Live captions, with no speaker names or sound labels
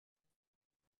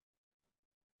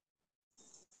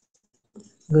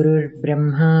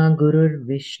गुरुर्ब्रह्मा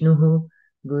गुरुर्विष्णुः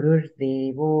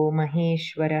गुरुर्देवो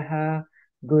महेश्वरः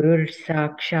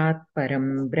गुरुर्साक्षात्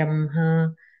परं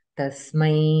ब्रह्म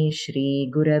तस्मै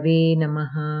श्रीगुरवे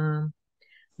नमः।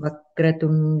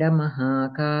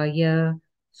 वक्रतुण्डमहाकाय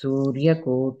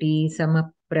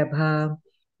सूर्यकोटिसमप्रभा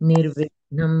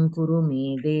निर्विघ्नं कुरु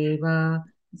मे देव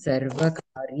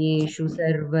सर्वकार्येषु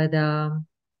सर्वदा।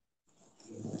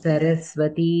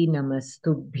 सरस्वती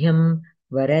नमस्तुभ्यं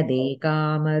वरदे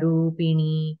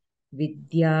कामरूपिणि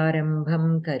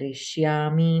विद्यारम्भं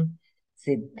करिष्यामि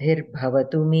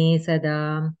सिद्धिर्भवतु मे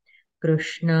सदा।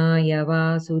 कृष्णाय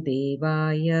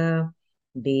वासुदेवाय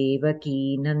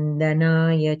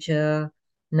देवकीनन्दनाय च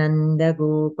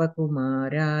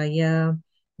नन्दगोपकुमाराय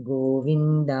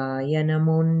गोविन्दाय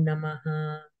नमो नमः।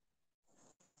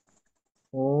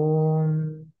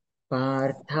 ॐ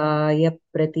पार्थाय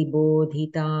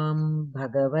प्रतिबोधितां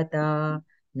भगवता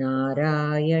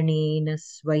नारायणेन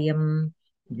स्वयं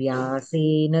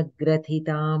व्यासेन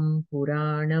ग्रथितां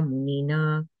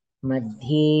पुराणमुनिना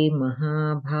मध्ये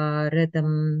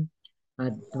महाभारतम्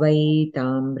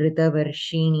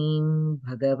अद्वैतामृतवर्षिणीं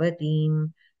भगवतीम्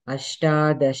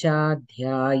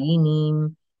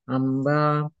अष्टादशाध्यायिनीम्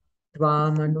अम्बा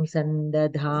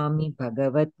त्वामनुसन्दधामि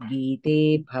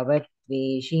भगवद्गीते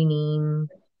भवद्वेषिणीम्।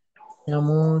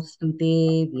 नमोऽस्तु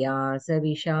ते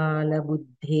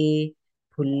व्यासविशालबुद्धे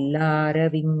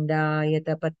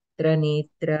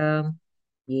फुल्लारविन्दायतपत्रनेत्र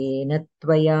येन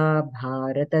त्वया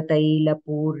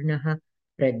भारततैलपूर्णः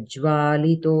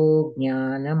प्रज्वालितो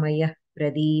ज्ञानमयः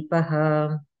प्रदीपः।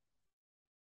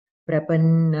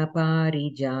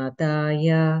 प्रपन्नपारिजाताय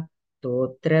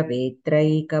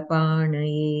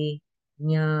स्तोत्रवेत्रैकपाणये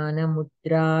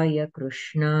ज्ञानमुद्राय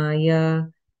कृष्णाय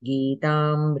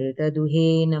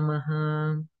गीतामृतदुहे नमः।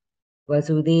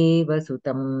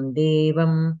 वसुदेवसुतं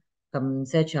देवं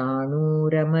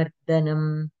कंसचाणूरमर्दनं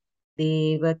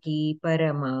देवकी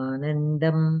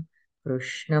परमानन्दं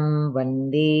कृष्णं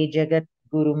वन्दे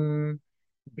जगद्गुरुं।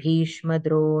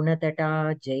 भीष्मद्रोणतटा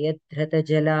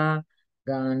जयद्रथजला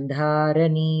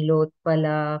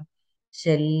गान्धारनीलोत्पला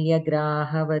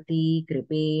शल्यग्राहवती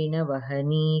कृपेण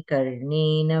वहनी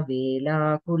कर्णेन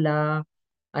वेलाकुला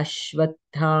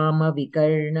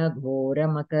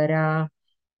अश्वत्थामविकर्णघोरमकरा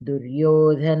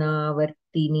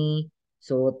दुर्योधनावर्तिनी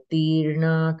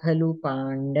सोत्तीर्णा खलु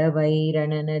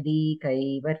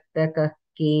पाण्डवैरणनदीकैवर्तकः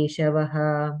केशवः।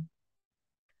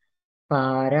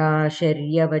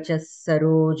 पाराशर्यवचः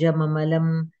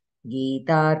सरोजममलं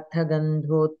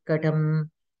गीतार्थगन्धोत्कटं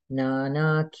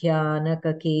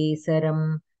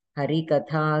नानाख्यानककेसरं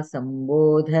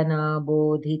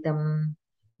हरिकथासम्बोधनाबोधितं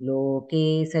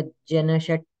लोके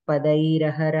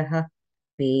सज्जनषट्पदैरहरः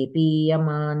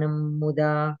पेपीयमानं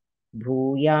मुदा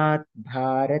भूयात्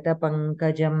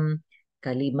भारतपङ्कजं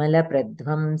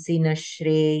कलिमलप्रध्वंसि न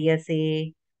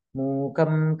श्रेयसे।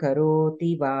 मूकं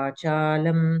करोति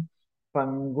वाचालं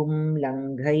पङ्गुं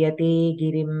लङ्घयते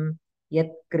गिरिं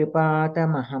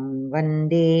यत्कृपातमहं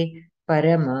वन्दे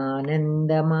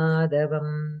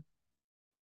परमानन्दमाधवम्।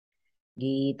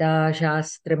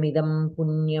 गीताशास्त्रमिदं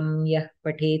पुण्यं यः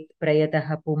पठेत्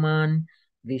प्रयतः पुमान्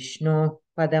विष्णोः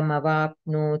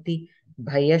पदमवाप्नोति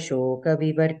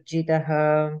भयशोकविवर्जितः।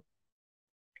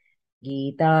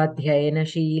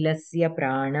 गीताध्ययनशीलस्य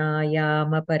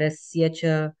प्राणायामपरस्य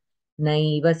च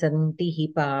नैव सन्ति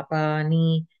हि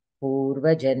पापानि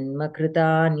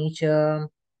पूर्वजन्मकृतानि च।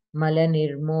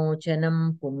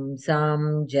 मलनिर्मोचनं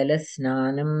पुंसां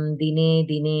जलस्नानं दिने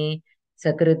दिने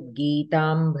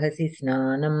सकृद्गीताम्भसि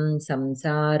स्नानं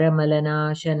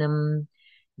संसारमलनाशनम्।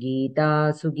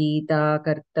 गीतासु गीता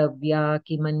कर्तव्या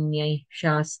किमन्यैः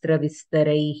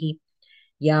शास्त्रविस्तरैः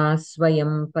या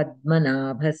स्वयं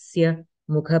पद्मनाभस्य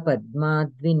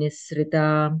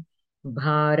मुखपद्माद्विनिसृता।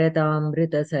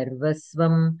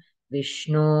 भारतामृतसर्वस्वं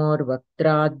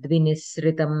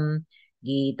विष्णोर्वक्त्राद्विनिसृतं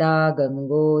गीता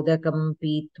गङ्गोदकं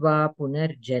पीत्वा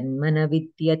पुनर्जन्म न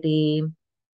विद्यते।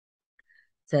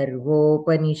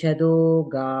 सर्वोपनिषदो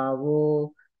गावो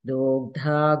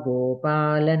दोग्धा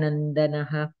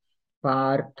गोपालनन्दनः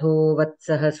पार्थो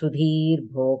वत्सः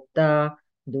सुधीर्भोक्ता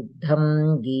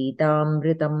दुग्धं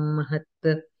गीतामृतं महत्।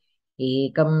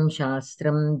 एकं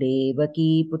शास्त्रं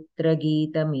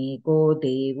देवकीपुत्रगीतमेको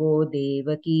देवो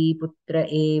देवकीपुत्र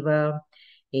एव।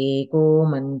 एको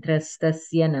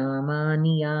मन्त्रस्तस्य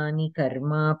नामानि यानि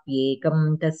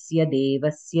कर्माप्येकं तस्य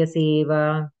देवस्य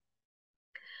सेवा।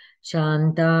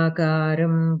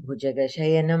 शान्ताकारं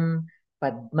भुजगशयनं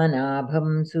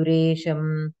पद्मनाभं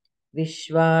सुरेशं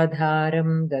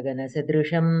विश्वाधारं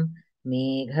गगनसदृशं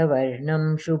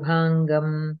मेघवर्णं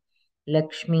शुभाङ्गं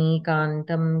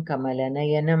लक्ष्मीकान्तं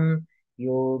कमलनयनं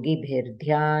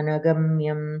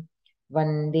योगिभिर्ध्यानगम्यं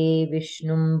वन्दे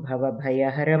विष्णुं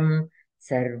भवभयहरं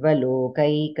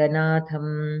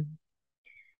सर्वलोकैकनाथम्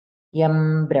यं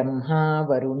ब्रह्मा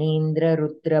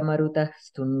वरुणेन्द्ररुद्रमरुतः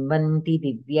स्तुन्वन्ति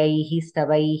दिव्यैः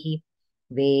स्तवैः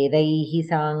वेदैः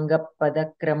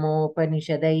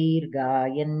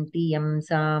साङ्गपदक्रमोपनिषदैर्गायन्ति यं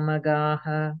सामगाः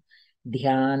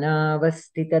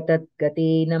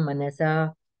ध्यानावस्थिततद्गतेन मनसा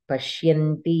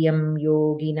पश्यन्ति यं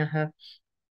योगिनः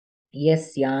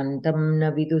यस्यान्तं न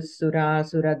विदुः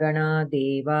सुरासुरगणा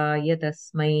देवाय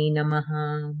तस्मै नमः।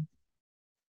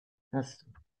 अस्तु।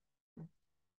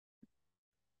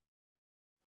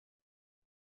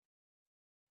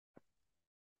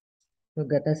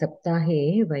 गतसप्ताहे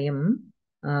वयं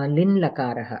लिन्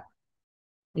लकारः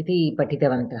इति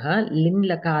पठितवन्तः। लिन्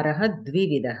लकारः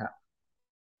द्विविधः।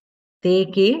 ते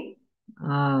के?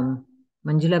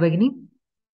 मञ्जुला भगिनी?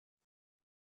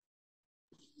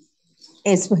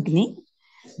 यस् भगिनी।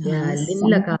 लिन्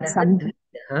लकारः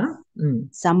द्विविधः।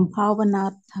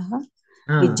 सम्भावनार्थः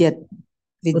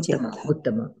उत्तमम्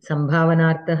उत्तमम्।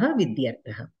 सम्भावनार्थः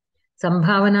विद्यार्थः।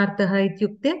 सम्भावनार्थः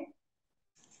इत्युक्ते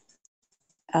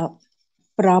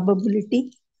probability.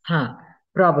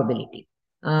 probability.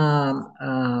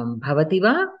 भवति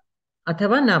वा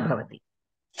अथवा न भवति,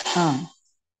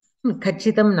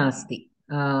 खचितं नास्ति,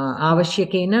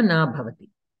 आवश्यकेन न भवति।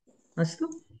 अस्तु।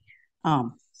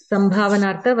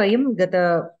 सम्भावनार्थ वयं गत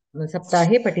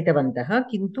सप्ताहे पठितवन्तः,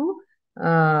 किन्तु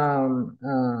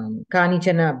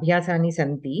कानिचन अभ्यासानि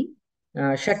सन्ति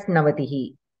 96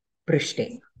 पृष्ठे।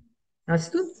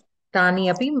 अस्तु, तानि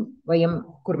अपि वयं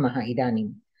कुर्मः इदानीं।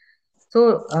 सो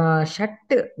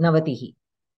 96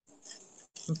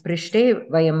 पृष्ठे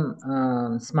वयं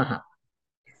स्मः।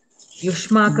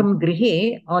 युष्माकं गृहे,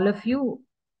 all of you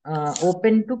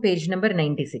open to page number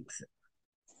 96.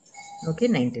 Okay,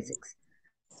 96.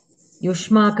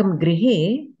 युष्माकं गृहे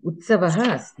उत्सवः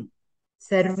अस्ति,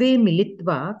 सर्वे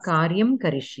मिलित्वा कार्यं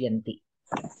करिष्यन्ति,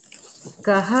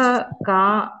 कः का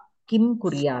किं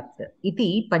कुर्यात् इति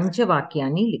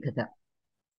पञ्चवाक्यानि लिखत।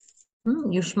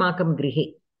 युष्माकं गृहे,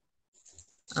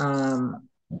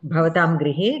 भवतां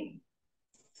गृहे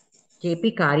केऽपि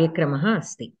कार्यक्रमः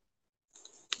अस्ति।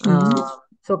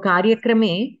 सो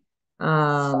कार्यक्रमे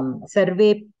सर्वे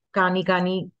कानि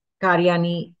कानि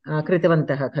कार्याणि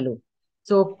कृतवन्तः खलु।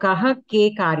 सो कः के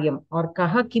कार्यम् और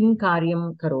कः किं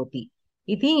कार्यं करोति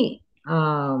इति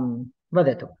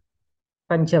वदतु।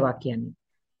 पञ्चवाक्यानि,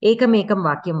 एकमेकं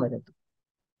वाक्यं वदतु।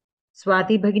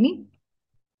 स्वाति भगिनी,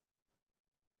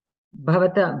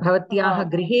 भवत्याः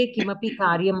गृहे किमपि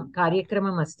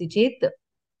कार्यक्रमम् अस्ति चेत्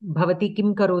भवती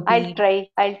किं करोति? I'll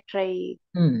try.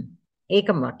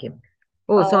 एकं वाक्यम्.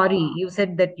 Oh, sorry, you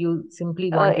said that you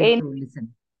simply wanted to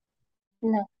listen.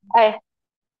 No, I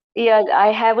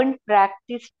haven't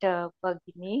practiced,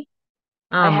 Bhagini.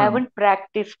 I haven't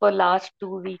practiced for last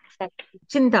 2 weeks.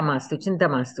 चिन्ता मास्तु, चिन्ता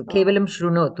मास्तु, केवलं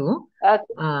शृणोतु।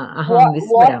 अहं What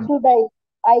विस्मरामि। should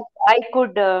I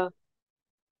could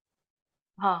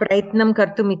प्रयत्नं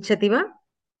कर्तुम् इच्छति वा?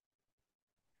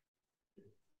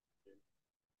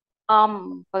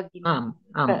 Bhagini.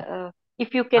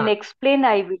 If you can explain,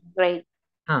 I will try.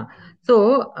 So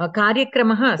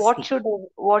कार्यक्रमः अस्ति।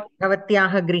 What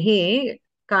भवत्याः गृहे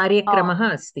कार्यक्रमः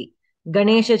अस्ति,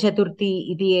 गणेशचतुर्थी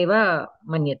इति एव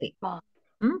मन्यते।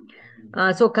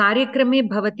 सो कार्यक्रमे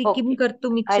भवती किं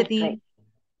कर्तुम् इच्छति?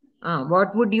 What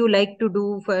would you like to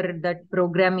do for that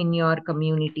program in your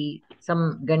community?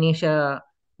 Some Ganesha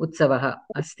Utsavah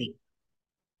asti.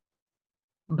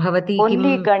 Bhavati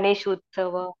only Ganesh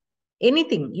Utsava.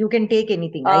 Anything, you can take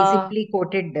anything. I simply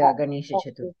quoted Ganesha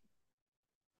Chaturthi.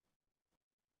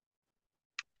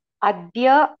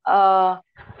 Adya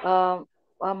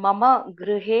mama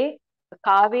गृहे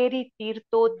कावेरी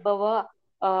तीर्थोद्भव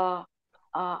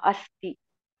अस्ति.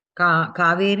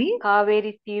 कावेरी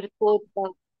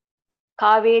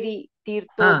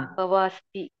तीर्थोद्भव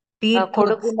अस्ति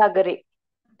कोडगुनगरे।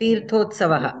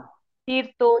 तीर्थोत्सवः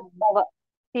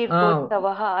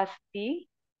अस्ति।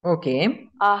 Okay.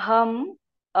 अहं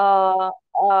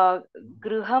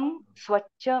गृहं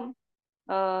स्वच्छ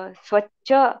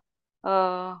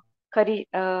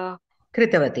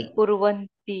कृतवती।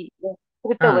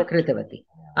 कृतवती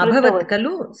अभवत्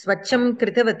खलु? स्वच्छं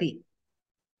कृतवती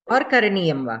और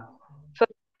करणीयं वा?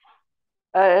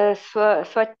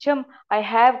 स्वच्छं I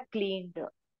have cleaned.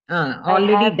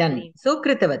 Already done. So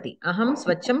कृतवती, अहं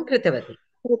स्वच्छं कृतवती।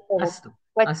 अस्तु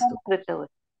अस्तु।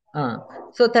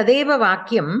 सो तदेव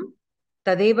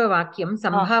वाक्यं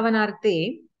सम्भावनार्थे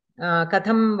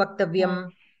कथं वक्तव्यं?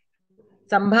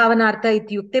 सम्भावनार्थ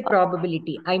इत्युक्ते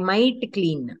probability. I might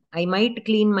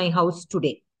clean my house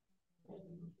today.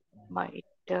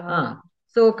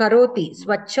 So करोति,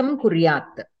 स्वच्छं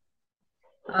कुर्यात्।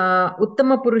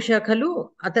 उत्तमपुरुषः खलु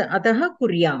अतः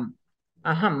कुर्याम्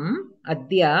अहम्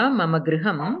अद्य मम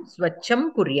गृहं स्वच्छं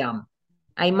कुर्याम्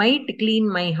I might clean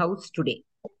my house today.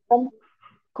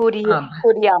 Kuryam.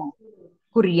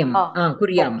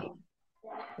 कुर्याम्.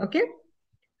 Okay.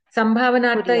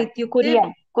 संभावनार्थ इत्युक्ते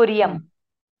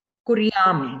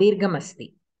कुर्याम् दीर्घमस्ति.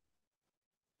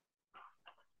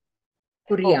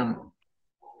 कुर्याम्.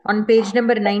 On page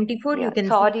number 94 you can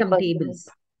see some tables.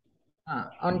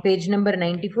 On page number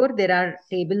 94 there are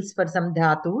tables for some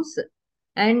dhatus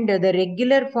and the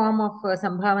regular form of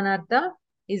sambhavanartha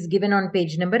is given on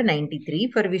page number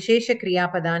 93. For Vishesha Kriya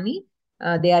Padani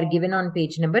they are given on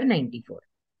page number 94.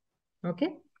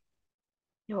 Okay.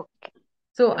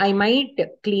 So I might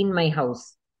clean my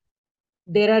house.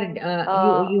 There are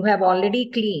you have already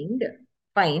cleaned,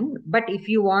 fine. But if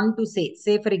you want to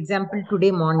say for example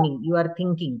today morning you are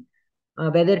thinking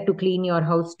whether to clean your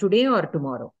house today or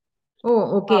tomorrow.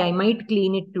 Oh, okay, I might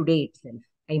clean it today itself.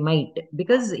 I might,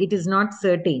 because it is not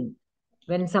certain.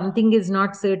 When something is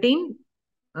not certain,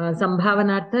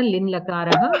 sambhavanartha lin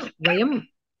lakaraha vayam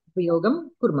upayogam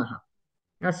kurmaha.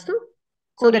 Astu?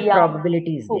 So that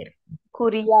probability is there.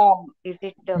 Kuryam, is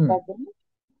it Bhagini?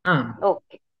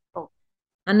 Okay.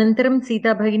 Anantaram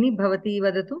Sita Bhagini bhavati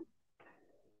vadatu.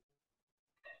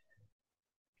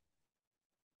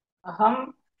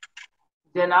 Aham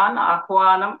janan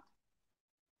ahvanam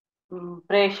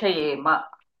preshayema.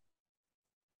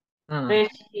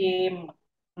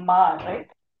 Preshayema, right?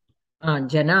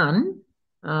 Janan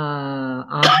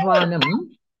ahvanam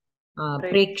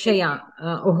prekshaya.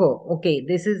 Okay.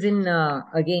 This is in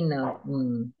again.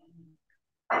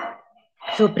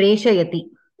 So preshayati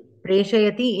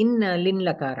in lin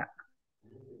lakara.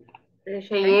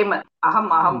 Preshayema.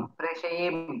 Aham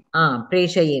preshayema.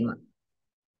 Preshayema.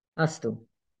 Astu.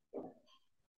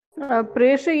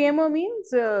 Preshayema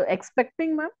means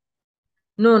expecting, ma'am?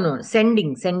 No,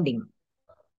 sending.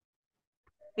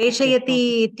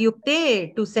 Preshayati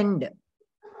ityukte to send.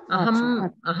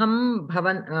 Aham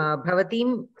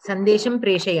bhavatim sandesham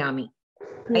preshayami.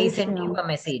 I send you a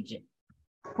message.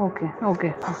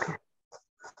 Okay.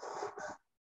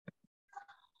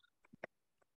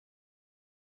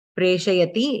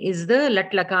 Preshayati is the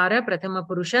latlakara prathama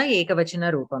purusha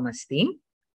ekavachana roopam asti.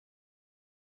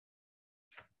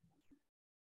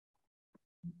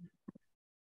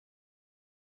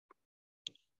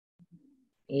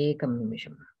 Ekam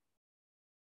nimisham.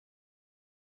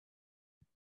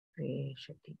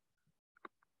 Preshati.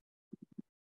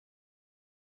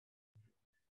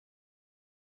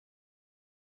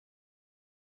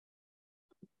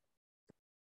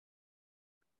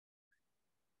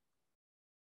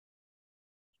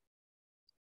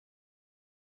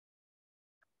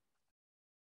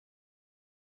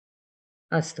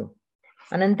 Astu.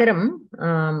 Anantaram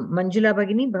Manjula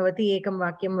Bhagini bhavati ekam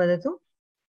vakyam vadatu.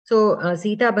 So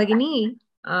Sita Bhagini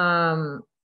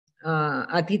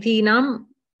atithinam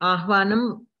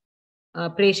ahvanam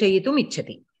preshayitum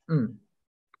ichchati.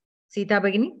 Sita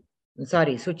Bhagini,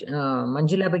 sorry,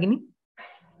 Manjula Bhagini.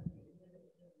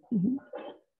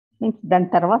 Means దాని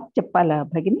తర్వాత చెప్పాలా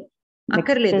భగిని?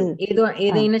 అక్కర్లేదు,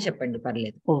 ఏదైనా చెప్పండి,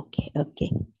 పర్లేదు. Okay.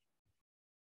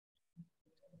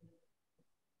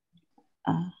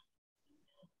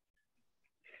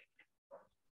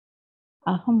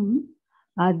 అహం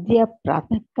అద్య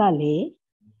ప్రాతఃకాలే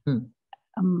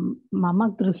మమ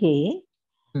గృహే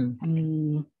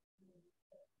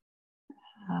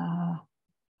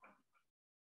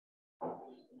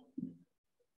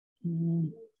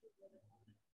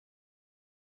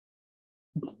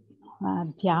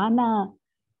ధ్యాన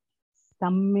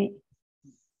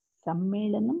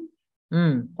సమ్మేళనం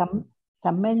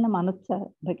అనొచ్చా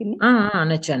భగిని?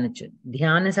 అనొచ్చు.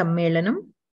 ధ్యాన సమ్మేళనం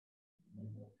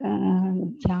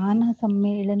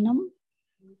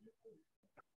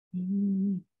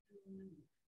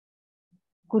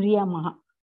కుర్యామః.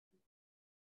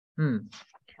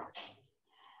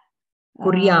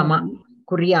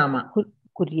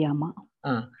 కుర్యామ.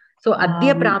 సో అద్య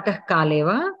ప్రాతఃకాలే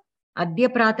వా? అద్య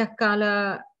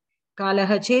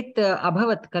ప్రాతఃకాలः చేత్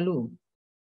అభవత్ ఖలు.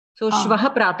 సో శ్వः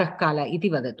ప్రాతःకాల इति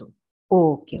वदतु.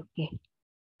 ఓకే.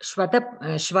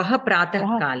 श्वः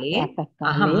प्रातःकाले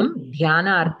अहं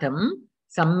ध्यानार्थं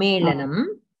सम्मेलनं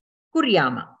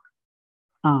कुर्याम.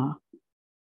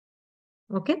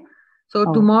 Okay. So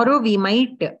tomorrow we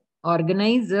might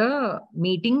organize a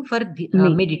meeting for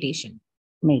meditation.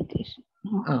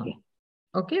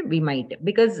 Okay, we might,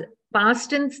 because past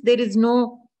tense there is no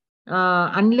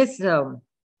unless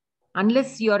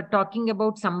you are talking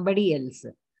about somebody else.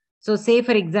 So say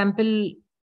for example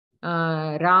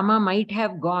Rama might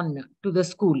have gone to the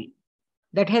school.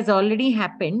 that has already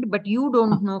happened, but you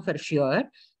don't know for sure.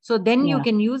 So then you Yeah.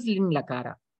 can use lin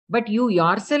lakara. But you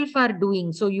yourself are doing,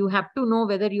 so you have to know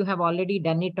whether you have already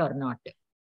done it or not.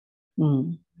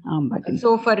 Bhagini. So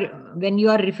for when you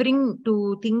are referring to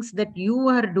things that you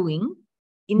are doing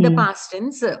in the past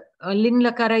tense, lin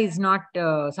lakara is not,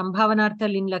 sambhavanartha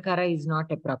lin lakara is not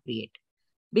appropriate.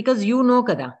 Because you know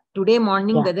kada, today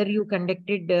morning whether you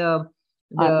conducted the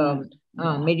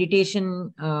meditation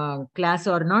class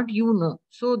or not, you know.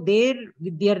 So there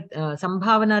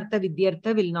sambhavanartha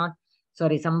vidyartha will not,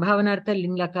 sambhavanartha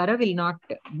lin lakara will not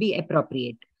be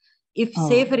appropriate. If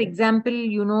say for example,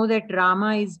 you know that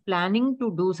Rama is planning to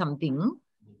do something,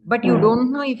 but you don't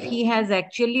know if he has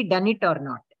actually done it or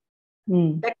not.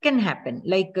 That can happen.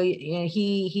 Like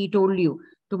he told you,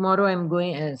 tomorrow I'm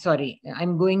going,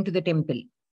 I'm going to the temple.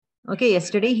 Okay,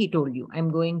 yesterday he told you, I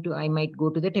might go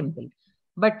to the temple.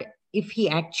 But if he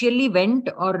actually went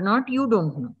or not, you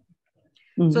don't know.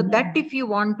 So that if you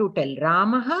want to tell,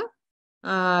 Ramaha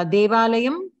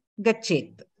Devalayam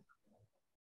Gachet.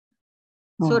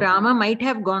 So Rama might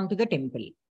have gone to the temple.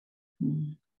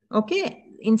 Okay,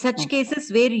 in such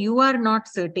cases where you are not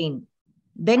certain,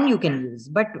 then you can use.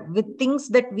 But with things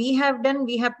that we have done,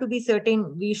 we have to be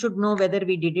certain, we should know whether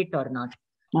we did it or not.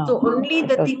 So only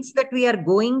the things that we are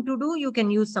going to do, you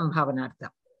can use sambhavanartha.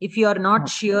 If you are not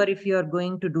sure if you are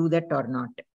going to do that or not.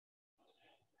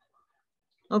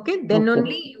 Okay, then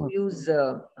only you use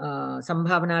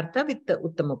sambhavanartha with the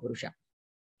uttama purusha.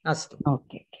 Astu.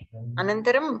 Okay.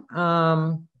 Anantaram,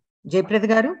 Jayaprada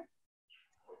garu.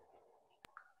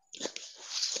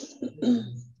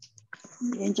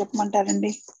 ఏం చెప్పమంటారండి?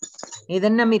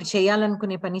 ఏదన్నా మీరు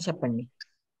చేయాలనుకునే పని చెప్పండి.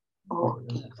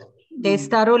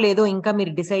 చేస్తారో లేదో ఇంకా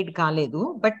మీరు డిసైడ్ కాలేదు,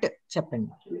 బట్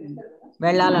చెప్పండి.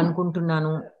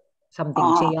 వెళ్ళాలనుకుంటున్నాను,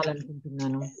 సంథింగ్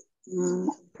చేయాలనుకుంటున్నాను.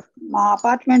 మా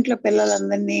అపార్ట్మెంట్ లో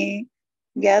పిల్లలందరినీ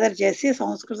గ్యాదర్ చేసి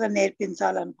సంస్కృతం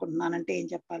నేర్పించాలనుకుంటున్నానంటే ఏం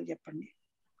చెప్పాలి చెప్పండి?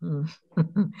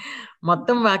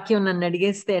 మొత్తం వాక్యం నన్ను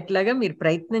అడిగేస్తే ఎట్లాగా, మీరు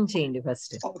ప్రయత్నం చేయండి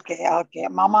ఫస్ట్. Okay okay.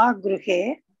 మమ గృహే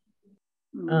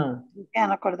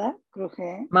అనకూడదా? గృహే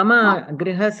మమ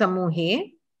గృహ సమూహే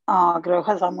గృహ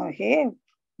సమూహే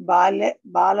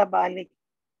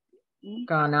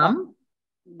బాలబాలికానాం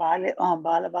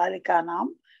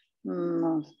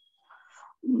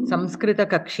సంస్కృత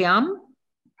కక్ష్యాం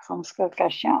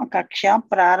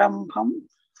ప్రారంభం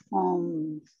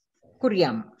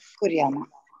కుర్యాం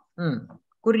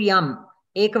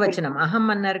ఏకవచనం. అహం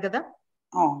అన్నారు కదా,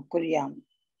 కుర్యాం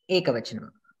ఏకవచనం.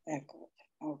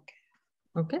 ఓకే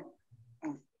ఓకే,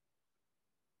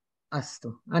 అస్తు.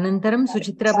 అనంతరం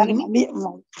సుచిత్ర భగిని.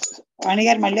 వాణి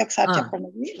గారు మళ్ళీ ఒకసారి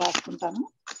చెప్పండి, రాసుకుంటాను.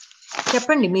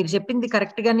 చెప్పండి, మీరు చెప్పింది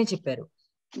కరెక్ట్ గానే చెప్పారు.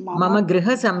 మమ గృహ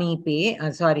సమీపే,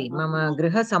 మమ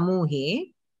గృహ సమూహే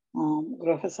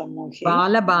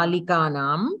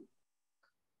బాలబాలికానాం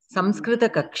సంస్కృత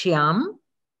కక్ష్యాం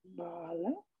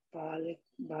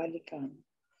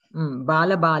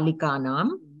బాలబాలికానాం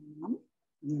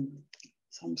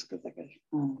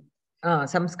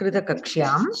సంస్కృత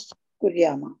కక్ష్యాం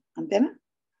కుర్యామ. అంతేనా?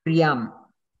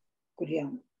 కుర్యాం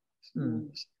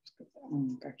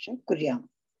కక్ష కుర్యాం.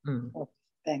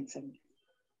 థ్యాంక్స్ అండి.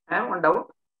 I have one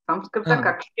doubt. Samskrita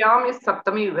Kakshyam is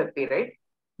Saptami Vibhakti, right?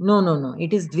 No.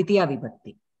 It is Dvitiya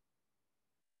Vibhakti.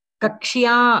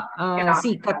 Kakshya,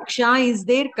 see, Kaksha is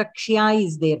there, Kakshya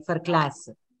is there for class.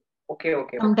 Okay.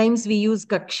 Sometimes we use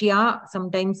Kakshya,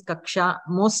 sometimes Kaksha.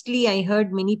 Mostly I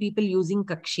heard many people using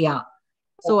Kakshya.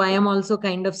 So I am also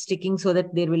kind of sticking so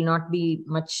that there will not be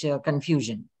much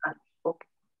confusion. Okay.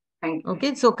 Thank you.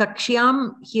 Okay, so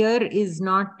Kakshyam here is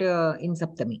not in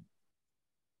Saptami.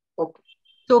 Okay.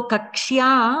 So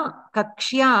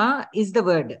Kakshya is the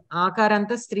word.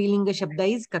 Akaranta Strilinga Shabda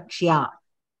is Kakshya.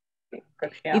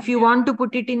 Kakshya. If you want to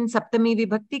put it in Saptami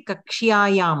Vibhakti,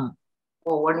 Kakshyayam.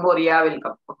 Oh, one more ya will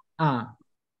come.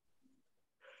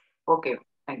 Okay,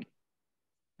 thank you.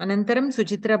 Anantaram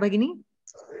Suchitra Bhagini.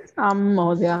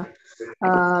 Mahodaya.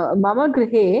 Mama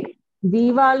Grihe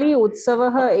Diwali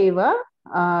Utsavah eva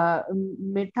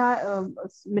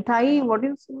mithai, what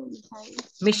is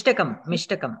Mishtakam.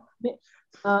 Mishtakam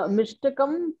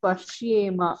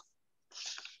pashyema.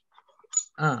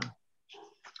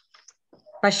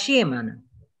 Pashyemana.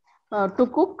 To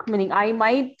cook, meaning I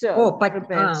might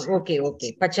prepare. Okay.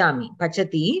 Pachami.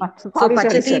 Pachati. Sorry, so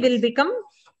Pachati sorry. will become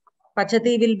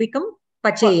Pacheyam.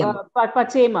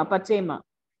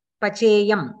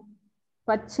 Pacheyam.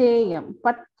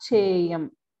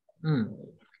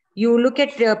 You look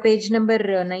at page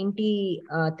number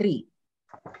 93.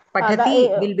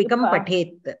 Patati will become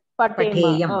Pathet.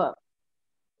 Pateyam.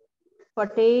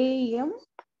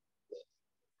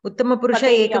 Uttama Purusha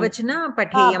Ekavachana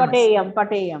Pateyam.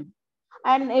 Pateyam.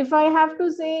 And if I have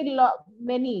to say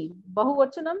many,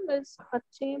 bahuvachanam is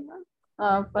pachema.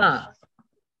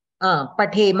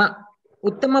 Pathema.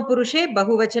 Uttama purushe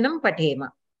bahuvachanam pathema.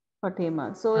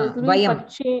 Pathema. So it will be vayam.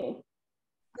 pache.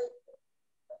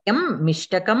 Yam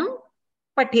mishtakam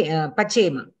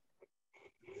pachema.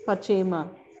 Pachema.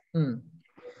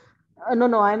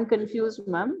 No, I'm confused,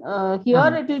 ma'am.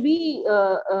 Here it will be,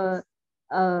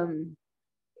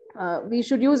 we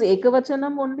should use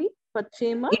ekavachanam only,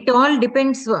 pachema. It all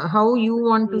depends how you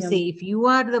want to say. If you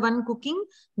are the one cooking,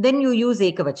 then you use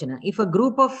ekavachana. If a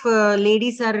group of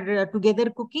ladies are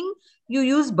together cooking, you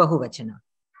use bahuvachana.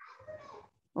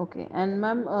 Okay. And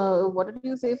ma'am, what did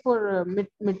you say for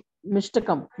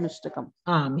mishtakam? Mishtakam.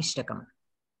 Mishtakam.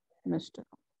 Mishtakam.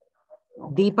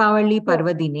 Okay. Deepavali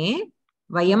parvadine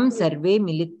vayam sarve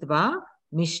militva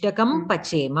mishtakam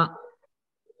pachema.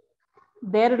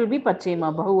 There it will be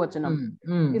pachema, bahuvachanam.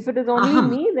 If it is only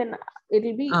me, then it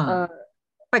will be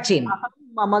pachema. Aham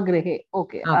mama grihe.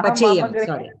 Okay. Pacheyam.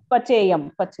 Sorry.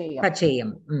 Pacheyam.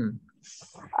 Pacheyam.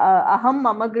 Aham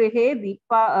mama grihe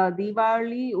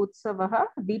Diwali utsavah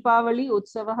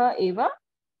eva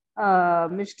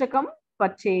mishtakam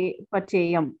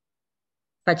pacheyam.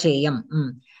 Pacheyam.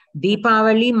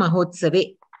 Deepavali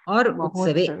mahotsave or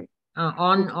utsave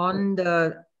on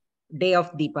the day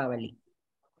of Deepavali.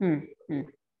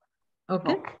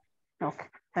 Okay.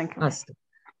 Thank you. Astu.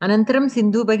 Anantaram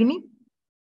Sindhu Bhagini.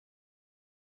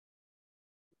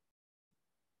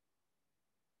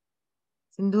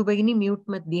 Sindhu Bhagini mute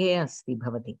मध्ये अस्ति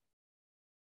भवति.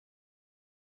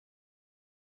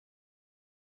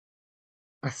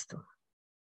 अस्तु.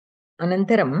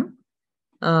 अनन्तरं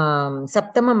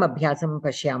सप्तमम् अभ्यासं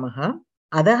पश्यामः.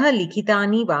 अधः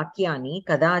लिखितानि वाक्यानि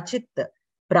कदाचित्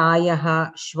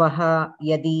प्रायः श्वः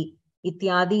यदि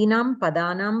इत्यादीनां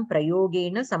पदानां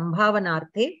प्रयोगेन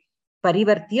संभावनार्थे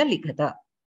परिवर्त्य लिखत.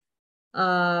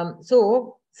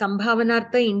 So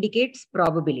संभावनार्थ indicates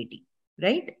probability,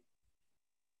 right?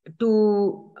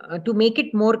 To make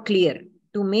it more clear,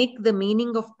 to make the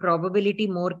meaning of probability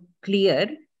more clear,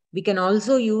 we can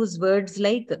also use words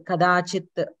like kadachit,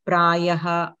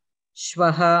 prayaha,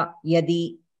 shvaha,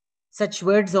 yadi. Such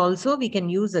words also we can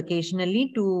use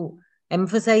occasionally to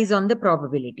emphasize on the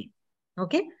probability.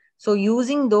 Okay. So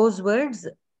using those words,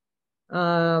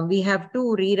 we have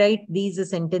to rewrite these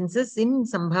sentences in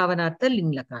Sambhavanartha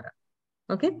Linglakara.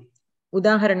 Okay.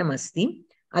 Udaharanam asti.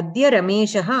 Adya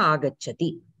Rameshaha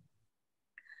agacchati.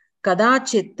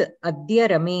 Kadachit Adya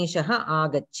Rameshaha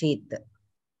agachet.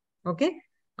 Okay.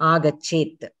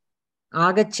 Agachet.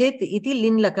 Agachet iti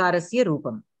Linlakarasya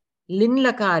rupam.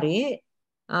 Linlakare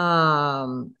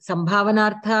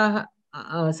Sambhavanartha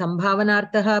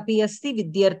api asti,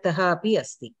 Vidyarthaha api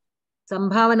asti.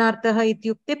 Sambhavanarthaha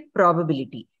ityukte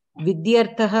probability.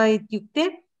 Vidyarthaha ityukte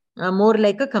more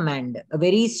like a command, a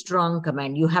very strong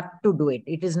command. You have to do it.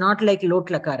 It is not like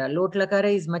Lotlakara.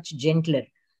 Lotlakara is much gentler.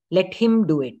 Let him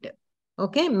do it.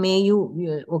 Okay, may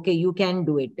you, okay, you can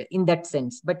do it in that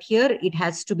sense. But here it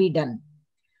has to be done.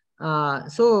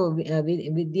 So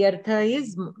Vidyartha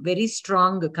is very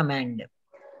strong command.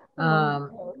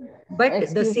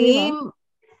 But the same...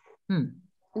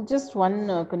 Just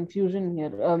one confusion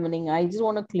here. Meaning, I just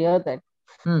want to clear that.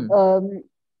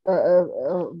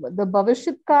 The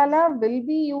Bhavishit Kala will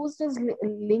be used as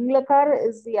Linglakar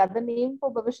is the other name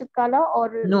for Bhavishit Kala,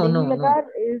 or Linglakar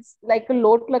is like a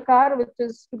Lotlakar which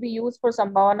is to be used for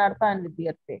Sambhavanartha and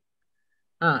Vidyartha.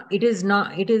 It is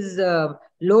not. It is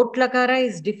Lotlakara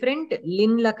is different.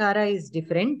 Linglakara is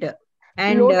different.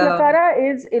 And Lotlakara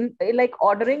is in like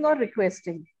ordering or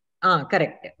requesting.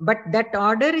 Correct. But that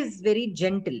order is very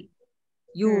gentle.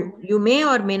 You may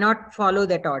or may not follow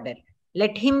that order.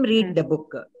 Let him read the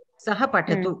book. Saha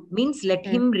patatu means let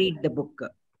him read the book.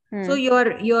 So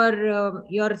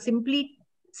you're simply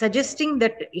suggesting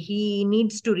that he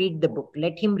needs to read the book.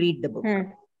 Let him read the book.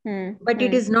 But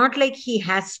it is not like he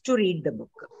has to read the book.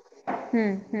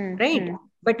 Right?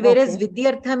 But whereas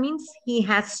Vidyartha means he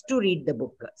has to read the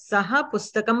book. Saha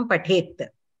pustakam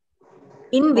pathet.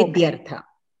 In Vidyartha.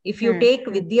 If you take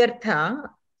Vidyartha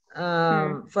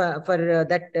for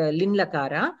that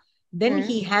Linlakara, then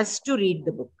he has to read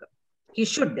the book. He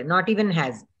should, not even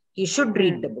has. He should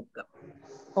read the book.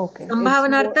 Okay.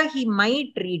 Sambhavanartha, he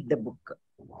might read the book.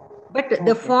 But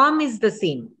the form is the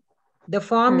same. The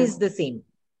form is the same.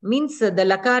 Means the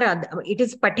Lakara, it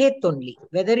is Pathet only.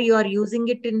 Whether you are using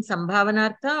it in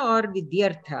Sambhavanartha or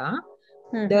Vidyartha,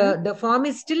 the form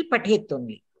is still Pathet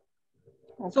only.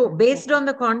 So based on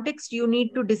the context, you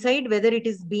need to decide whether it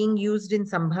is being used in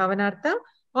Sambhavanartha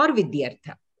or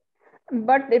Vidyartha.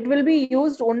 But it will be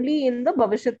used only in the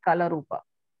Bhavishit Kala Rupa.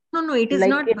 No, it is like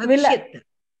not Bhavishit.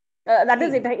 That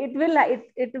is it.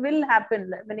 It will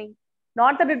happen. Meaning,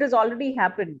 not that it has already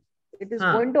happened. It is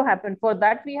going to happen. For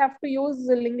that, we have to use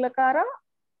the ling lakara.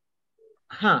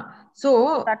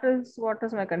 So that is what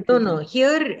is my confusion. No.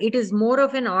 Here it is more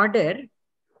of an order,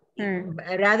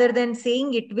 rather than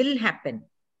saying it will happen.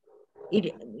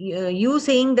 You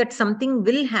saying that something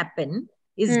will happen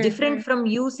is different from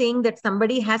you saying that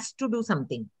somebody has to do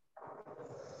something.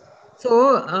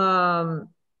 So,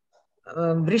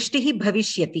 vrishtihi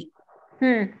bhavishyati.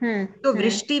 So,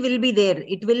 vrishti will be there.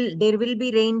 There will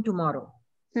be rain tomorrow.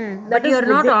 But you are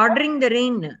not ordering the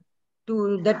rain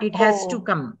that it has to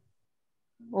come.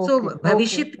 Okay. So,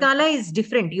 bhavishyat kala is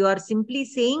different. You are simply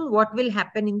saying what will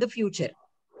happen in the future.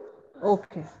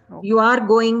 Okay. You are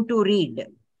going to read.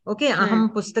 Okay, aham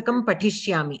pustakam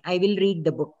patishyami. I will read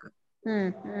the book.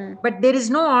 But there is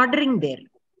no ordering there.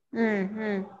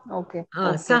 Okay.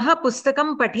 Saha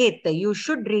pustakam pathet. You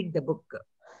should read the book.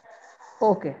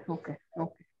 Okay.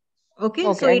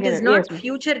 So it is not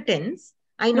future tense.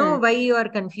 I know why you are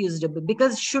confused,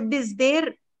 because should is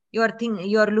there. You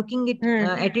are looking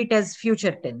at it as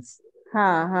future tense.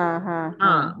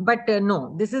 But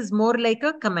no, this is more like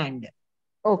a command.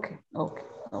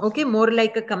 Okay, more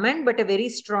like a command, but a very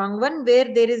strong one,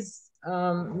 where there is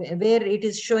where it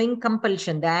is showing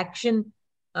compulsion. The action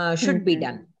should be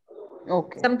done.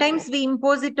 Okay. Sometimes we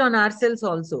impose it on ourselves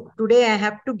also. Today I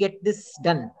have to get this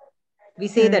done. We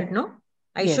say that, no?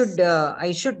 I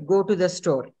should go to the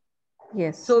store.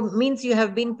 Yes. So means you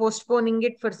have been postponing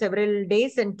it for several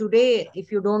days, and today if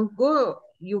you don't go,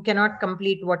 you cannot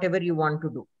complete whatever you want to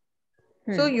do.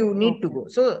 So you need to go.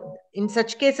 So in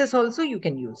such cases also you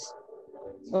can use.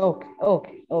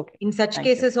 Okay. In such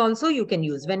cases also you can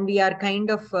use, when we are kind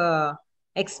of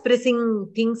expressing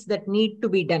things that need to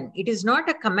be done. It is not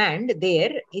a command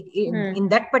there. In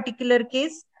that particular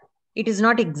case, it is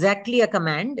not exactly a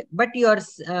command, but you are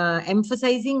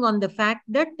emphasizing on the fact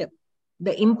that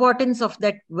the importance of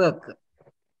that work,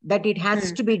 that it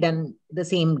has to be done the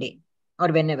same day or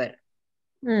whenever.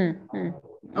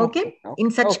 Okay. In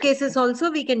such cases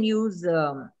also we can use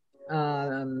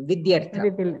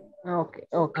vidyartha.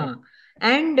 Okay.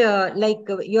 And like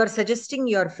you are suggesting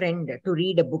your friend to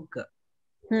read a book.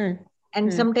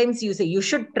 And sometimes you say, you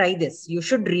should try this, you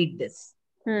should read this.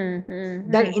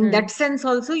 That in that sense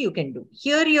also you can do.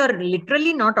 Here you are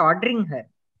literally not ordering her.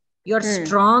 You are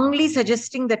strongly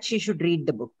suggesting that she should read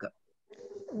the book.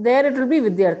 There it will be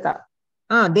vidyartha.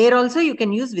 There also you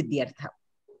can use vidyartha.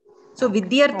 So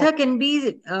vidyartha can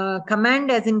be command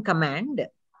as in command,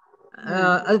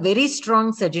 a very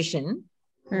strong suggestion.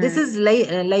 This is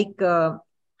like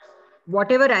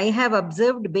whatever I have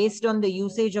observed based on the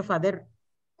usage of other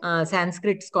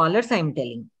Sanskrit scholars, I am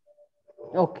telling.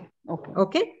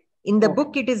 Okay. In the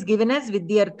book, it is given as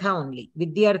vidyartha only.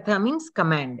 Vidyartha means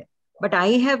command. But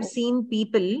I have seen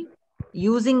people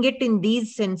using it in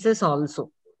these senses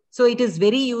also. So it is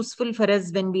very useful for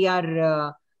us when we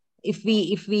are, if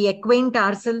we acquaint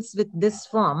ourselves with this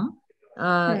form,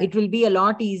 it will be a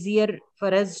lot easier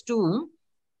for us to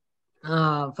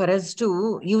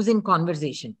use in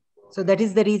conversation. So that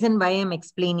is the reason why I am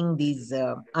explaining these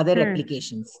other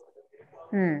applications.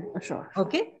 Sure.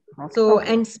 Okay. So,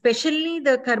 and especially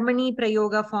the Karmani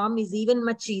Prayoga form is even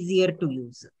much easier to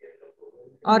use.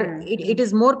 Or it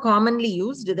is more commonly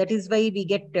used. That is why we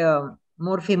get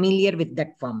more familiar with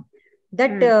that form.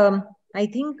 That I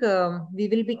think we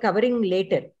will be covering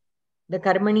later. The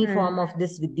Karmani form of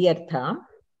this Vidyartha.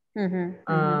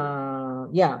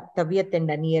 Tavyat and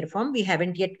Aniyar form we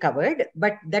haven't yet covered,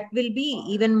 but that will be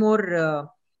even more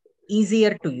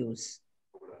easier to use.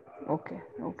 Okay.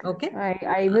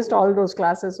 I missed all those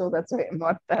classes, so that's why I'm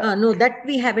not. No, that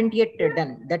we haven't yet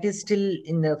done. That is still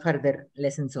in the further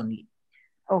lessons only.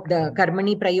 The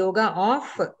Karmani Prayoga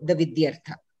of the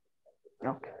Vidyartha.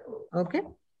 Okay.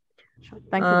 Sure.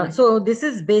 Thank you. So this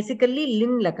is basically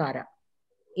Lin Lakara.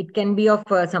 It can be of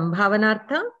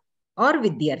Sambhavanartha or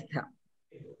Vidyartha.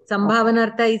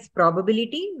 Sambhavanartha is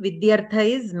probability, Vidyartha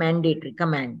is mandatory,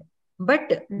 command.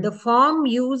 But the form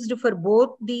used for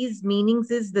both these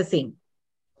meanings is the same.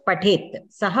 Pathet,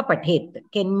 Saha Pathet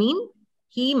can mean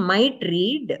he might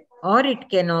read, or it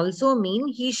can also mean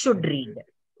he should read.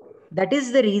 That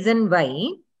is the reason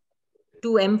why,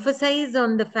 to emphasize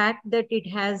on the fact that it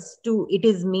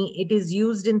is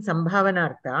used in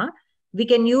Sambhavanartha, we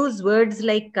can use words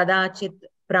like Kadachit,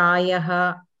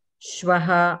 Prayaha,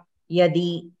 Shvaha,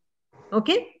 Yadi.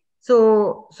 Okay.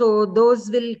 So those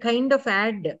will kind of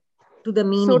add to the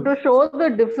meaning. So to show the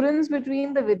difference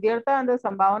between the Vidyartha and the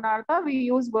Sambhavanartha, we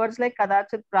use words like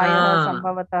Kadachit, Prayaha,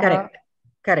 Sambhavataha.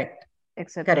 Correct.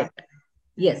 Etc. Correct.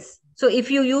 Yes. So if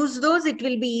you use those, it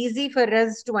will be easy for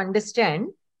us to understand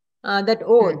that,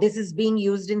 oh, this is being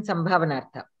used in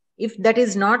Sambhavanartha. If that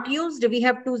is not used, we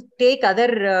have to take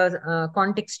other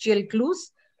contextual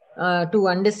clues to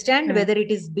understand whether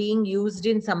it is being used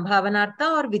in Sambhavanartha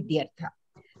or Vidyartha.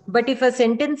 But if a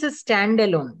sentence is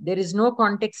standalone, there is no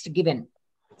context given.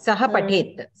 Saha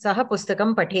pathet, saha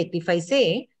pustakam pathet. If I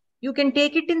say, you can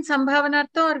take it in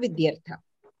Sambhavanartha or Vidyartha,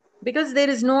 because there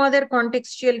is no other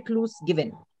contextual clues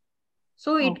given.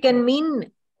 So it can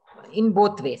mean in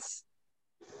both ways.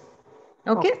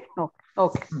 Okay?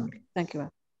 Okay. Thank you.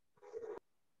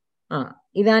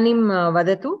 Idanim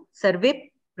vadatu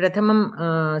sarve pratamam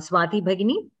Swati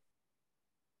Bhagini.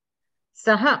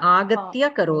 Saha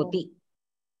agatya karoti.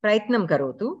 Prayatnam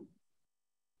karotu.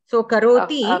 So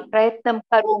karoti. Prayatnam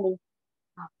karomi.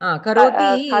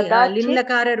 Karoti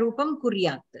linlakara rupam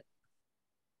kuryat.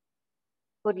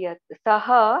 Kuryat.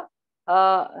 Saha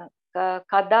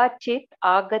kadachit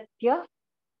agatya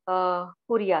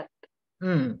kuryat.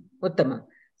 Uttamam.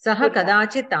 Saha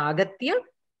kadachit agatya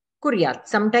kuryat.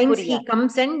 Sometimes he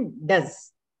comes and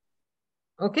does.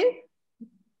 Okay?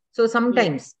 So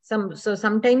sometimes,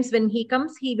 sometimes when he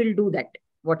comes, he will do that,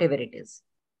 whatever it is.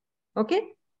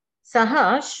 Okay?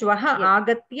 Saha shvaha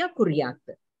agatya kuryat.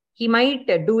 He might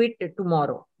do it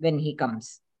tomorrow when he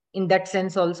comes. In that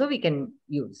sense also we can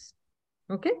use.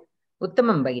 Okay?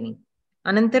 Uttamam Bhagini.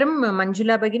 Anantaram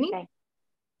Manjula Bhagini.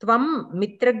 Tvam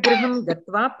mitragraham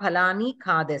gatva phalani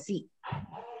khadasi.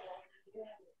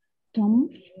 Tvam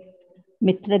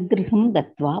mitragraham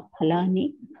gatva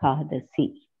phalani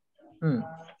khadasi.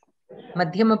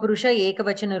 Madhyama Purusha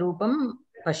ekavachana rupam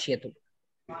pashyatu.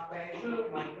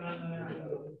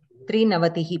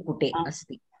 390 pute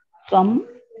asti. Tvam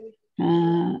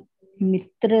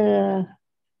mitra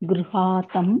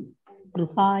gruhatam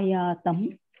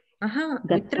gruhayatam.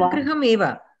 Mitragraham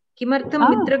eva. Kimartham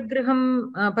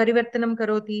mitragraham parivartanam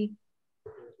karoti?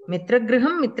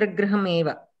 Mitragraham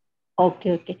eva.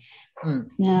 Okay.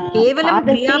 Kevalam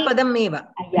kriyapadam eva.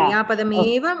 Kriyapadam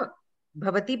eva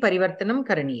bhavati parivartanam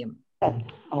karaniyam.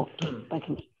 Okay.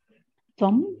 Bhagini.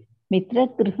 Tvam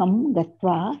mitragraham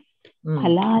gatva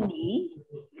phalani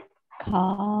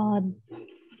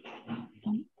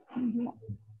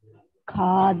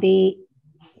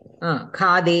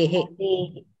khadehe.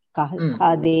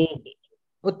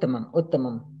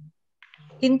 Uttamam.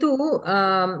 Kintu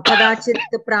kadachit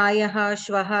prayaha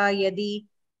shvaha yadi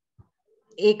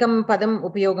ekam padam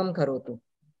upyogam karotu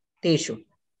teshu.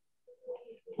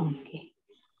 Okay.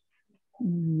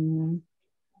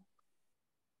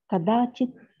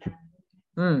 Kadachit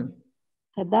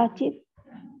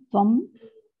tvam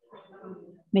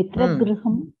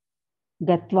mitragraham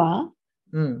gatva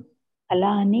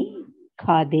phalani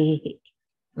khadehe.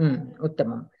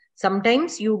 Uttamam.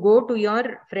 Sometimes you go to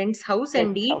your friend's house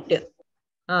and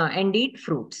eat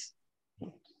fruits.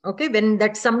 Okay, when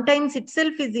that sometimes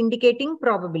itself is indicating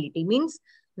probability, means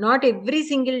not every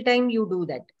single time you do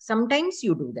that. Sometimes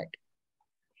you do that.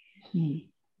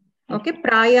 Okay,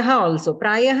 prayaha also.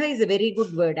 Prayaha is a very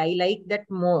good word. I like that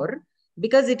more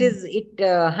because it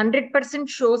 100%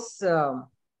 shows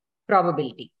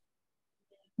probability.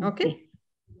 Okay.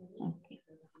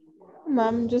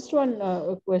 Ma'am, just one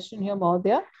question here,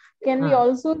 Mahodaya. Can we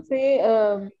also say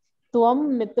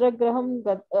Tvam mitragraham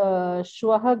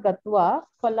shvaha gatva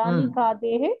phalani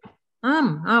khadehe?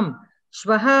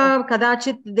 Shvaha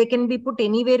kadachit, they can be put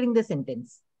anywhere in the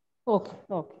sentence. Okay.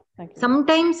 Thank you.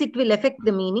 Sometimes it will affect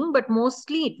the meaning, but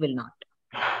mostly it will not.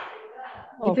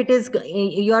 If it is,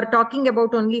 you are talking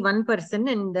about only one person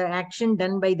and the action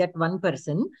done by that one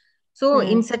person. So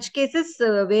in such cases,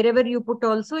 wherever you put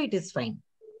also, it is fine.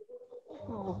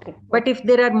 But if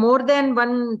there are more than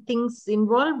one things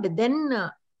involved, then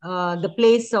the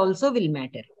place also will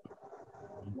matter.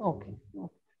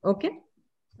 Okay.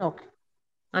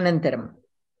 Anantaram.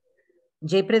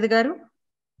 Jayaprada garu.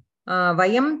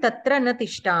 Vayam tatra na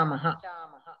tishtamaha.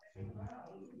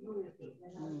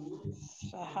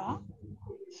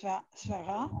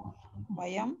 Swaha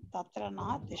vayam tatra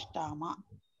na tishtama.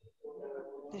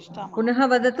 Punaha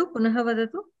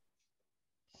vadatu.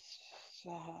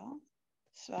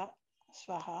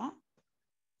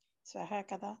 Swaha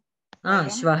kada.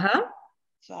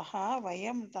 Swaha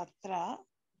vayam tatra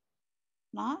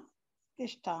na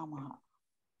tishtamaha.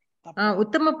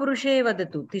 Uttama purushe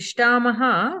vadatu.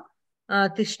 Tishtamaha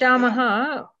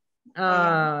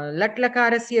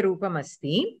latlakarasya rupam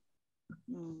asti.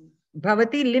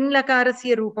 Bhavati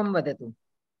linlakarasya rupam vadatu.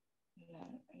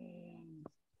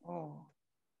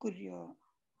 Kuryo.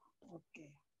 Okay.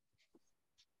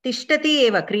 Tishtati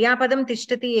eva. Kriyapadam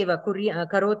tishtati eva.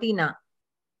 Karoti na.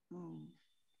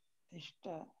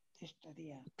 Tishtati.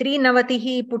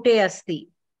 390 pute asti.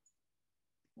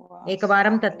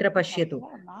 एकवारं तत्र पश्यतु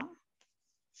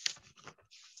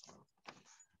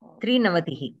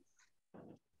 93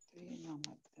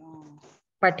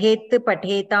 पठेत्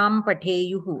पठेतां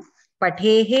पठेयुः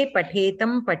पठेः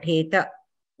पठेतं पठेत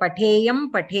पठेयं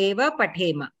पठेव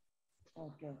पठेम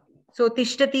सो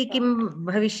तिष्ठति किं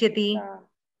भविष्यति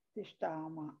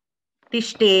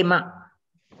तिष्ठेम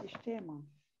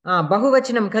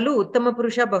बहुवचनं खलु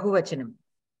उत्तमपुरुष बहुवचनं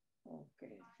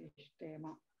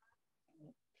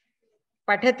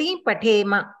पठति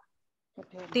पठेम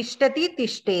तिष्ठति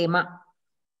तिष्ठेम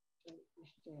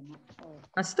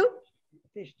अस्तु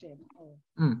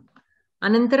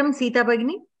अनन्तरं सीता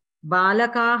भगिनी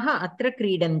बालकाः अत्र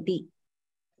क्रीडन्ति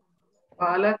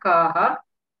बालकाः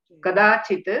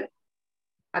कदाचित्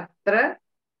अत्र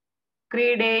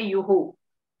क्रीडेयुः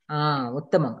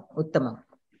उत्तमम् उत्तमम्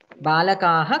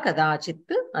बालकाः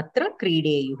कदाचित् अत्र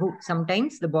क्रीडेयुः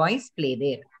sometimes the boys play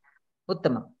there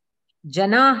उत्तमम्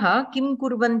जनाः किं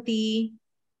कुर्वन्ति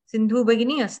सिन्धु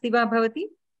भगिनी अस्ति वा भवती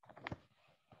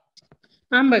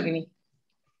आं भगिनि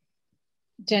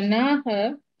जनाः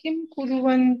किं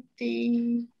कुर्वन्ति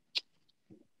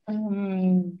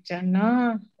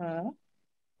जनाः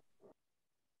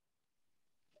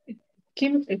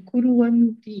किं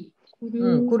कुर्वन्ति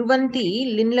कुर्वन्ति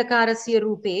लिन्लकारस्य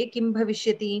रूपे किं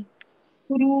भविष्यति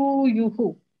कुर्युः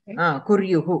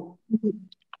कुर्युः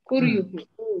कुर्युः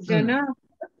जनाः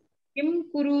किं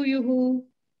कुर्युः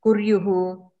कुर्युः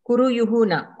कुर्युः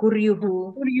न कुर्युः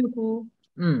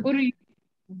कुर्युः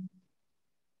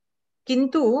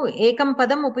किन्तु एकं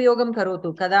पदम् उपयोगं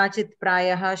करोतु कदाचित्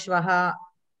प्रायः श्वः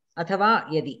अथवा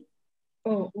यदि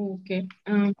ओके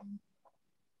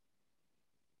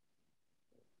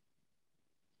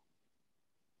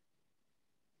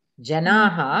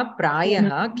जनाः प्रायः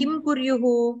किं कुर्युः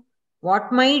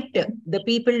what might the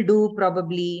people do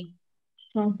probably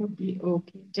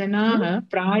okay जनाः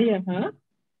प्रायः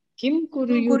किं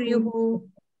कुर्युः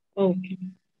okay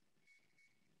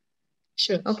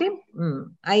sure okay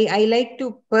I like to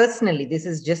personally this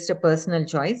is just a personal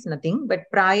choice nothing but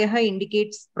prayah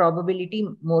indicates probability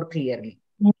more clearly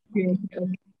okay.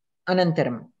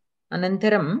 anantaram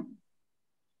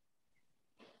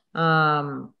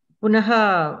पुनः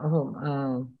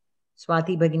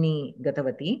स्वाति भगिनी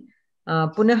गतवती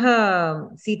पुनः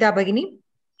सीता भगिनी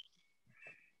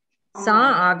सा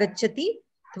आगच्छति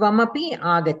त्वमपि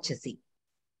आगच्छसि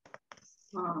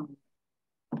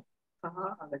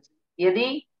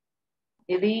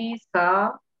यदि सा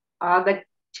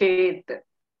आगच्छेत्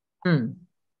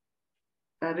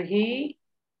तर्हि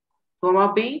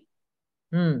त्वमपि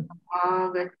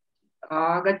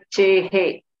आगच्छेः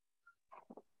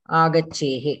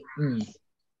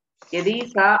यदि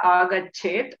सा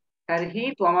आगच्छेत् तर्हि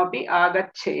त्वमपि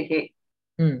आगच्छेः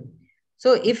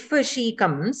so if she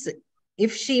comes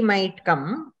if she might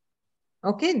come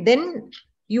okay then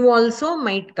you also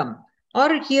might come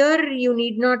or here you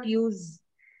need not use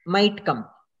might come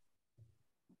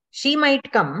she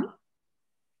might come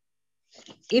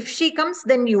if she comes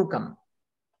then you come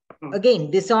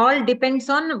again this all depends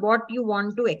on what you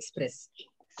want to express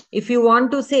if you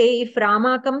want to say if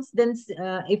Rama comes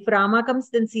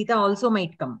then Sita also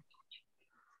might come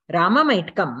Rama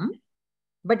might come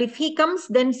but if he comes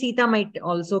then Sita might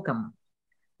also come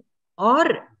or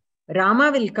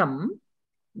Rama will come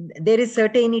there is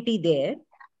certainty there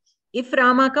if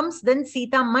Rama comes then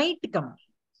Sita might come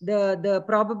the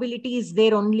probability is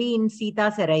there only in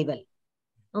Sita's arrival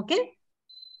okay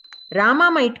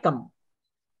Rama might come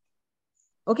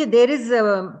okay there is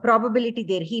a probability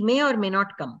there he may or may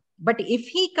not come but if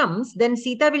he comes then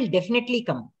Sita will definitely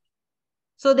come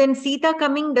so then Sita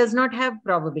coming does not have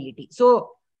probability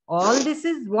so all this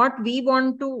is what we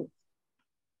want to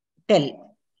tell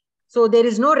so there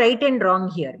is no right and wrong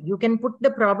here you can put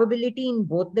the probability in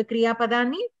both the kriya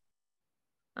padani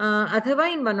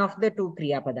athava in one of the two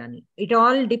kriya padani it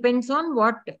all depends on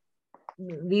what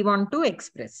we want to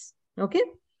express okay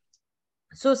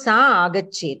so sa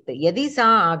agachet yadi sa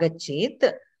agachet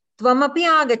tvamapi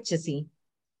agachasi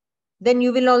then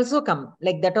you will also come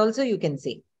like that also you can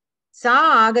say sa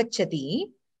agachati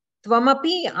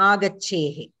tvamapi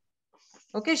agachehe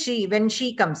okay when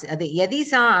she comes yadi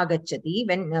sa agachati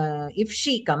when if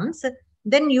she comes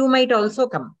then you might also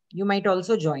come you might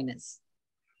also join us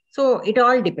so it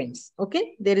all depends okay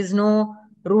there is no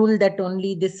rule that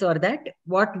only this or that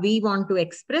what we want to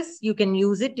express you can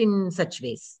use it in such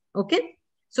ways okay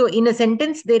so in a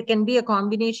sentence there can be a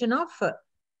combination of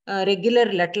regular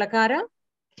latlakara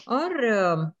or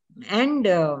and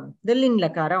the lin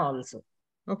lakara also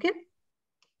okay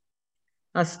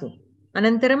astu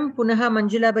anantaram punaha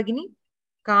manjula bagini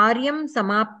karyam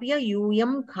samapya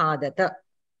yuyam khadata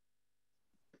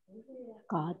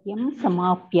कार्यं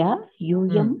समाप्य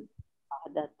यूयं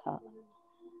खादथ.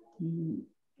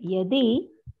 यदि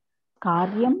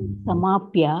कार्यं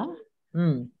समाप्य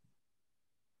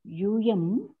यूयं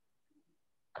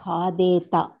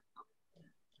खादेत.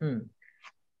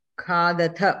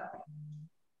 खादथ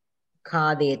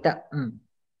खादेत.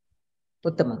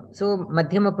 उत्तमं. सो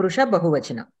मध्यमपुरुष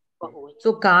बहुवचन. So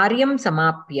karyam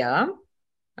samapya,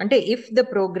 ante if the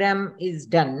program is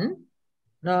done,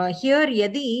 here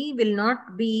yadi will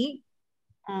not be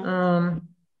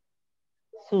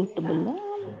suitable.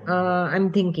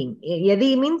 I'm thinking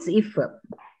yadi means if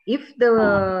the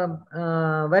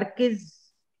work is,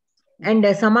 and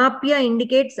samapya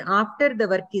indicates after the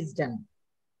work is done.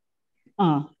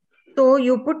 So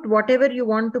you put whatever you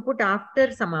want to put after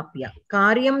samapya.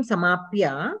 Karyam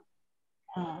samapya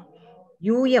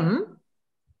यूयम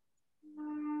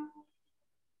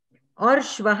और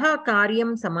श्वः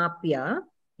कार्यं समाप्य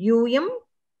यूयं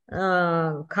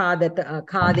खादेत.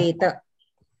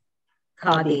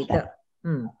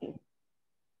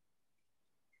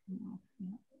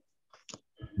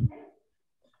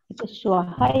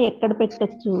 श्वः ఎక్కడ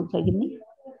పెట్టొచ్చు భగిని?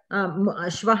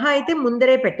 श्वः అయితే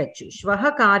ముందరే పెట్టొచ్చు. श्वः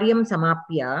कार्यं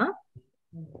समाप्य,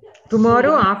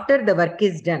 tomorrow after the work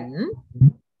is done,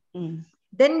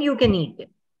 then you can eat.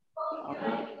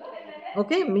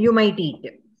 Okay, you might eat.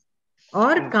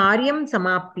 Or karyam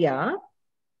samapya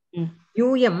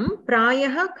yuyam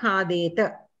prayah khadet.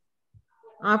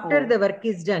 After the work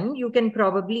is done, you can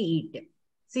probably eat.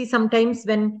 See, sometimes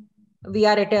when we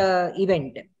are at a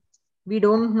event, we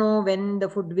don't know when the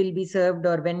food will be served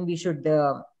or when we should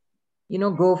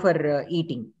go for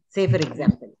eating. Say for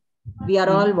example, we are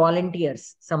all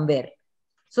volunteers somewhere.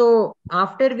 So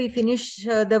after we finish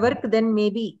the work, then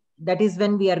maybe that is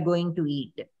when we are going to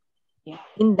eat.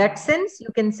 In that sense,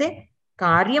 you can say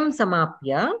karyam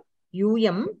samapya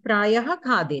yuyam prayah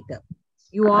khadet.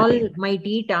 You all might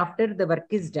eat after the work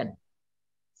is done.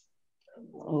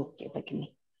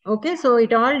 Okay, so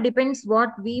it all depends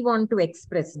what we want to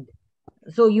express.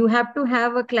 So you have to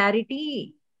have a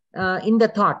clarity in the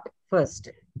thought first.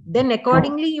 Then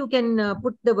accordingly you can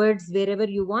put the words wherever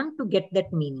you want to get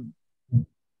that meaning.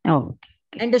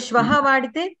 And shvaha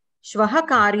vadite shvaha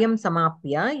karyam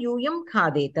samapya yuyam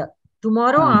khadet.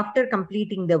 Tomorrow after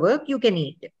completing the work you can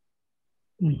eat.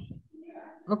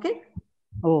 Okay?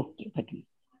 Okay.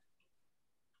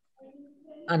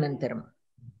 Anantaram.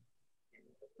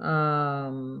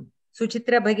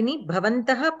 Suchitra Bhagini,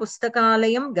 bhavantah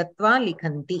pustakalayam gatva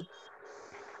likhanti.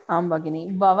 भगिनी,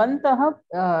 भवन्तः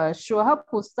श्वः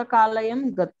पुस्तकालयं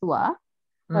गत्वा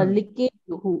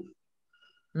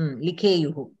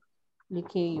लिखेयुः.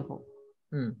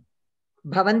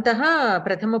 भवन्तः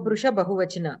प्रथमपुरुष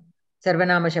बहुवचन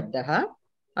सर्वनामशब्दः,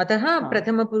 अतः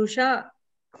प्रथमपुरुष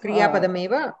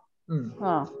क्रियापदमेव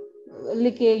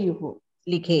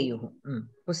लिखेयुः.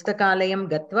 पुस्तकालयं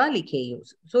गत्वा लिखेयुः.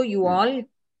 So you all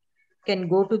can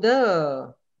go to the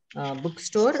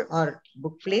bookstore or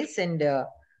book place and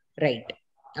write.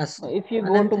 If you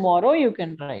go tomorrow, you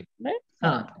can write, right?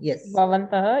 Yes.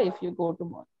 Bhavantah, if you go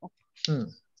tomorrow.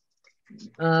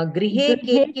 Grihe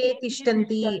ke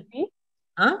tishtanti.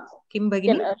 Kim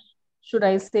Bhagini? Should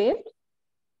I say it?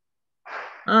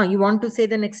 You want to say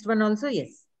the next one also?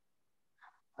 Yes.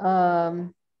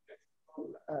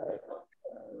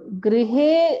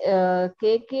 Grihe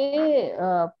ke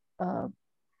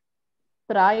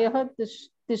prayah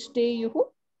tishteyuh.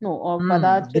 No, or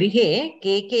kadachit. Grihe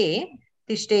ke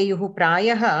tishteyuh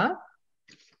prayah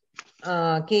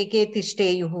ke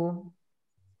tishteyuh.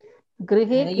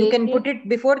 You can put it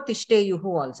before tishteyuh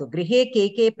also. Grihe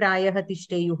ke prayah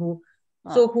tishteyuh.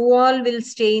 So who all will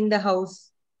stay in the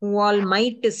house? Who all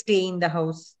might stay in the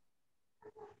house?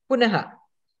 Punah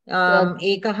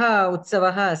एकः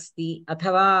उत्सवः अस्ति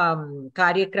अथवा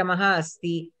कार्यक्रमः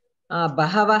अस्ति,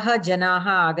 बहवः जनाः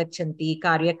आगच्छन्ति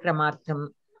कार्यक्रमार्थं.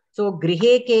 सो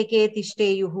गृहे के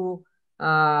तिष्ठेयुः,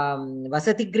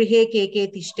 वसतिगृहे के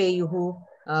तिष्ठेयुः,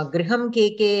 गृहं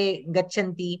के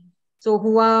गच्छन्ति. So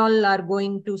who all are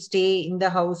going to stay in the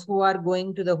house, who are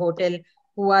going to the hotel,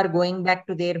 who are going back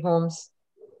to their homes.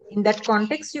 In that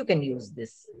context you can use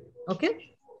this.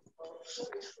 Okay?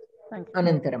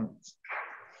 Anantaram.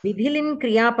 Vidhilin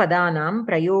kriyapadanam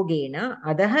prayogena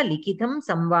adaha likitam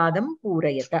samvadam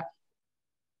purayata.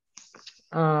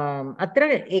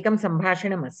 Atra ekam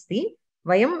sambhashanam asti.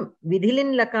 Vayam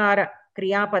vidhilin lakara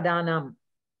kriyapadanam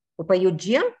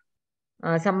upayujya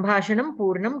sambhashanam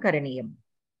purnam karaniyam.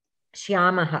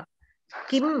 Shyamaha.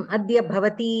 Kim adya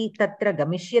bhavati tatra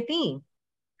gamishyati?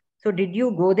 So did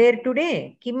you go there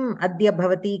today? Kim adya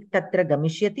bhavati tatra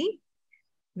gamishyati?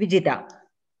 Vijita.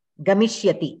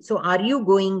 Gamishyati. So are you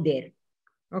going there?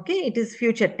 Okay, it is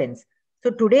future tense.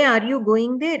 So today are you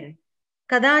going there?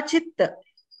 Kadachit.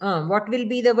 What will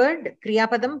be the word?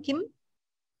 Kriyapadam kim?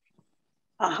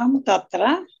 Aham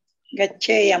tatra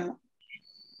gaccheyam.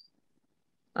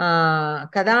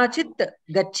 Kadachit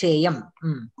gaccheyam.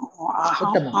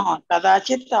 Aham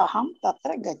kadachit aham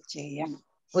tatra gaccheyam.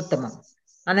 Uttamam.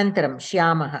 Anantaram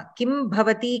Shyamah. Kim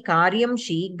bhavati karyam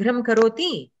shighram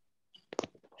karoti?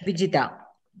 Vijita.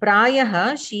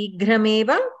 Prayah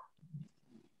shigrameva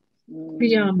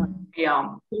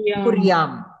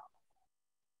kuryam.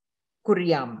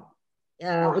 Kuryam.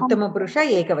 Uttama purusha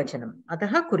ekavachanam.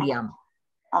 Ataha kuryam.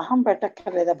 Aham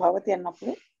pettakkaleda bhavati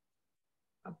annappudu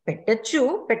పెట్టచ్చు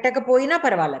పెట్టకపోయినా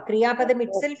పర్వాలా క్రియాపదం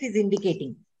it self is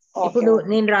indicating. ఇప్పుడు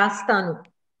నేను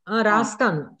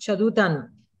రాస్తాను చదువుతాను,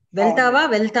 వెళ్తావా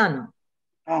వెళ్తాను,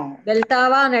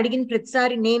 వెళ్తావా అని అడిగిన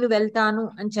ప్రతిసారి నేను వెళ్తాను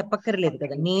అని చెప్పక్కర్లేదు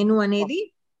కదా. నేను అనేది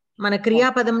మన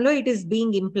క్రియాపదంలో it is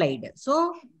being implied. So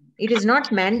it is not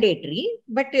mandatory,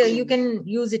 but you can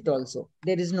use it also.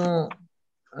 There is no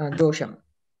దోషం.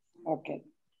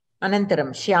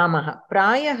 అనంతరం శ్యామః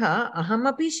ప్రాయః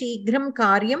అహమపి శీఘ్రం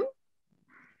కార్యం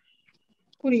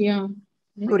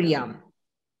కుర్యాం.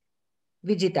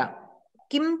 విజిత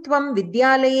కిం త్వం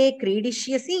విద్యాలయే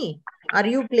క్రీడిష్యసి? Are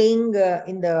you playing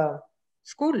in the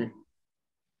school?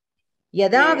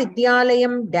 యదా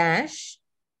విద్యాలయం డాష్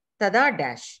తదా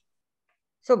dash.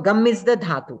 So gum is the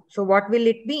Dhatu. So what will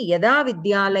it be? యదా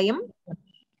విద్యాలయం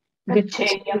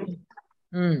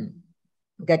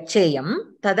గచ్చేయం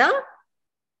తదా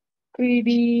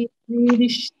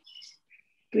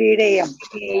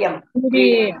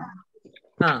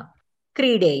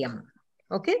క్రీడేయం.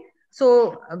 Okay, so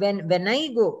when I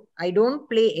go, I don't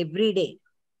play every day.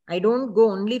 I don't go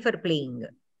only for playing.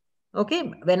 Okay,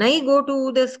 when I go to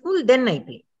the school, then I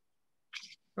play.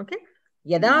 Okay,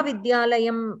 yada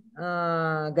vidyalayam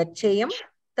gaccheyam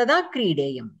tada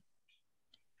krideyam.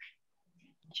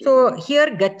 So here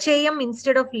gaccheyam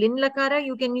instead of lin lakara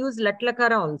you can use lat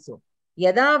lakara also.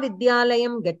 Yada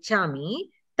vidyalayam gacchami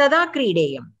tada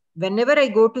krideyam. Whenever I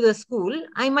go to the school,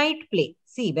 I might play.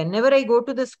 See, whenever I go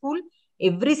to the school,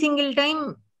 every single time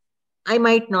I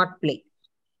might not play.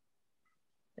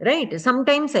 Right?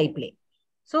 Sometimes I play.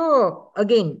 So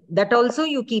again, that also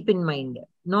you keep in mind.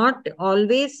 Not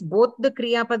always both the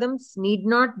kriya padams need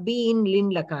not be in lin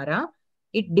lakara.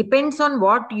 It depends on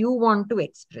what you want to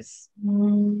express.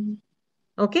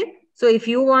 Okay? So if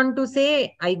you want to say,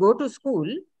 I go to school,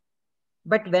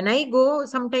 but when I go,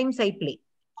 sometimes I play.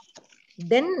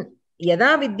 Then yada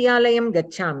vidyalayam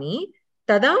gacchami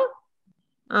tada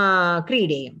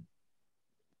krideyam.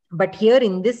 But here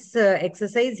in this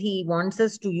exercise he wants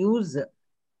us to use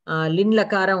lin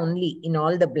lakara only in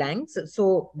all the blanks, so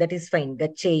that is fine.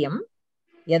 Gaccheyam,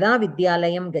 yada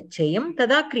vidyalayam gaccheyam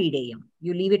tada krideyam.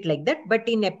 You leave it like that, but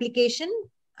in application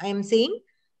I am saying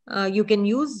you can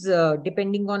use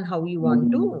depending on how you want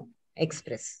to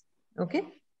express. Okay.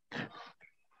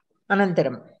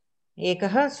 Anantaram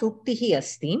एकः सूक्तिः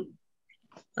अस्ति.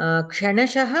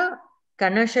 क्षणशः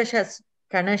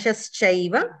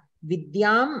कणशश्चैव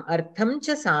विद्याम् अर्थं च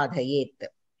साधयेत्.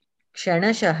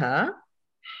 क्षणशः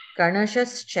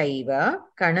कणशश्चैव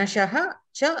कणशः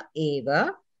च एव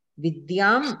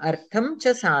विद्याम् अर्थं च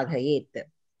साधयेत्.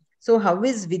 So how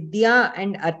is vidya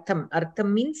and artham? Artham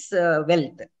means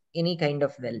wealth, any kind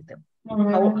of wealth.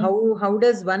 How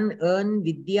does one earn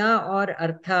vidya or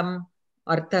artham?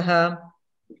 Arthaha?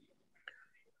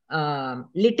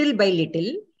 Little by little,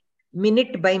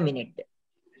 minute by minute.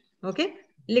 Okay,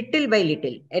 little by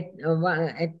little.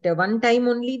 At one time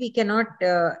only we cannot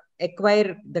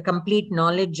acquire the complete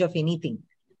knowledge of anything.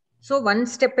 So one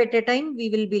step at a time we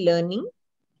will be learning,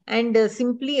 and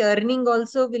simply earning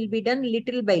also will be done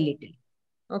little by little.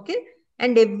 Okay,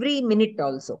 and every minute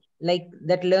also, like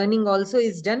that learning also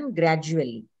is done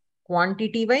gradually,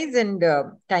 quantity wise and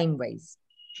time wise.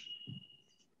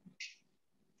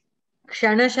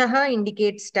 Kshanashaha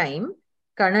indicates time.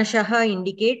 Kanashaha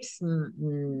indicates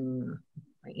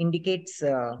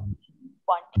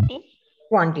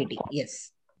quantity.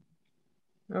 Yes.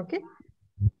 Okay.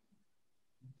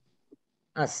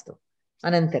 Astu.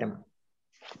 Anantaram.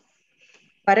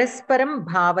 Parasparam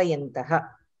bhavayantaha.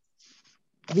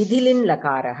 Vidhilin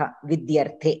lakaraha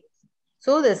vidyarthe.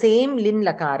 So the same lin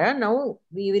lakara now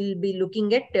we will be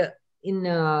looking at in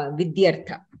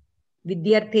vidyartha.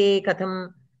 Vidyarthe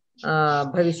katham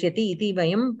भविष्यति इति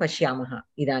वयं पश्यामः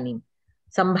इदानीं.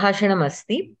 सम्भाषणम्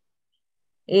अस्ति.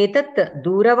 एतत्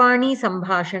दूरवाणी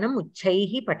सम्भाषणम्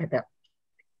उच्चैः पठत.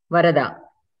 वरदा.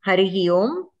 हरिः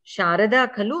ओम्. शारदा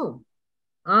खलु?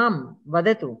 आम्,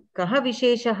 वदतु, कः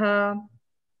विशेषः?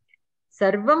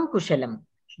 सर्वं कुशलम्.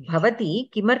 Bhavati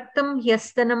kimartam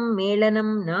hyastanam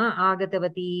melanam na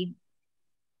agatavati.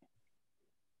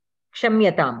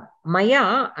 Kshamyatam.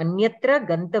 Maya anyatra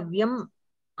gantavyam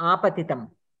apatitam.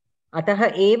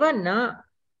 Ataha eva na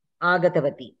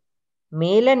agatavati.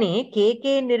 Melane ke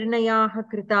nirnayaha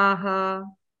kritaha.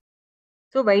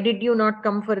 So why did you not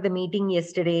come for the meeting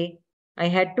yesterday? I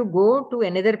had to go to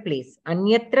another place.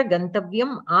 Anyatra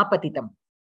gantavyam apatitam.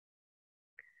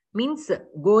 Means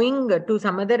going to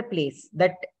some other place.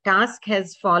 That task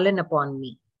has fallen upon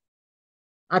me.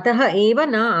 Ataha eva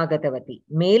na agatavati.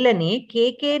 Melane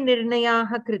ke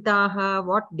nirnayaha kritaha.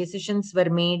 What decisions were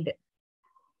made?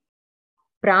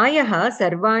 Prayaha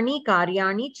sarvani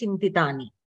karyani chintitani.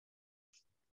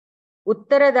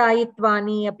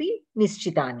 Uttaradaitvani api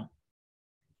nischitani.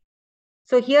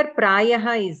 So here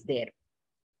prayaha is there.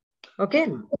 Okay.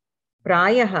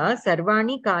 Prayaha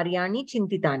sarvani karyani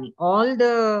chintitani. All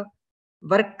the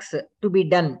works to be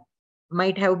done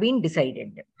might have been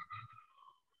decided.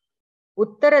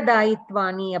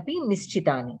 Uttaradaitvani api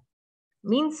nischitani.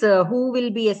 Means who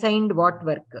will be assigned what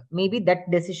work. Maybe that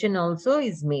decision also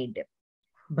is made.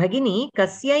 Bhagini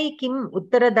kasyai kim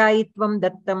uttaradayitvam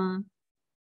dattam.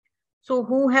 So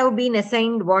who have been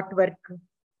assigned what work?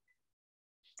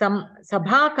 Some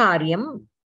sabha karyam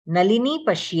nalini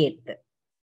pashyet.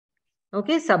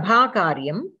 Okay, sabha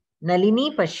karyam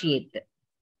nalini pashyet.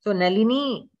 So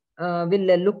Nalini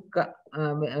will look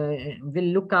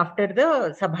after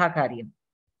the sabha karyam.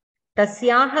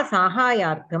 Tasyaha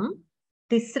sahayartham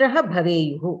tisraha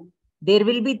bhaveyuhu. There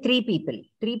will be three people.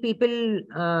 Three people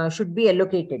should be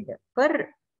allocated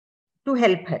to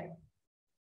help her.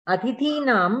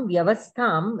 Atithinam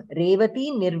vyavastham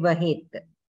Revati nirvahet.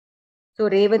 So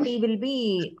Revati will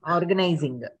be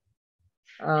organizing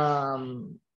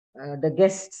the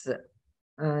guests,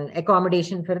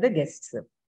 accommodation for the guests.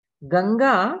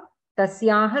 Ganga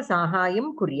tasyaha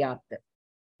sahayam kuryat.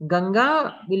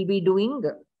 Ganga will be doing,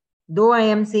 though I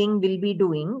am saying will be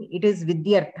doing, it is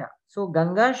vidyartha. So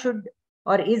Ganga should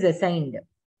or is assigned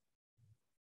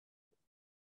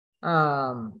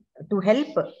to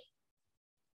help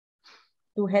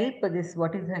this,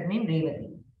 what is her name?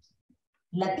 Revati.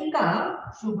 Latika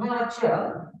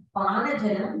Shubhacha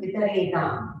Panajalam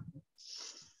Vitaretam.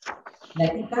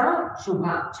 Latika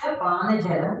Shubhacha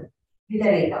Panajalam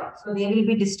Vitaretam. So they will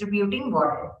be distributing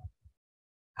water.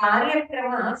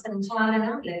 Karyakrama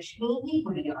Sanchalanam Lakshmi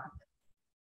Kuriyat.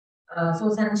 So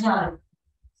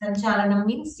Sanchalanam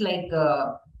means like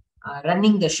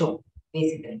running the show,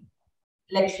 basically.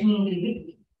 Lakshmi will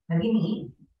be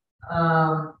doing.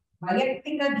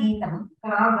 Vayaktika Geetam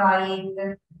Ka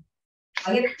Gayet.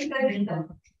 Vayaktika Geetam.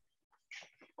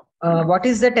 What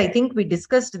is that? I think we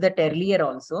discussed that earlier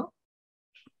also.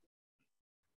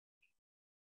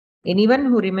 Anyone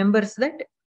who remembers that?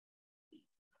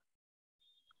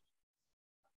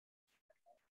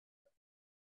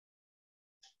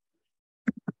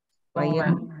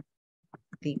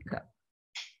 Vayaktika.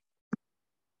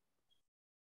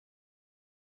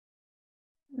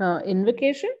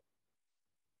 Invocation?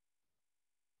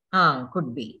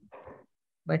 Could be.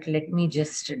 But let me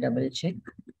just double check.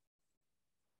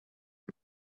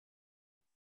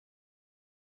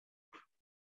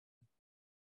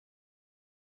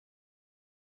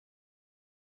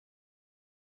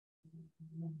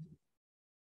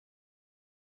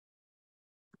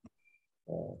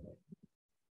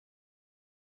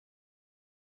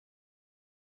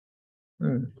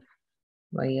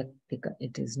 Vayaktika,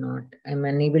 it is not. I'm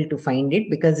unable to find it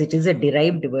because it is a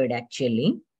derived word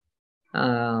actually.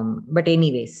 But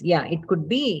anyways, yeah, it could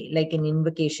be like an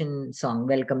invocation song,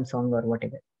 welcome song or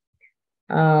whatever.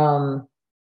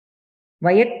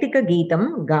 Vayaktika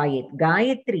Geetam Gayet.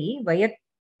 Gayatri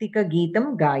Vayaktika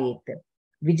Geetam Gayet.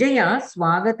 Vijaya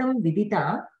Swagatam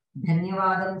Vidita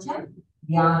Dhanyavadam cha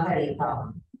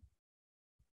Vyaharetam.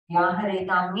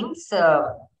 Vyaharetam means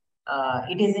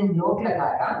it is in Lot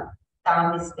Lakara.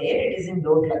 Tam is there, it is in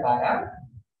Lot Lakara.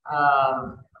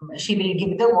 She will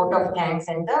give the vote of thanks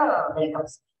and the welcome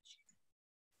speech.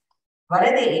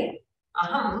 Varade,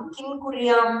 aham kim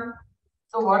kuryam.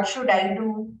 So what should I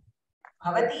do?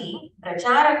 Bhavati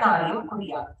prachara karyam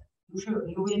kuryat.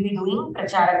 You will be doing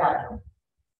prachara karyam.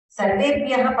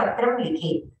 Sarvebhyaha patram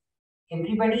likhet.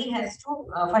 Everybody has to,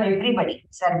 for everybody,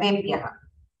 sarvebhyaha.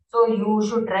 So you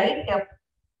should write a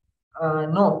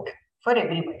note for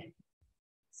everybody.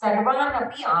 Sarvan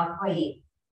api ahvaye.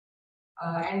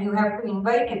 And you have to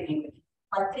invite everybody.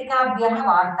 Patrikabhyaha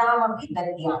vartam api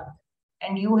dadyat.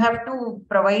 And you have to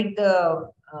provide the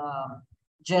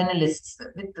journalists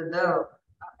with the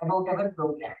about our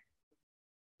program.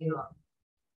 You know,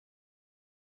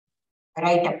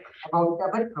 write up about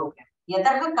our program.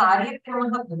 यतः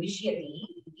कार्यक्रमः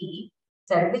भविष्यति इति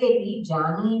सर्वेपि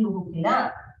जानीयुः किल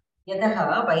यतः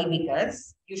why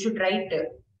because you should write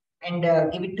and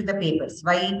give it to the papers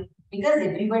why because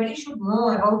everybody should know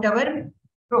about our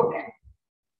program.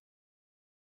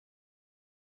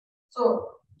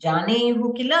 So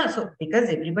Janeyuhu kila, so because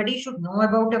everybody should know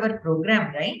about our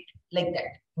program, right? Like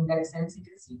that. In that sense it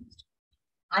is used.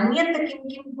 Anyat kim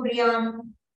kim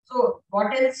kuryam. So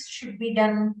what else should be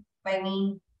done by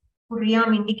me?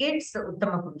 Kuryam indicates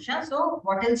Uttama Purusha. So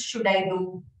what else should I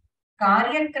do?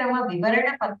 Karyakrama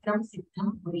Vivarana Patram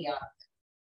Siddham Kuryam.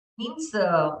 Means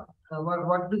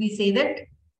what do we say that?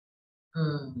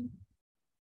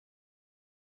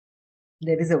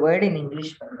 There is a word in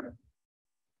English for it.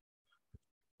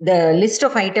 The list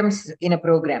of items in a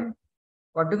program.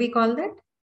 What do we call that?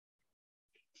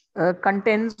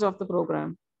 Contents of the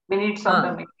program. Minutes of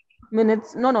the meeting.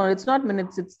 Minutes. No, it's not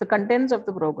minutes. It's the contents of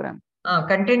the program.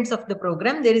 Contents of the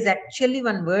program. There is actually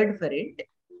one word for it,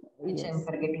 which Yes. I am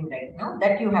forgetting right now.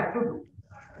 That you have to do.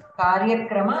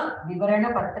 Karyakrama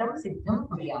Vivarana Patram Siddham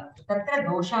Kuryat. Tatra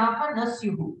doshaha na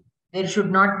syuhu. There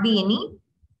should not be any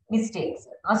mistakes.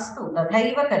 Astu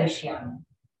tathaiva karishyami.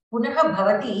 Punah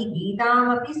bhavati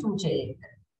Geetamapi suchayet.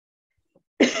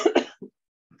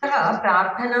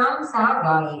 Prarthanam sa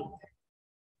gayet.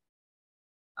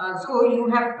 So you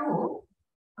have to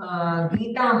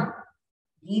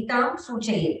Geetam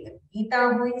suchayet. Geeta,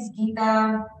 who is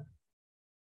Geeta?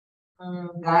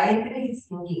 Gayatri is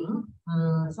singing.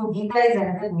 So Geeta is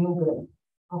another new girl.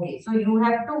 Okay, so you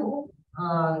have to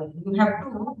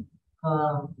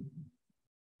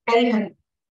tell her.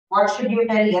 What should you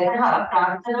tell? Yatha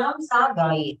prarthanam sa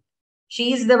gayet.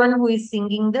 She is the one who is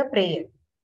singing the prayer.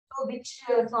 So which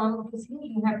song to sing?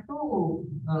 You have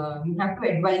to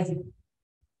advise it.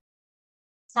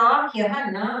 Sa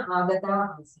hyaha na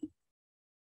agata asi.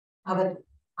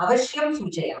 Avashyam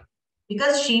suchaya.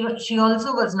 Because she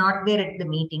also was not there at the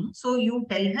meeting. So you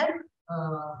tell her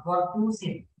what to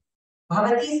say.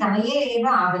 Bhavati samaye eva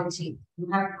agachet.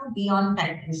 You have to be on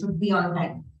time. You should be on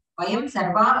time. Vayam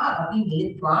sarvaha api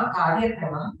militva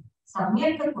karyakramam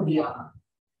samyak kuryama.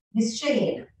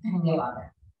 Nischayena. Dhanyavada.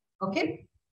 Okay.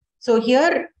 So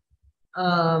here,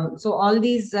 so all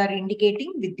these are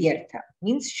indicating vidyartha.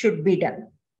 Means should be done.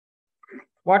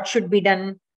 What should be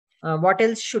done? What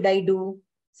else should I do?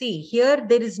 See, here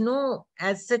there is no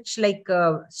as such like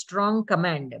a strong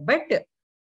command, but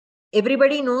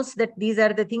everybody knows that these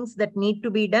are the things that need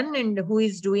to be done and who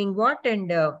is doing what,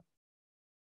 and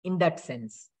in that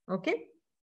sense. Okay.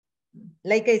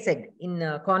 Like I said,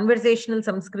 in conversational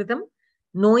Samskritam,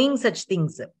 knowing such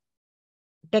things,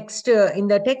 text in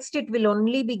the text, it will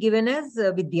only be given as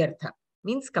vidyartha,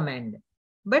 means command.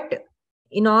 But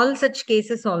in all such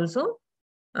cases also,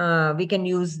 we can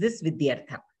use this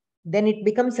vidyartha. Then it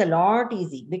becomes a lot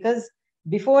easy, because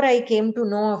before I came to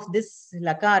know of this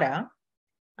lakara,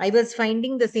 I was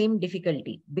finding the same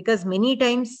difficulty, because many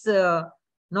times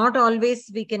not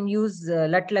always we can use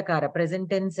lat lakara, present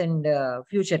tense and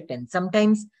future tense.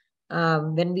 Sometimes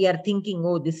when we are thinking,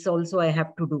 oh, this also I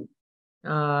have to do.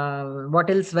 What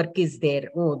else work is there?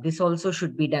 Oh, this also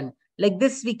should be done. Like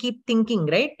this, we keep thinking,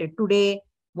 right? Today,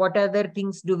 what other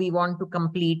things do we want to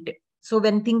complete? So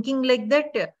when thinking like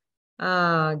that,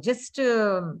 just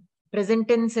present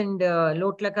tense and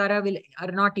lot lakara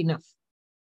are not enough.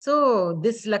 So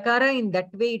this lakara, in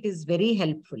that way, it is very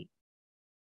helpful.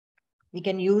 We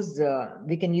can use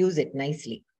it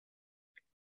nicely.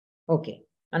 Okay.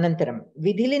 Anantaram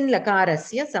vidhilin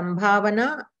lakarasya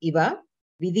sambhavana iva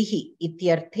vidhihi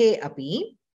ityarthe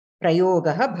api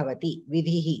prayogaha bhavati.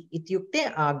 Vidhihi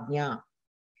ityukte agnya.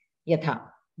 Yatha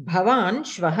bhavan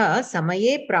shvaha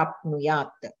samaye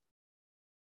prapnuyat.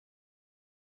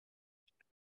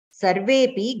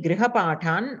 Sarvepi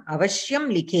grihapathan avashyam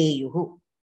likheyuhu.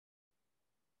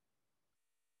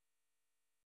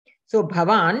 So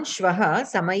bhavan shvaha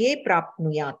samaye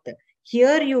prapnuyat.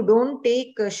 Here you don't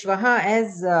take shvaha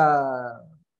as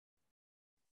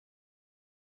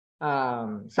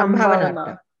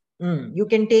sambhavanartha. You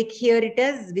can take here it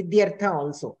as vidyartha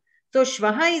also. So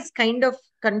shvaha is kind of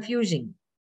confusing.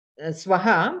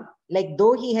 Swaha, like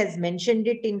though he has mentioned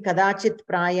it in kadachit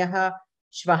prayaha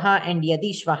shvaha, and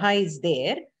yadi shvaha is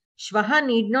there, shvaha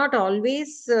need not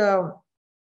always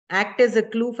act as a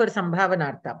clue for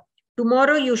sambhavanartha.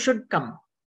 Tomorrow you should come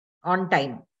on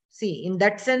time. See, in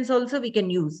that sense also we can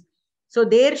use. So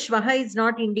there shvaha is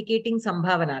not indicating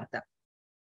sambhavanartha.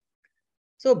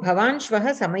 So bhavan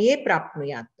shvaha samaye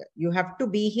prapnuyat. You have to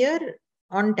be here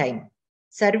on time.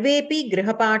 Sarvepi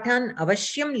grihapathan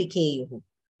avashyam likheyuhu.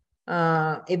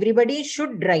 Everybody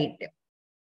should write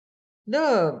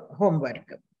the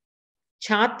homework.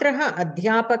 छात्रः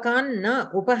अध्यापकान् न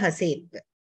उपहसेत्.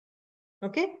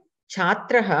 Okay,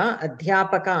 छात्रः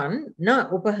अध्यापकान् न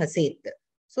उपहसेत्.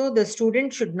 So the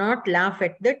student should not laugh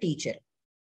at the teacher.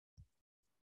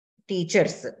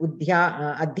 Teachers,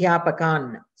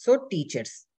 adhyapakan. So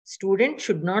teachers. Students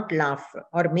should not laugh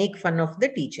or make fun of the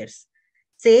teachers.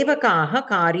 Sevakaha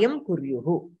karyam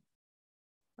kuryuhu.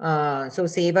 So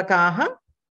sevakaha,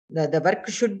 the work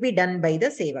should be done by the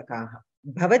sevakaha.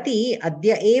 Bhavati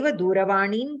adya eva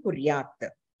duravanin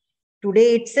kuryat.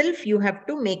 Today itself you have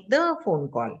to make the phone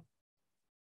call.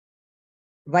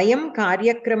 Vayam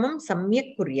karyakramam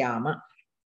samyak kuryama.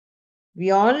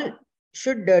 We all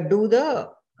should do the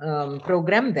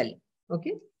program well.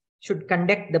 Okay, should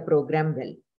conduct the program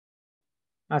well.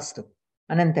 Astu.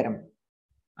 Anantaram.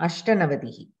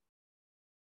 Ashtanavadihi.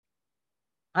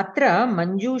 Atra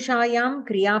manjushayam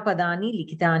kriyapadani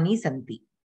likitani santi.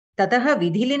 Tataha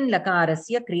vidhilin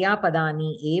lakarasya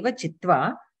kriyapadani eva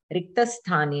chitva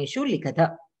riktasthaneshu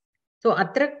likatha. So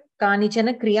atra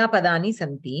kanichana kriyapadani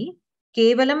santi.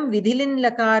 Kevalam vidhilin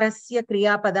lakarasya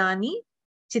kriyapadani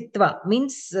chitva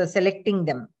means selecting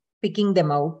them, picking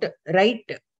them out, right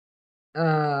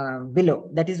below.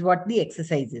 That is what the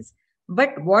exercise is.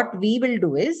 But what we will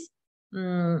do is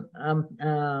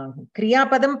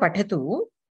kriyapadam pathatu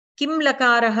kim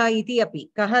lakaraha iti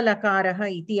api kaha lakaraha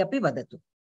iti api vadatu.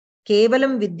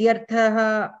 Kevalam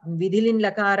vidyarthaha vidhilin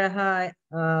lakaraha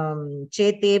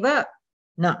cheteva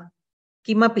na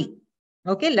kimapi.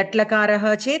 Okay,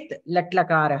 latlakaraha chet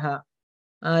latlakaraha,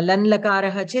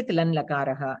 lanlakaraha chet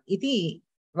lanlakaraha iti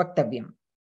vaktavyam.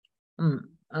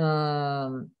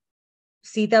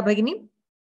 Sita Bhagini?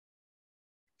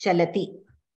 Chalati.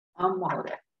 आं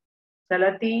महोदय.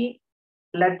 चलति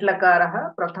लट्लकारः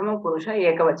प्रथमपुरुष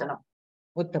एकवचनम्.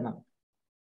 उत्तमम्.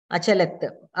 अचलत्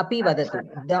अपि वदतु.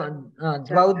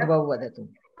 द्वौ द्वौ वदतु.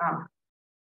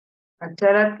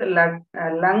 अचलत्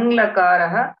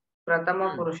लङ्लकारः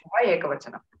प्रथमपुरुषः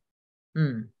एकवचनम्.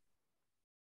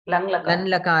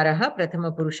 लन्लकारः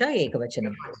प्रथमपुरुष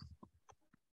एकवचनम्.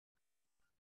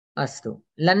 अस्तु.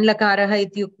 लन्लकारः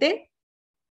इत्युक्ते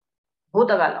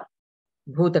भूतकालम्.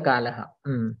 भूतकालः.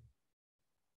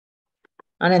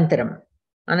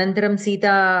 अनन्तरं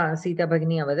सीता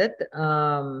भगिनी अवदत्.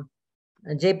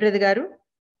 जयप्रद गारु?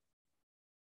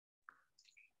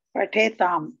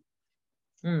 पठेताम्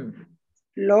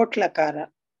लोट् लकार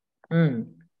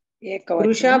एकवचनं.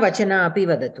 पुरुषवचन अपि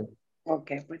वदतु.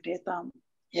 ओके, पठेताम्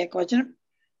एकवचनं.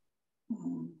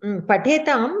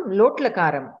 पठेतां लोट्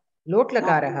लकारं. लोट्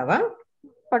लकारः वा?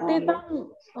 पठेतां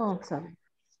sorry.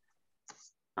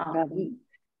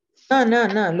 न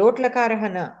लोट् लकारः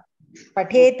न.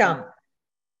 पठेतां.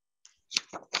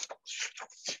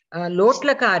 लोट्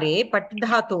लकारे पट्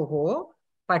धातोः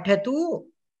पठतु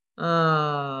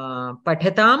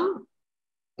पठतां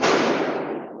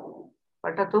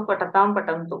पठतु पठतां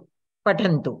पठन्तु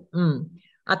पठन्तु.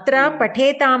 अत्र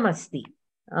पठेताम् अस्ति.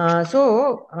 सो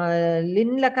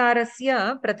लिन् लकारस्य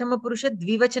प्रथमपुरुष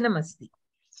द्विवचनम् अस्ति.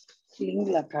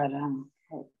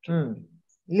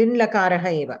 लिन् लकारः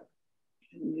एव.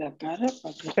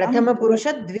 प्रथमपुरुष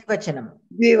द्विवचनं.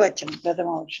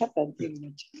 प्रथमपुरुष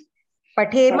द्विवचनं.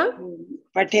 पठेम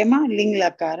लिङ्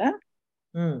लकार.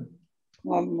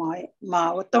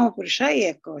 उत्तमपुरुष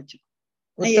एकवचनं.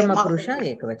 उत्तमपुरुष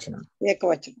एकवचनं.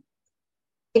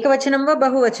 एकवचनं वा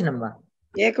बहुवचनं वा?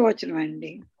 एकवचनम्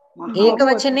अंडी.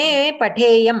 एकवचने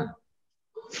पठेयं.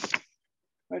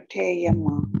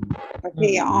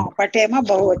 पठेम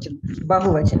बहुवचनं.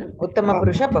 बहुवचनं.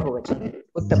 उत्तमपुरुष बहुवचनं.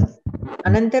 उत्तमम्.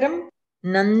 अनन्तरं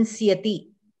नन्स्यति.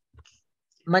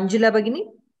 मंजुला भगिनी?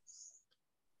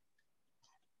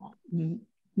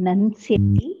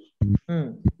 नन्स्यति.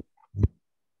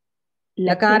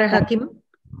 लकारः किम्?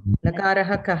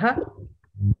 लकारः कः?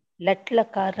 लट्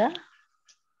लकार.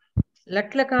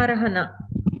 लट् लकारः न.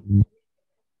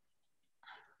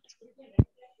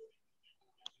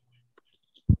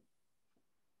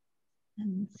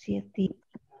 नन्स्यति.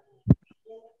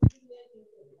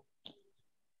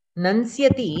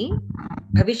 नन्स्यति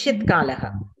भविष्यत्कालः.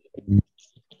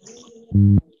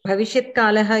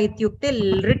 भविष्यत्कालः इत्युक्ते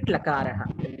लृट् लकारः.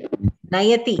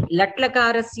 नयति लट्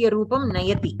लकारस्य रूपं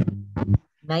नयति.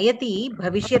 नयति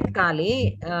भविष्यत्काले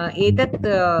एतत्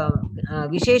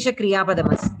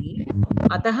विशेषक्रियापदमस्ति.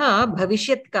 अतः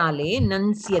भविष्यत्काले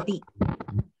नन्स्यति.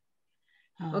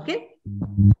 ओके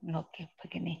ओके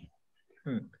भगिनी.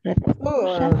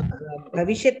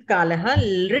 भविष्यत्कालः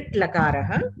लृट् लकारः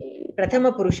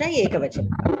प्रथमपुरुष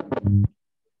एकवचनम्.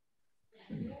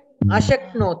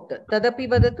 अशक्नोत् तदपि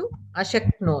वदतु.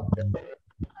 अशक्नोत्.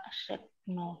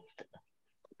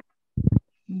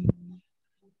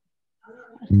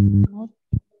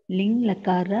 लिङ्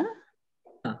लकार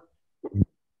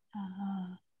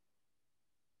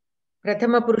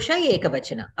प्रथमपुरुष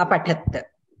एकवचन अपठत्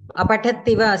अपठत्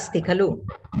इव अस्ति खलु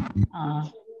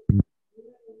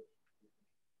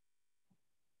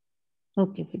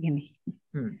ओके भगिनि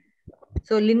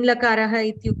सो लिन् लकारः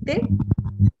इत्युक्ते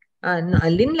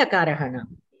लिन् लकारः न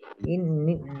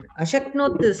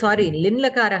अशक्नोत् सारी लिन्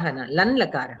लकारः न लन्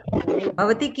लकारः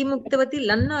भवती किम् उक्तवती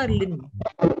लन् आर् लिन्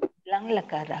लङ्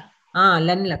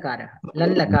लकारः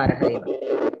लन् लकारः एव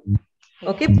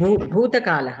ओके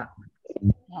भूतकालः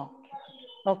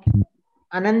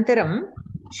अनन्तरं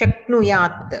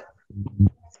शक्नुयात्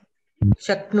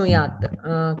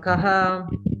कः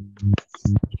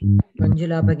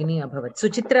मंजुला भगिनी अभवत्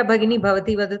सुचित्रा भगिनी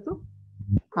भवती वदतु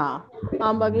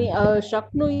भगिनी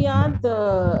शक्नुयात्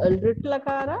लृट्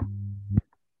लकार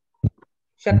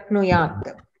शक्नुयात्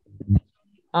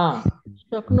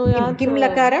शक्नुयात् किं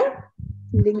लकार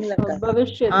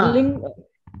भविष्यत् लिङ्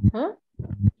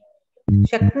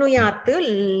शक्नुयात्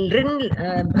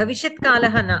भविष्यत्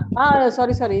कालः न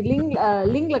सारी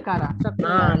लिङ् लकार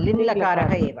लिङ्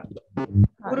लकारः एव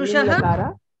पुरुषः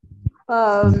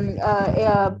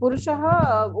पुरुषः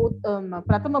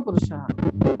प्रथमपुरुषः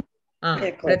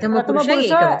प्रथमपुरुष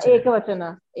एकवचन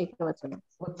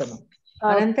उत्तमम्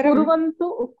अनन्तरं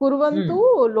कुर्वन्तु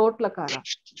लोट् लकार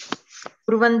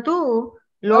कुर्वन्तु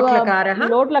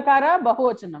लोट् लकार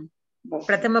बहुवचनं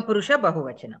प्रथमपुरुष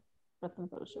बहुवचनं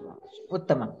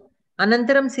उत्तमम्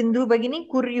अनन्तरं सिन्धु भगिनी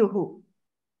कुर्युः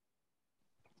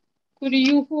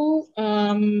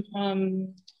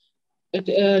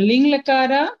लिङ्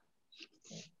लकार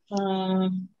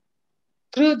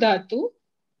कृ धातु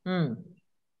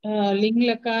लिङ्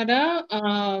लकार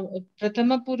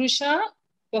प्रथमपुरुष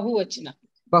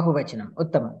बहुवचनम्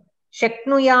उत्तमं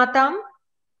शक्नुयातां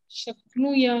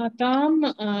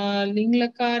लिङ्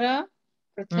लकार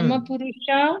प्रथमपुरुष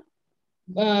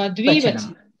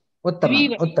द्विवचनम्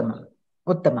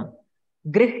उत्तमं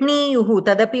गृह्णीयुः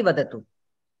तदपि वदतु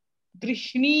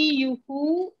गृह्णीयुः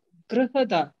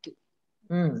गृहधातु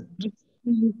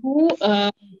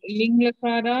लिङ्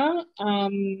लकार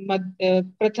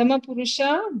प्रथमपुरुष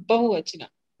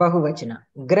बहुवचन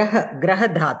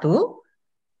ग्रहधातु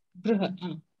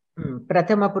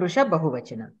प्रथमपुरुष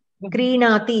बहुवचन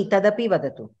क्रीणाति तदपि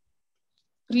वदतु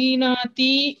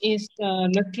क्रीणाति इस्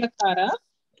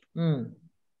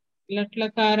लट्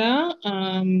लकार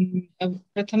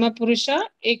प्रथमपुरुष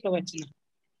एकवचन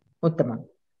उत्तमम्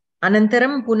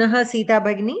अनन्तरं पुनः सीता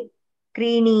भगिनी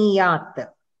क्रीणीयात्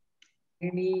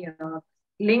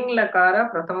लिङ् लकार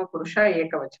प्रथमपुरुष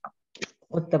एकवचनम्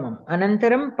उत्तमम्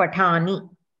अनन्तरं पठानि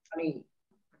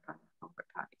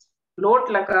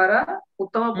लोट् लकार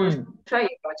उत्तमपुरुष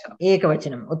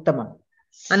एकवचनम् उत्तमम्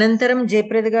अनन्तरं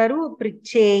जयप्रद गारु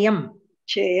पृच्छेयं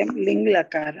लिङ्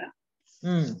लकार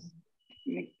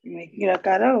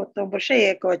उत्तमपुरुष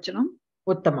एकवचनम्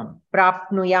उत्तमं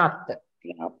प्राप्नुयात्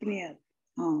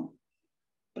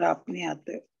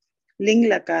लिङ्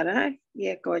लकार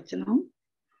एकवचनं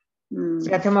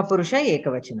प्रथमपुरुष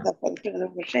एकवचनम्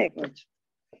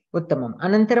उत्तमम्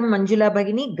अनन्तरं मंजुला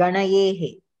भगिनी गणयेः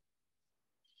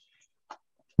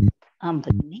आं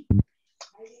भगिनि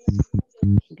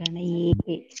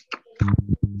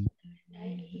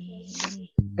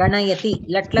गणयति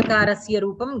लट्लकारस्य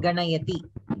रूपं गणयति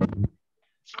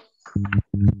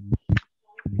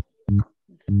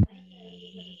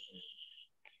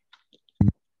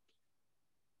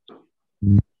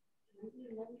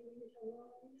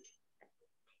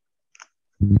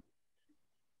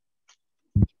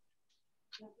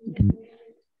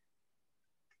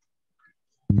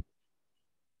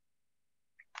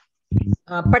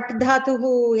पट् धातुः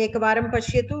एकवारं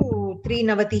पश्यतु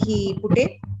 93 पुटे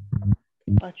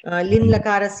लिन्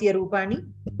लकारस्य रूपाणि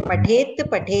पठेत्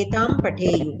पठेतां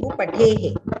पठेयुः पठेः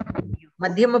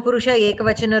मध्यमपुरुष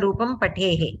एकवचन रूपं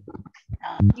पठेः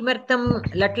किमर्थं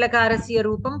लट्लकारस्य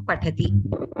रूपं पठति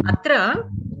अत्र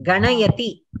गणयति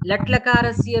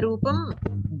लट्लकारस्य रूपं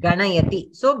गणयति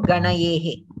सो गणयेः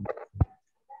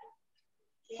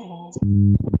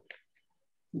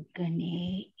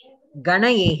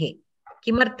गणयेः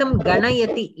किमर्थं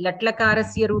गणयति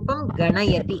लट्लकारस्य रूपं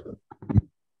गणयति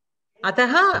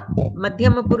अतः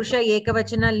मध्यमपुरुष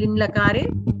एकवचन लिन् लकारे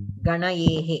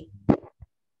गणयेः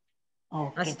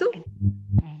अस्तु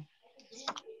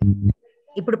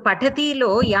ఇప్పుడు పఠతిలో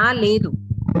యా లేదు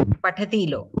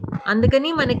పఠతిలో అందుకని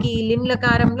మనకి లిన్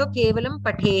లకారంలో కేవలం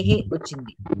పఠేహే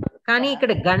వచ్చింది కానీ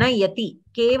ఇక్కడ గణయతి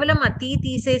కేవలం అతి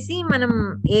తీసేసి మనం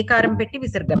ఏకారం పెట్టి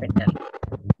విసర్గ పెట్టాలి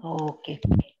ఓకే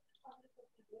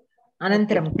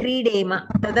అనంతరం క్రీడేమ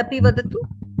తదపి వదతు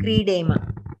క్రీడేమ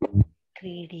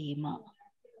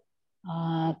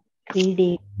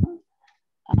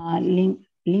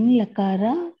लिङ् लकार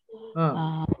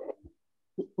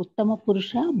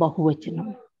उत्तमपुरुष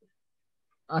बहुवचनम्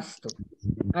अस्तु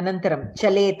अनन्तरं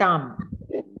चलेताम्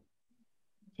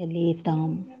चलेतां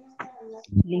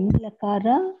लिङ्लकार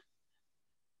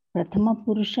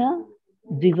प्रथमपुरुष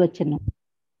द्विवचनम्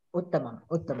उत्तमम्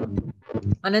उत्तमम्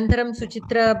अनन्तरं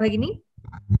सुचित्रा भगिनी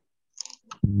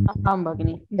आं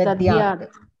भगिनि दद्यात्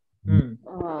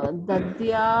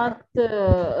दद्यात्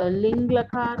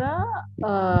लिङ्लकार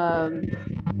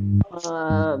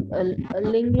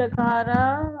लिङ्लकार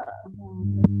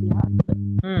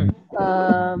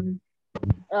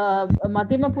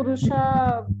मध्यमपुरुष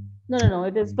no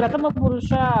it is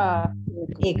prathama-purusha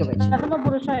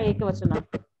ekavachana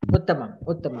उत्तमम्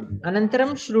उत्तमम् अनन्तरं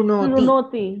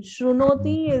शृणोति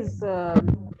शृणोति is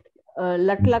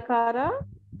latlakara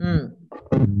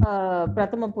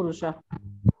prathama-purusha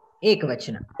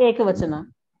ekavachana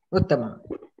उत्तमम्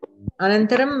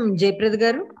अनन्तरं जयप्रद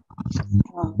गारु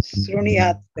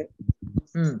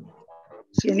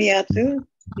शृणुयात्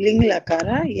लिङ्लकार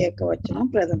एकवचनं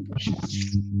प्रथमपुरुष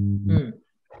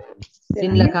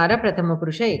लिङ्लकार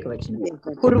प्रथमपुरुष एकवचनं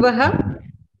कुर्वः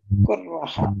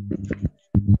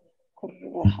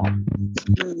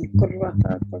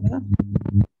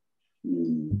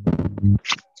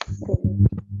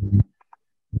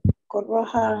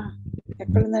కుర్వహ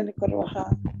ఎక్కడుందండి కుర్వహ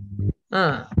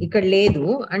ఇక్కడ లేదు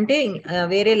అంటే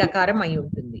వేరే లకారం అయి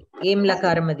ఉంటుంది ఏం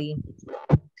లకారం అది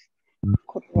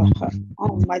కుర్వహ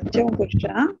మధ్యమ పురుష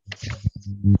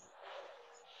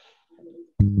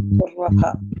కుర్వహ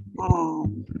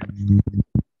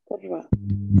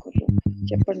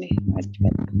చెప్పండి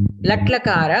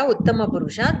లట్లకార ఉత్తమ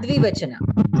పురుష ద్వివచన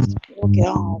ఓకే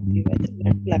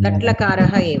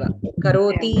లట్లకారः एव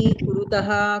करोति कुरुतः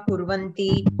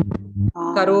कुर्वन्ति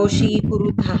करोषि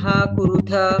कुरुतः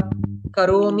कुरुथ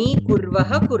करोमि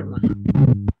कुर्वः कुर्मः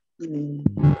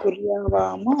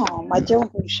కుర్యావామ మధ్యమ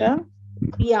పురుష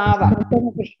యావ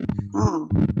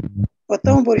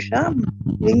ఉత్తమ పురుష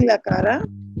లింగలకార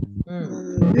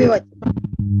ద్వివచన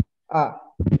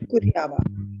కుర్యావ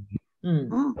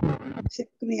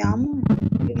శక్నుయాం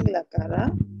లింగలకార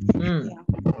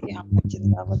వచ్చింది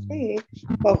కాబట్టి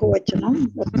బహువచనం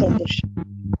ఉత్తమ పురుష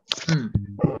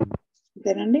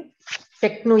అంతేనండి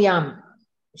శక్నుయాం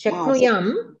శక్నుయాం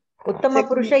ఉత్తమ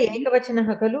పురుష ఏకవచనః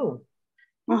ఖలు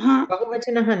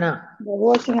బహువచనః న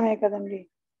బహువచనమే కదండి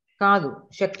కాదు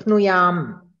శక్నుయాం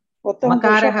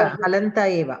మకారः హలంత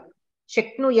ఏవ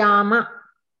శక్నుయామ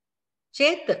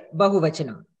చేత్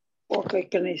బహువచనం ఓకే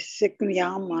ఇక్కడ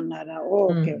శక్నుయాం అన్నారా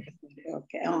ఓకే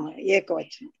ఓకే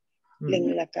ఏకవచనం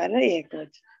లింగలకార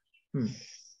ఏకవచనం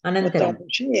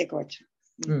అనంతరం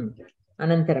ఏకవచనం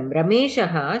అనంతరం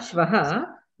రమేశः శ్వः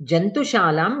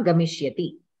జంతుశాలాం గమిష్యతి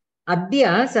అద్య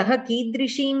సహ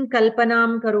కీదృశీం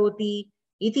కల్పనాం కరోతి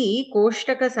इति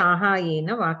कोष्टक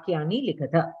साहाय्येन वाक्यानि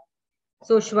लिखत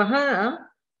सो श्वः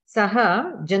सः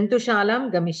जन्तुशालां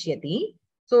गमिष्यति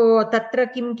सो तत्र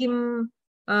किं किं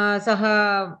सः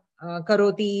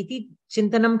करोति इति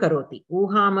चिन्तनं करोति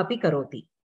ऊहामपि करोति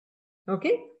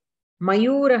okay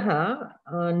मयूरः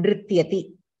नृत्यति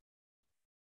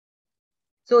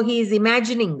so he is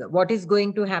imagining what is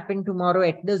going to happen tomorrow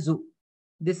at the zoo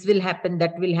this will happen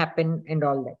that will happen and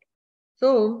all that so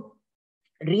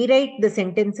rewrite the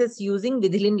sentences using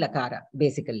vidhilin lakara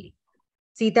basically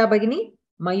Sita Bhagini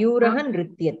mayurah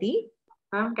nrityati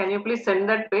can you please send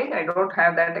that page I don't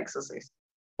have that exercise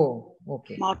oh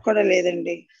okay maaku kuda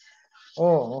ledandi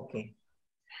oh okay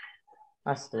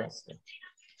astu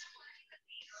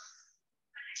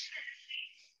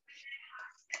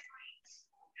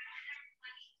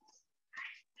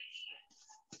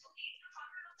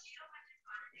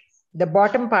the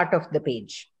bottom part of the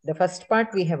page the first part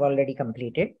we have already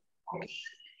completed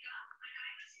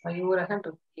mayurah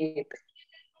nrityate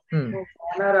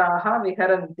vanaraha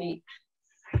viharanti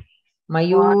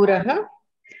mayurah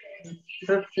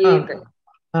nrityate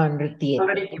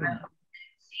nrityate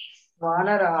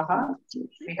vanaraha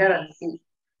viharanti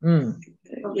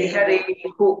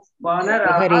vihareyuhu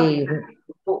vanaraha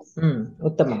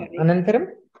uttamam anantaram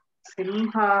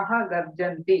simhaah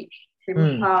garjanti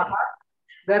simhaah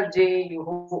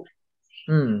garjeyuhu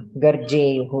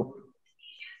garjeyuhu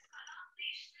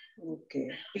okay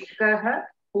pikah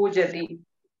pujati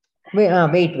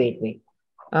wait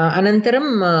anantaram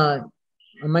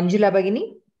Manjula Bhagini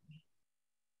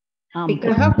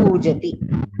pikah pujati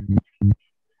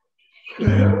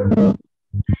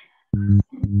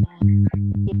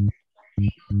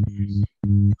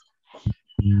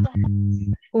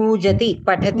pujati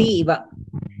pathati iva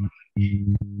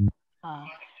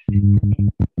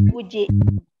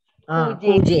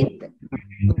पूजेत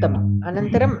उत्तमम्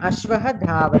अनन्तरम् अश्वः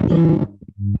धावति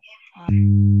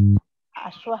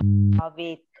अश्वः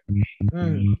धावेत्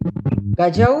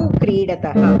गजौ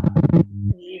क्रीडतः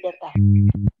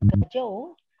गजौ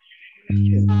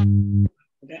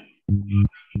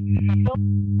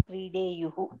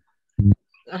क्रीडेयुः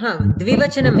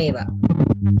द्विवचनमेव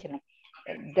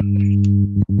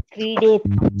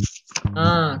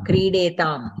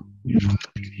क्रीडेताम्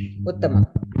उत्तमम्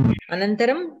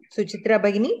अनन्तरं सुचित्रा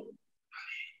भगिनी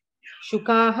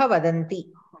शुकाः वदन्ति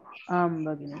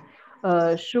भगिनी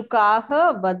शुकाः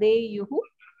वदेयुः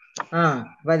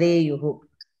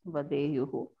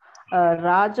वदेयुः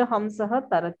राजहंसः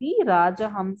तरति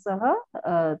राजहंसः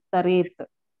तरेत्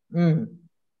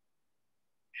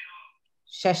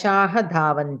शशाः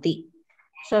धावन्ति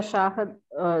शशाः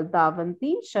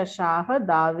धावन्ति शशाः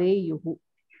धावेयुः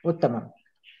उत्तमम्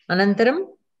अनन्तरं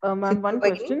one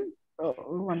question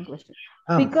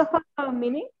pikah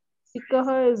meaning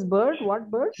pikah is bird what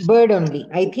bird only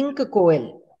I think koel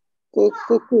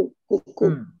cuckoo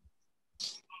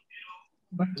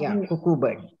yeah cuckoo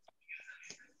bird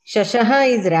shashaha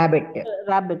is rabbit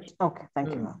okay thank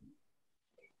you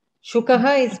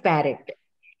shukaha is parrot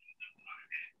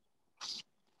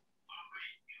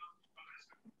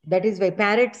that is why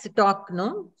parrots talk no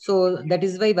so that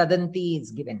is why vadanti is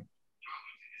given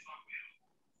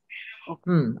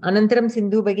अनन्तरं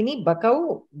सिन्धु भगिनी बकौ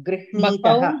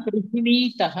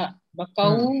गृह्णीतः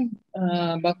बकौ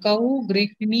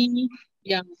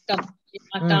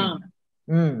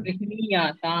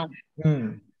गृह्णीयाताम्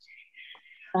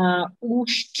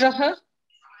उष्ट्रः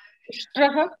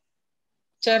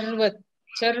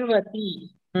चर्वति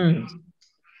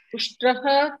उष्ट्रः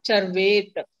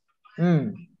चर्वेत्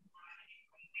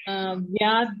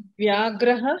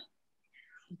व्याघ्रः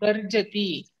गर्जति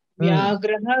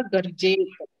व्याघ्रः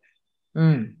गर्जेत्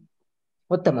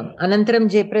उत्तमम् अनन्तरं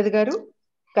जयप्रद गारु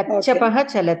कच्छपः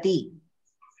चलति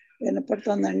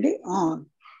వినపడుతోందండి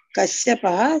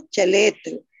కశ్యపः చలేత్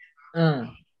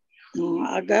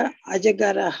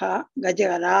అజగరः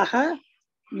గజగరాः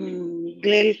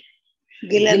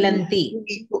गिलन्ति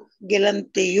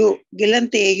गिलन्तेयु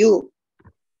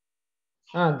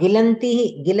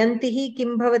गिलन्तिः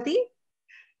किं भवति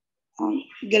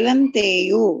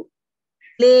गिलन्तेयुः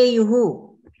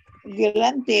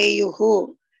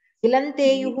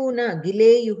न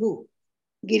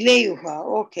गिलेयुः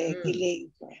ओके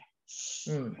गिलेयुः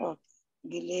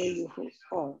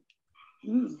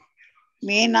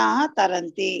मेनाः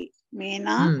तरन्ति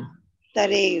मेना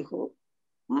तरेयुः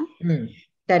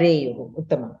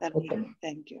उत्तमम्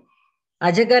थैंक यू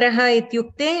अजगरः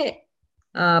इत्युक्ते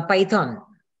पैथान्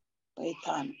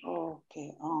ओके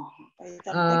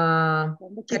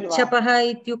कच्छपः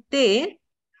इत्युक्ते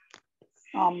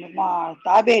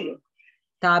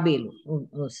ताबेलु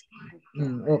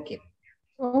okay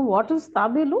what is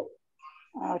tabelu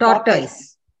tortoise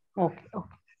okay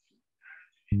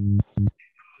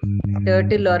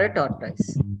turtle or a tortoise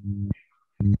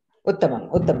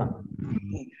उत्तमम्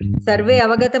सर्वे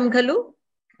अवगतं खलु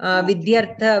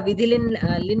विद्यार्थ विधिलिन्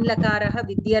लिन् लकारः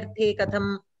विद्यार्थे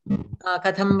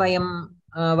कथं वयं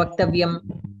वक्तव्यं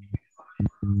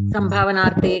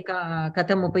संभावनार्थे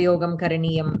कथम् उपयोगं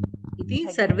करणीयम् इति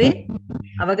सर्वे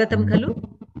अवगतं खलु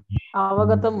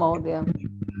అవగతం మహోదయ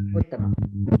उत्तमम्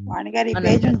వాణిగారు ఈ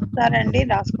పేజ్ ఉంచుతారండి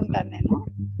రాసుకుంటాను నేను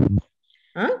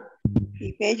ఈ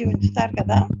పేజ్ ఉంచుతారు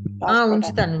కదా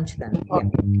ఉంచుతాను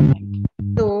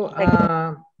సో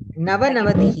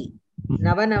नवनवतिः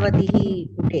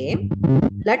पुटे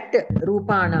लट्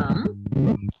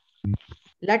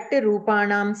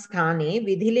रूपाणां स्थाने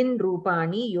विधिलिन्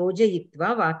रूपाणि योजयित्वा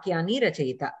वाक्यानि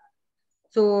रचयित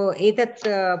सो एतत्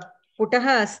पुटः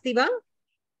अस्ति वा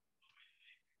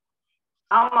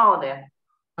आं महोदय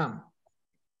आम्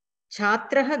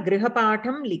छात्रः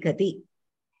गृहपाठं लिखति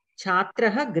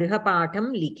छात्रः गृहपाठं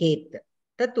लिखेत्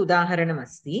तत्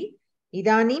उदाहरणमस्ति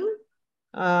इदानीं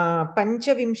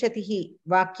 25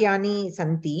 वाक्यानि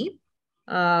सन्ति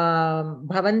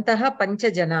भवन्तः 5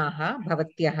 जनाः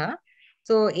भवत्यः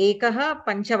सो एकः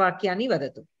 5 वाक्यानि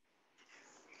वदतु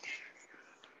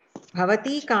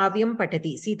भवती काव्यं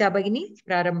पठति सीता भगिनी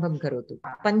प्रारम्भं करोतु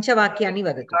 5 वाक्यानि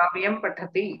वदतु काव्यं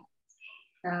पठति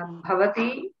भवती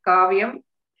काव्यं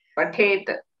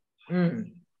पठेत्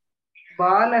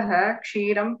बालः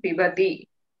क्षीरं पिबति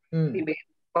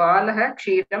बालः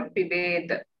क्षीरं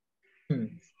पिबेत्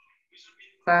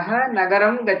सः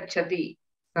नगरं गच्छति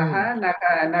सः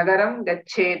नगरं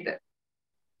गच्छेत्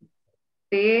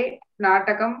ते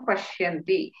नाटकं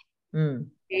पश्यन्ति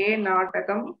ते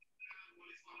नाटकं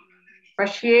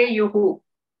पश्येयुः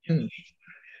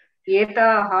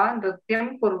एताः नृत्यं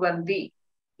कुर्वन्ति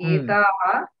एताः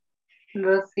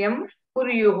नृत्यं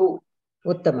कुर्युः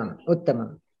उत्तमम्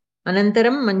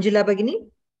अनन्तरं मञ्जुला भगिनी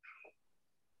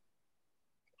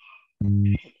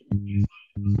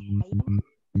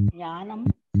ज्ञानं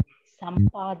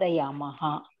सम्पादयामः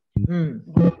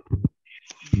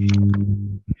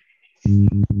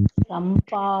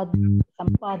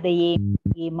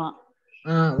सम्पादयेम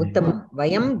उत्तमं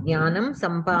वयं ज्ञानं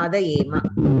सम्पादयेम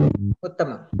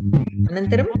उत्तमम्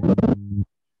अनन्तरं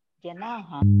जनाः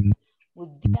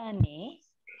उद्याने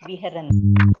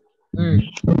विहरन्ति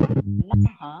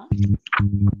जनाः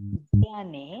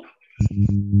उद्याने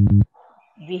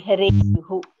विहरेयुः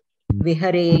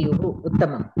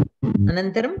उत्तमम्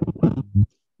अनन्तरं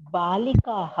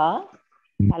बालिकाः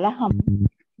कलहं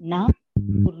न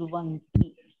कुर्वन्ति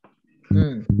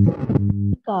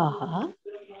बालिकाः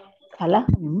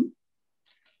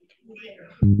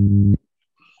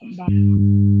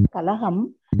कलहं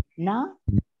न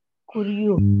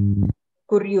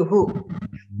कुर्युः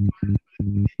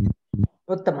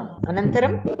उत्तमम्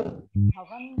अनन्तरं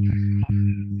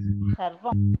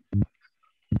सर्वं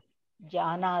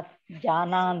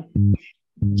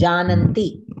जानन्ति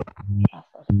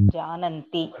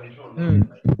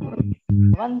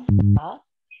भवन्तः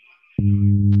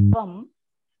त्वं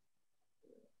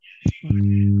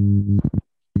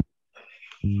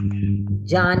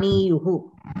जानीयुः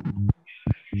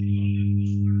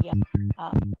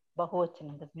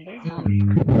बहुवचनं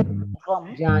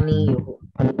जानीयुः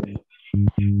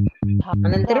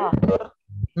अनन्तरं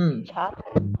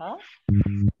छात्राः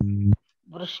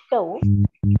वृष्टौ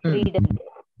क्रीडन्ति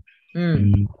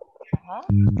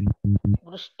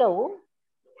वृष्टौ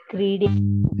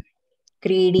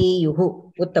क्रीडीयुः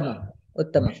उत्तमम्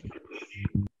उत्तमम्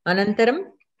अनन्तरं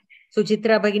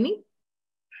सुचित्रा भगिनी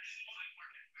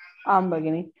आं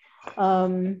भगिनि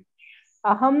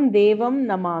अहं देवं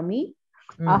नमामि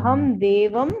अहं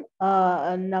देवं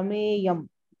नमेयम्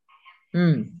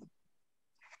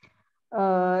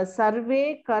सर्वे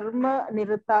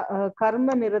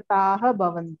कर्मनिरताः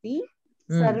भवन्ति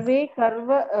सर्वे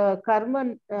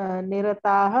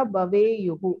कर्मनिरताः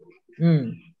भवेयुः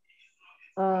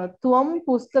त्वं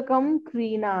पुस्तकं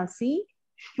क्रीणासि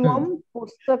त्वं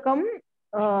पुस्तकं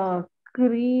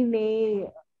क्रीणेह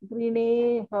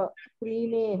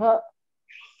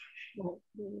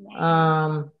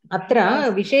अत्र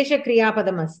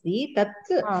विशेषक्रियापदमस्ति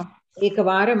तत्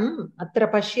एकवारम् अत्र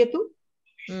पश्यतु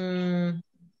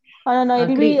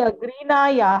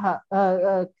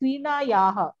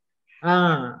क्रीणायाः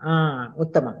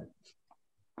उत्तमं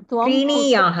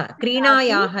क्रीणीयाः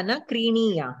क्रीणायाः न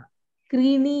क्रीणीयाः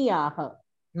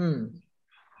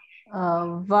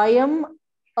वयम्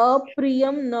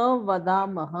अप्रियं न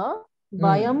वदामः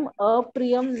वयम्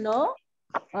अप्रियं न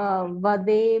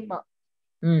वदेम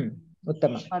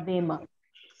उत्तमम्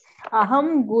अहं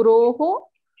गुरोः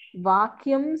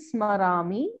वाक्यं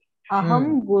स्मरामि अहं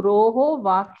गुरोः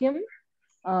वाक्यं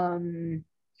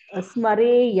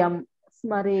स्मरेयम्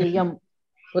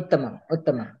उत्तमम्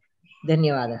उत्तमं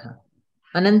धन्यवादः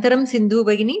अनन्तरं सिन्धु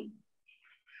भगिनी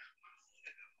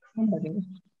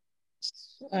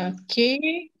के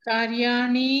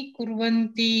कार्याणि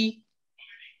कुर्वन्ति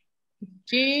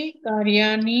के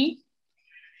कार्याणि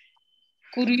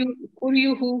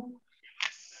कुर्युः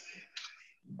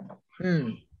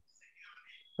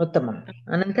उत्तमम्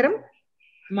अनन्तरं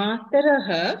मातरः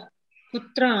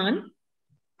पुत्रान्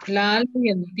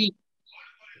लालयन्ति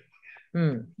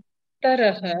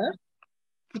मातरः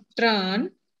पुत्रान्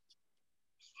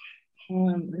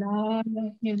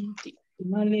लालयन्ति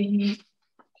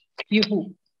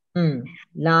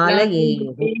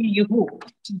लालयेयुः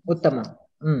उत्तमम्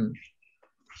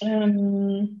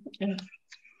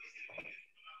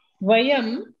वयं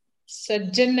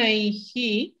सज्जनैः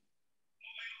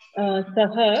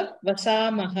सह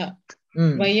वसामः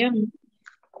वयं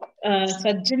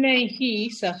सज्जनैः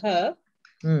सह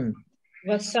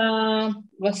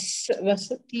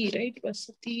वसति राइट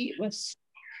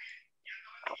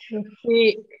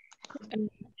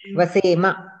वसेम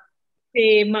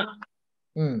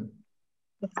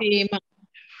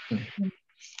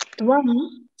त्वं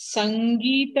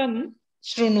संगीतं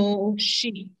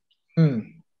शृणोषि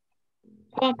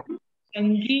त्वं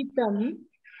संगीतं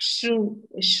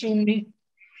शृणु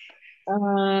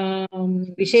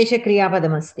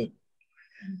विशेषक्रियापदमस्ति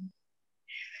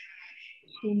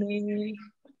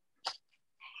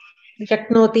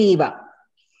शक्नोति इव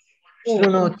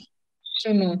शृणोति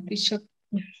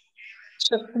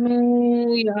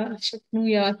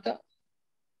शक्नुयात्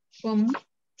त्वं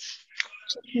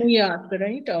शक्नुयात्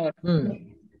right or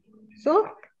so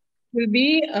will be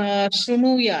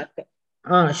शृणुयात्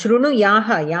शृणुयाः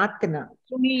यात् न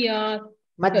शृणुयात्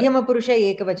मध्यमपुरुष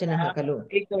एकवचनः खलु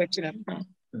एकवचनं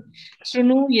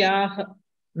शृणुयाः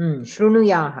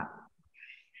शृणुयाः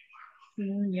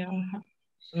शृणुयाः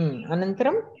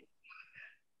अनन्तरं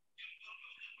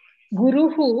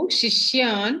गुरुः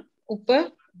शिष्यान्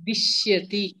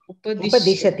उपदिश्यति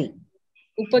उपदिशति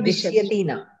उपदिशति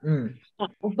न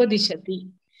उपदिशति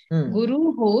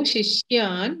गुरुः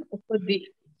शिष्यान्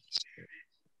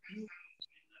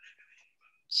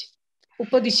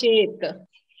उपदिशेत्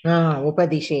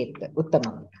उपदिशेत्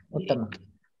उत्तमम् उत्तमम्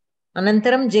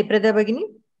अनन्तरं जयप्रदा भगिनी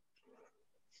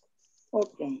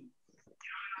ओके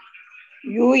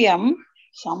यूयं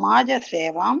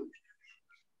समाजसेवां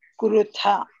कुरुथ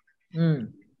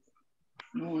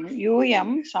यूयं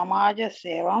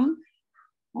समाजसेवां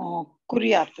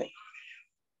कुर्यात्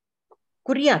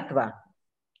कुर्यात् वा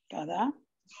కదా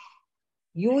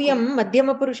यूयं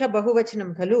मध्यमपुरुष बहुवचनं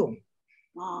खलु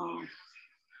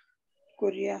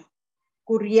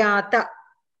कुर्यात्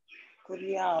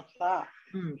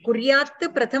कुर्यात्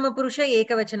प्रथमपुरुष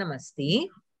एकवचनम् अस्ति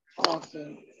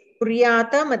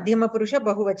कुर्यात् मध्यमपुरुष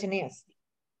बहुवचने अस्ति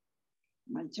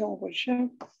मध्यमपुरुष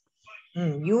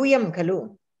यूयं खलु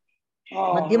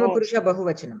मध्यमपुरुष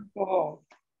बहुवचनं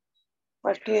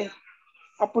ఫస్ట్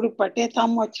అప్పుడు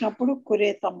పఠేతాం వచ్చినప్పుడు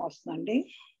కురేతాం వస్తుందండి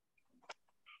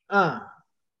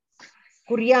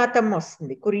కుర్యాతం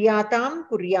వస్తుంది కుర్యాతాం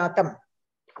కుర్యాతం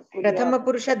ప్రథమ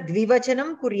పురుష ద్వివచనం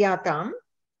కుర్యాతాం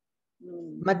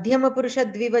మధ్యమ పురుష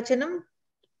ద్వివచనం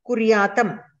కుర్యాతం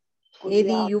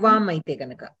ఏది యువాం అయితే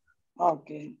గనక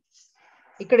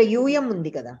ఇక్కడ యూయం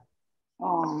ఉంది కదా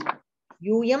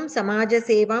యూయం సమాజ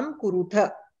సేవాం కురుథ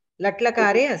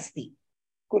లట్లకారే అస్తి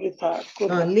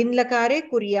लिन्लकारे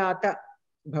कुर्यात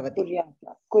भवति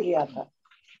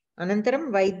अनन्तरं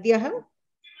वैद्यः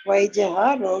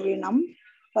रोगिणं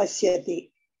पश्यति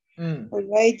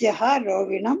वैद्यः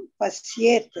रोगिणं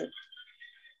पश्येत्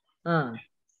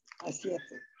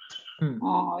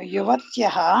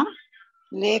युवत्यः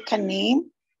लेखनीः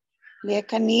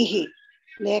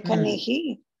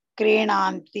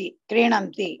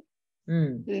क्रीणन्ति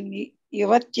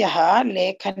युवत्यः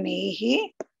लेखनीः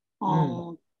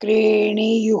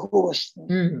क्रीणीयुः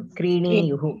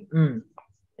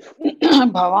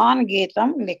भवान् गीतं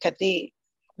लिखति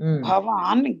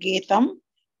भवान् गीतं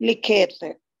लिखेत्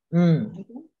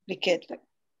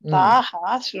ताः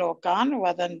श्लोकान्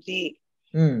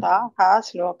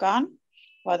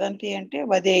वदन्ति అంటే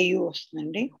వదేయు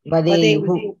వస్తుందండి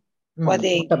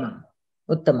उत्तमम्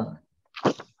उत्तमम्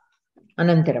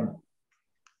अनन्तरं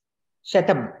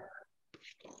शतं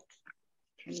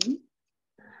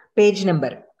పేజ్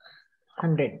నంబర్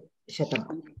 100 శతం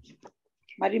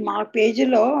మరి మా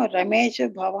పేజీలో రమేష్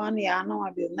భవాన్ యానం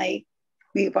అవి ఉన్నాయి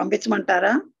మీకు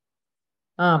పంపించమంటారా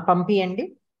పంపియండి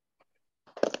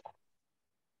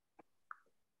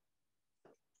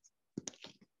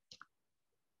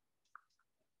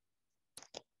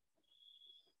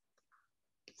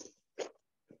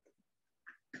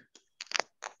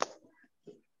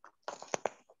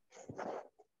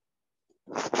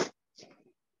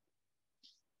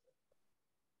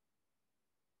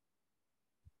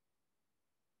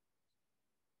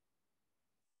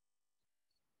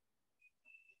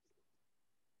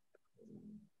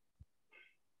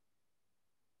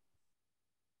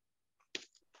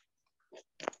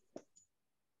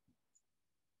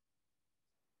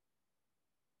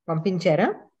పంపించారా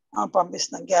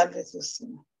పంపిస్తున్నా గ్యాలరీ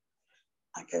చూస్తున్నా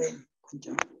అక్కడ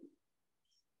కొంచెం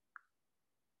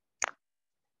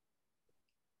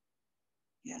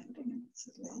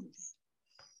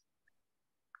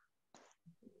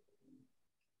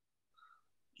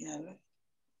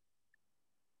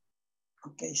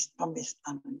ఓకే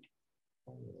పంపిస్తానండి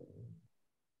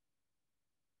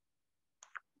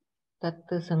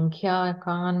तत्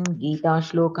संख्याकान्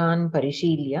गीताश्लोकान्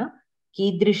परिशील्य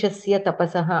कीदृशस्य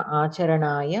तपसः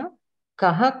आचरणाय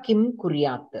कः किं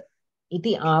कुर्यात्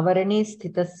इति आवरणे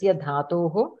स्थितस्य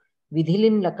धातोः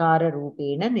विधिलिन्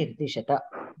लकाररूपेण निर्दिशत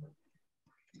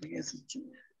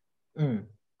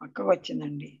అక్క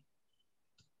వచ్చిందండి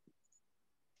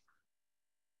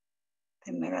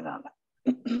తిన్నగా రాల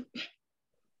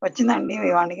వచ్చిందండి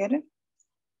వివాణి గారు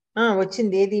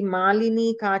వచ్చింది ఏది మాలిని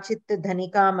కాచిత్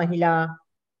ధనికా మహిళ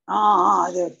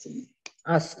అదే వచ్చింది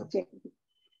అస్తు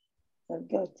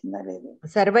సరిగ్గా వచ్చిందా లేదు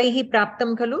సర్వైః ప్రాప్తం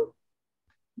ఖలు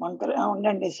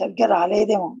ఉండండి సరిగ్గా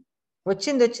రాలేదేమో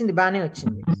వచ్చింది బానే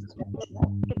వచ్చింది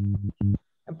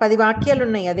 10 వాక్యాలు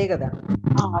ఉన్నాయి అదే కదా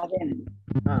అదేనండి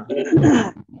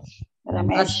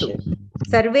अस्तु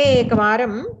सर्वे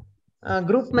एकवारं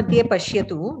ग्रुप् मध्ये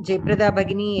पश्यतु जयप्रदा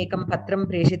भगिनी एकं पत्रं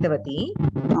प्रेषितवती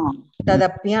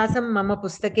तदभ्यासं मम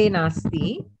पुस्तके नास्ति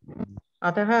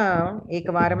अतः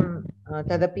एकवारं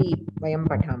तदपि वयं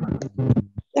पठामः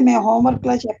होम्वर्क्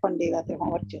ला చెప్పండి అదే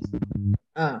होम्वर्क् చేస్తాం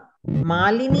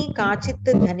मालिनी काचित्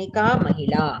धनिका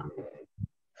महिला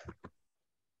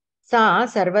सा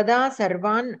सर्वदा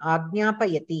सर्वान्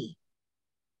आज्ञापयति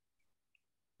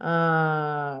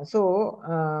So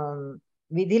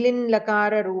vidhilin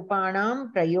lakara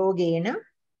rupanam prayogena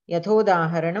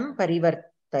yathodaharanam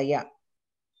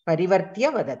parivartya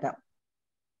vadata.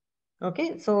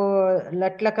 Okay, so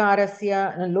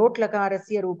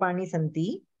lotlakarasya rupani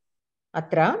santi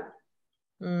atra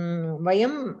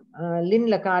vayam lin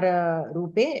lakara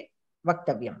rupe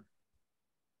vaktavyam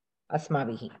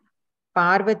asmavihi.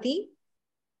 Parvati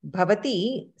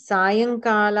bhavati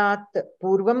sayankalat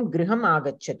purvam griham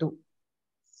agacchatu.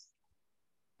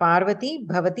 Parvati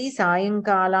bhavati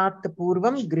sayankalat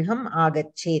purvam griham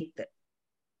agachet.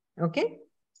 Okay.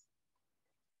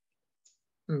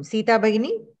 Sita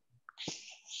Bhagini.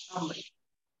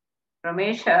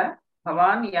 Ramesha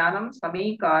bhavan yanam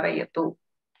samikarayatu.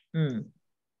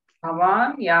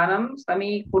 Bhavan yanam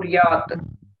samikuryat.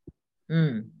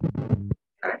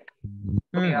 Correct?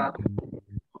 Kuryat.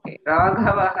 Okay.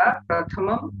 Raghavah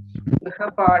prathamam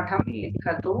grihapaatham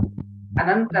likhatu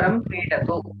anantaram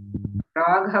kridatu.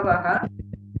 Raghavah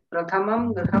prathamam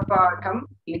grihapaatham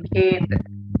likhet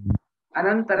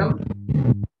anantaram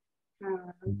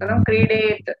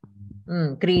kridet.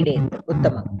 Kridet.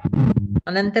 Uttamam.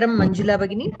 Anantaram Manjula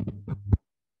Bhagini.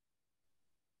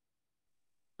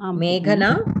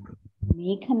 Meghana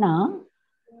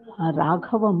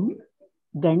Raghavam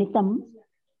Ganitam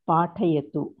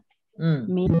Pathayatu.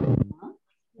 Meghana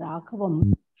Raghavam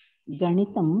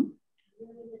Ganitam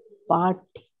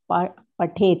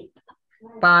Pathayet.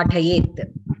 Pathayet.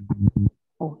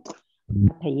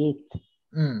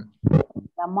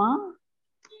 Rama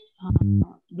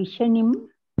Vishanim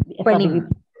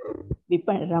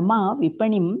Rama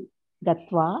Vipanim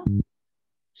Gatva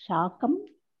Shakam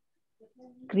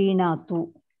Krinatu.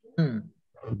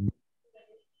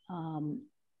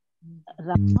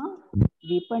 Rama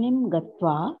Vipanim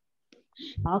Gatva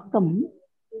Shakam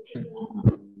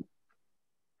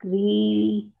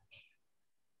Kriniyat.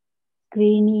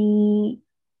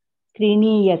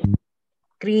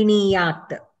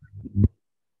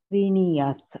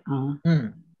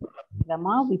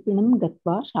 Rama Vipanim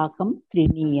Gatva Shakam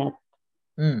Kriniyat.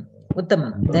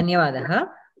 Uttamam. Dhanyavadaha.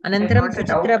 Anantaram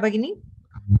Suchitra Bhagini.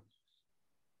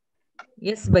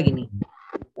 Yes, Bhagini.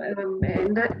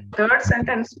 In the third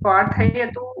sentence,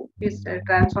 Pathayatu is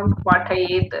transformed to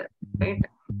Pathayet, right?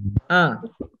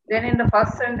 Then in the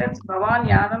first sentence, Bhavan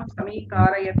Yanam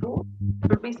Samikarayatu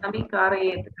should be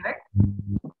Samikarayet, correct?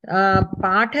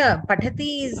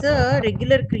 Pathati is a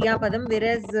regular Kriya Padam,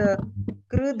 whereas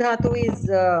Kru Dhatu is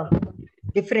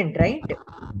different, right?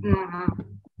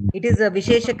 It is a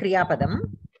Vishesha Kriya Padam.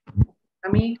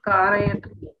 Samikarayatu.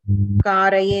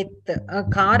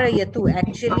 Karayatu,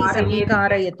 actually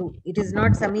Samikarayatu. It is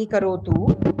not Samikarotu.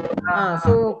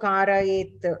 So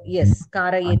Karayet, yes,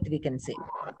 Karayet we can say.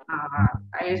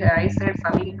 I said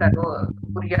Samikaro,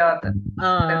 Kuryat.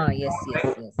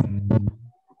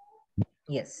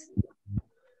 Yes.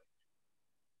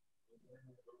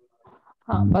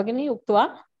 Bhagini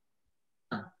Uktva.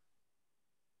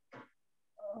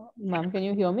 Ma'am, can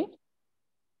you hear me?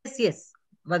 Yes.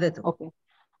 Vadatu. Okay.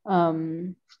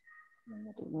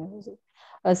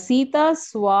 Sita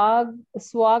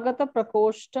Swagata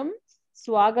Prakostam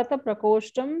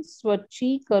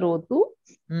Swachi Karotu.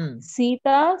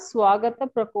 Sita Swagata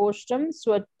Prakostam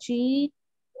Swachi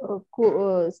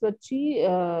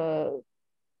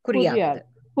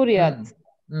Kuryat.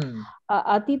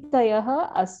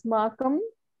 Atitayaha Asmakam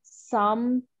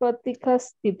Sampatika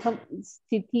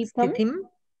Sthitim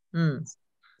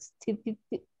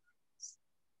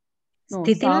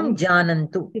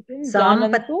janantu.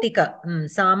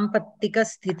 Sampattika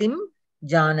sthitim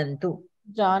janantu.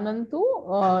 Janantu,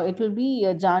 it will be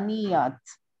janiyat.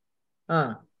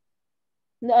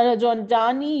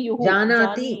 Janiyuhu.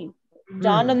 Janati.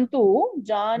 Janantu,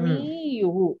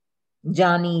 janiyuhu.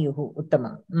 Janiyuhu.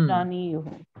 Uttamam.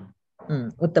 Janiyuhu.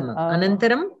 Uttamam.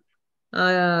 Anantaram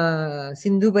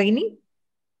Sindhu Bhagini.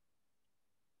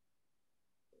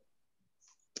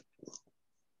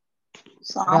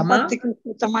 సాంపత్తిక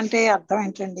స్థితం అంటే అర్థం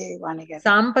ఏంటండి వాణి గారు?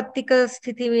 సాంపత్తిక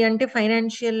స్థితి అంటే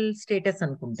financial status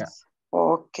అనుకుంటా.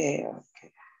 Okay okay,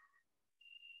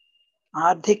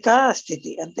 ఆర్థిక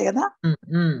స్థితి అంతే కదా.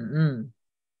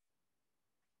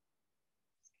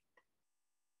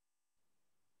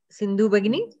 సింధు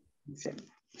భగిని.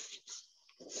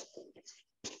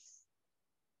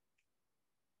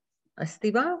 अस्ति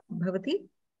वा भवती?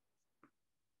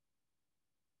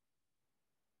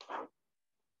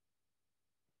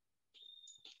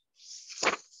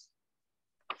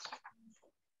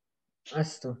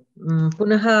 अस्तु,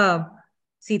 पुनः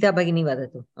सीता भगिनी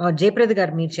वदतु. जयप्रद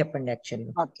गारु मीरु चेप्पंడి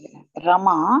యాక్చువల్లీ. ఓకే.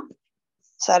 రమా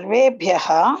సర్వేభ్యః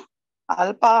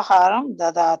అల్పాహారం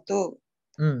దదాతు.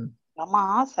 रमा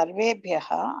सर्वेभ्यः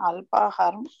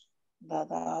अल्पाहारं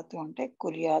ददातु అంటే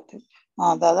కుర్యాత్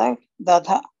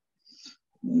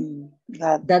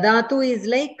dadatu is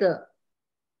like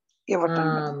ఇవ్వటం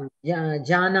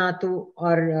janatu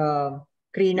or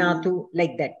krinatu,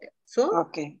 like that. So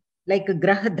okay, like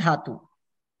grah dhatu,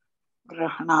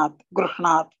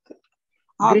 గృహ్ణాత్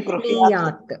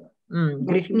grihniyat,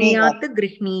 grihniyat,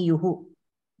 grihniyuhu,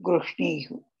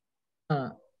 గృహ్ణీయు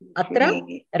अत्र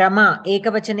रमा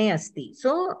एकवचने अस्ति,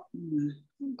 so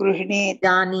गृहिणी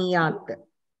janiyat.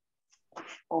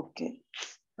 okay,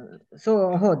 so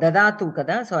ho dadatu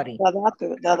kada, sorry, ददातु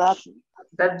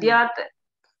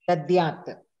Dadyat.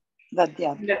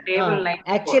 dadyat. In the table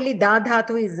 94. Actually da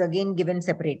dhatu is again given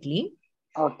separately.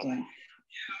 okay,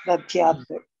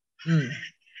 दद्यात्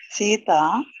Sita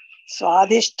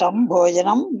स्वादिष्टं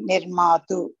भोजनं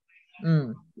निर्मातु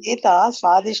सीता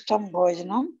स्वादिष्टं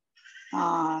भोजनं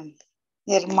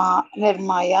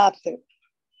निर्मायात्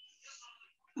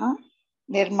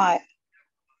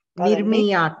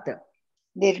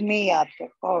निर्मीयात्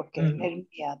ओके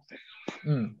निर्मीयात्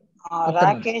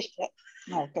राकेश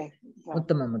ओके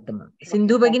उत्तमम् उत्तमम्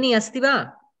सिन्धु भगिनी अस्ति वा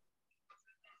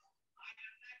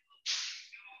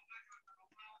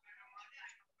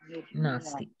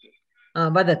नास्ति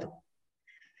वदतु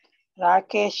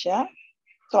राकेश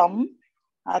त्वम्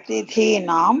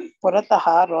अतिथीनां पुरतः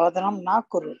रोदनं न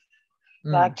कुरु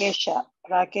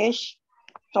राकेश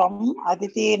त्वम्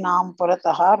अतिथीनां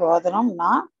पुरतः रोदनं न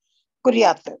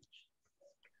कुर्यात्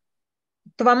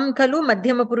त्वं खलु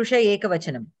मध्यमपुरुष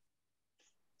एकवचनं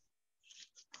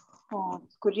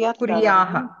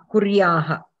कुर्याः कुर्याः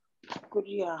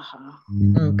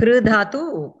कृ धातु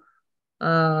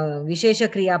विशेष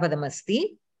क्रियापदमस्ति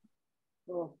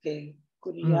ओके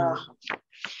कुर्याः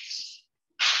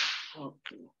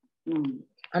ओके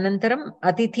अनन्तरम्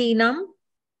अतिथीनां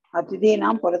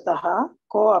पुरतः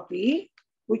को अपि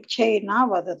उच्चैः न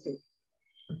वदतु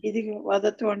इति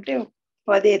वदतु అంటే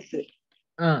वदेत्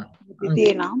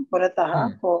अतिथीनां पुरतः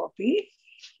को अपि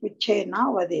उच्चैः न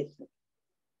वदेत्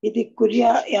ఇది కుర్యా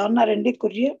ఏమన్నారండి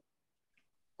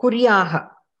కుర్యాహ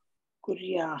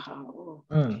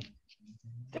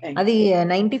అది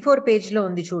 94 పేజ్ లో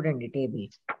ఉంది చూడండి టేబుల్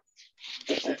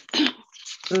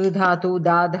కృ ధాతు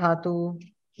దా ధాతు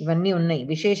ఇవన్నీ ఉన్నాయి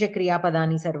విశేష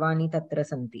క్రియాపదాని సర్వాణి తత్ర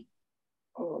సంతి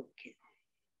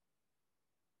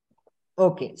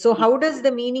okay so how does the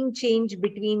meaning change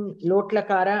between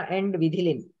లోట్లకార and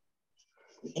విధిలిన్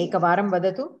ఏకవారం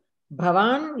వదతు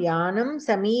భవాన్ Yanam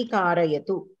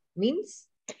సమీకారయతు means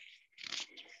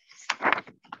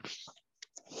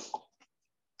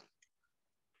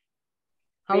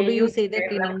how do you say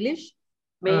that in English?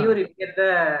 May you repair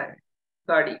the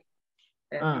body.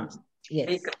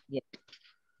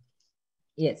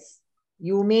 Yes,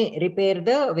 you may repair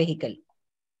the vehicle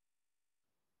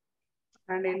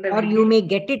and in the or you may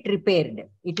get it repaired.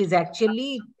 It is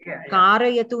actually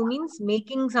karayatu means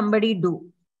making somebody do.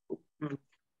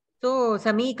 So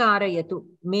samikarayatu,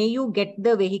 may you get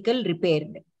the vehicle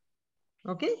repaired.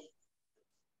 Okay,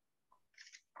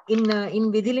 in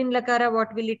vidhilin lakara what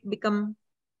will it become?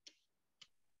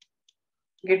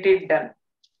 Get it done.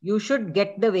 You should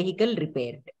get the vehicle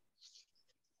repaired.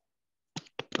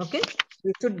 Okay,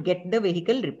 you should get the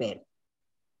vehicle repaired.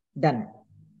 Done.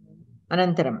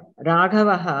 Anantaram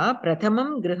Raghavaha prathamam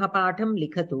grihapatham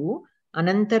likhatu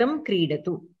anantaram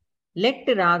kridatu. Let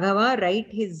Raghava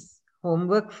write his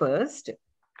homework first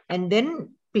and then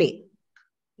play.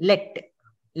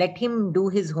 Let him do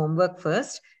his homework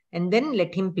first and then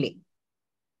let him play.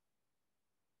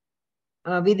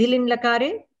 Vidhilin lakare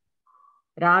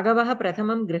Raghavaha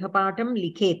prathamam grihapatham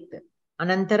likhet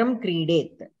anantaram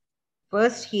kridet.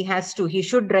 First he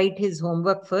should write his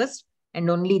homework first and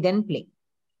only then play.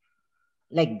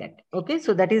 Like that. Okay,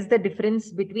 so that is the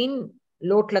difference between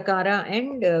lot lakara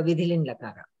and vidhilin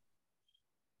lakara.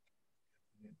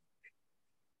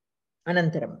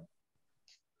 Anantaram.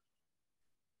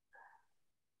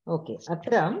 Okay,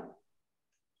 atra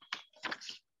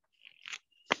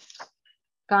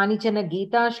kanichana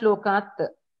Geeta shlokat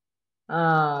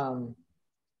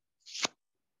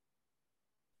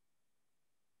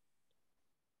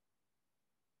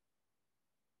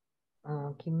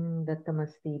किं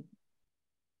दत्तमस्ति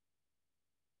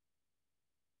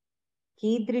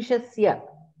कीदृशस्य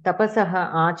तपसः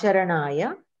आचरणाय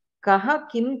कः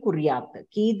किं कुर्यात्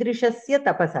कीदृशस्य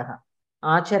तपसः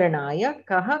आचरणाय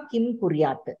कः किं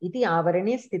कुर्यात् इति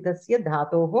आवरणे स्थितस्य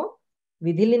धातोः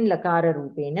विधिलिन्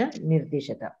लकाररूपेण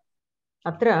निर्दिशत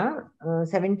अत्र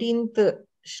 17th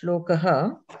श्लोकः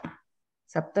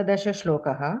 17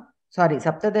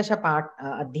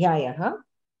 अध्यायः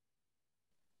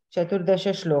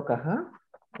 14 श्लोकः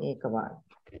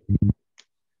एकवारम्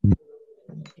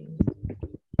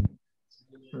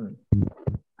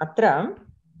अत्र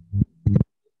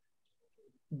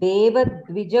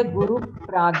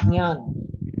देवद्विजगुरुप्राज्ञान्,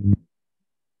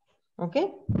 ओके,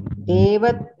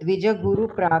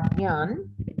 देवद्विजगुरुप्राज्ञान्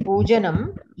पूजनं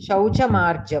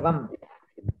शौचमार्जवम्.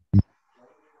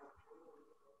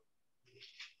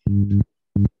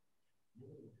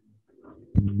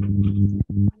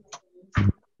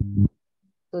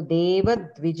 तो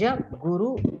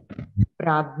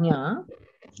देवद्विजगुरुप्राज्ञा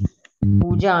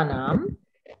पूजानां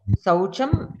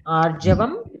शौचम्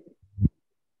आर्जवम्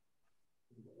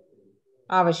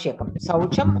आवश्यकं.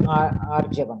 शौचम्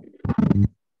आर्जवम्.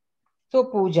 So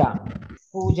pujanam.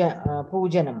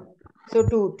 So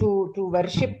to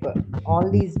worship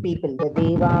all these people, the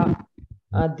deva,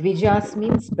 dvijas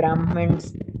means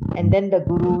brahmins, and then the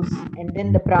gurus, and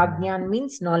then the prajnan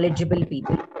means knowledgeable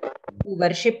people. To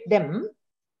worship them.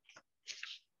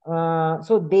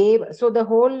 So the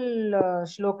whole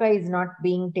shloka is not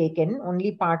being taken.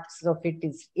 Only parts of it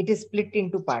is split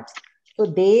into parts. So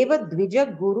deva dvija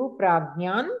guru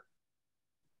prajnan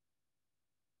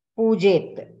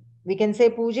pujet. We can say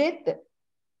pujet.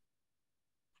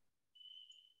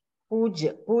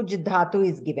 Puj dhatu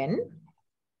is given.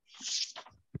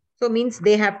 So means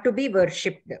they have to be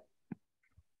worshipped.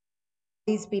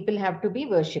 These people have to be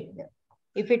worshipped.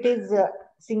 If it is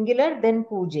singular, then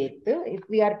pujet. If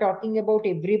we are talking about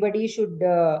everybody should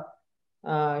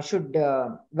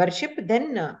worship,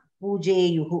 then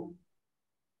pujeyuhu.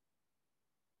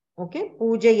 Okay,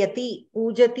 pujayati,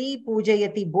 pujati,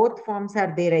 pujayati, both forms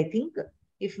are there, I think.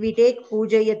 If we take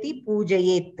pujayati,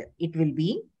 pujayet, it will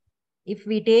be. If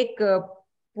we take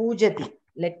pujati,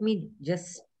 let me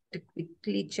just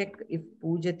quickly check if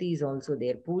pujati is also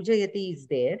there. Pujayati is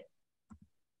there.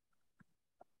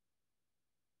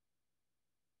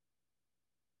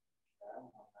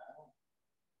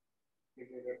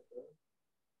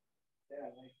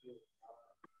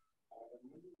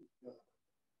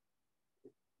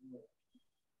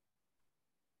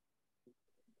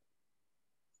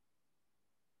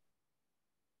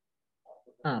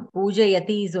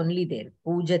 Pujayati is only there.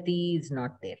 Pujati is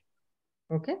not there.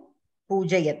 Okay.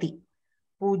 Pujayati.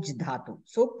 Puj dhatu.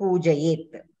 So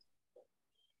pujayet.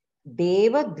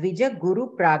 Deva dvija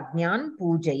guru prajnan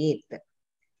pujayet.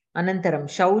 Anantaram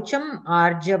shaucham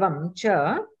arjavam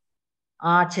cha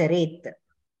acharet.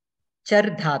 Char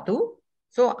dhatu.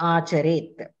 So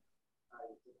acharet.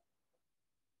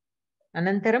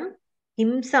 Anantaram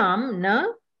himsam na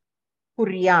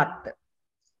kuryat.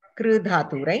 Kru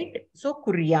dhatu, right? So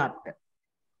kuryat.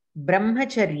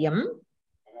 Brahmacharyam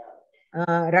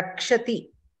rakshati.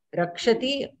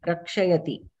 Rakshati,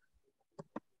 rakshayati.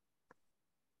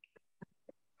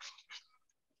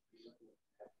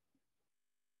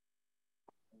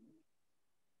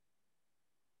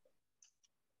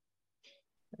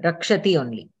 Rakshati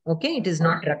only. Okay, it is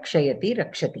not rakshayati,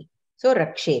 rakshati. So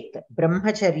rakshet.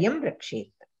 Brahmacharyam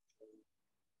rakshet.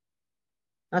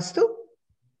 Astu?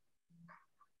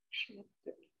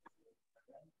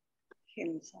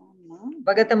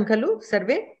 Bhagatam khalu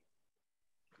sarve?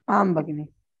 Am bhagini.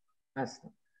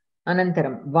 Astu.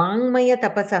 Anantaram Vangmaya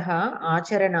tapasaha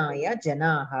acharanaya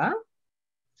janaha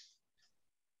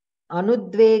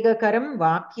anudvegakaram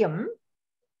vakyam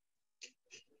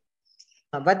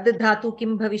vad dhatu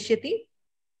kim bhavishyati?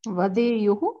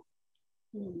 Vadeyuhu.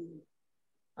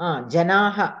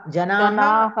 Janaha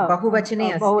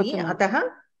bahuvachane asti ataha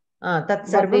tat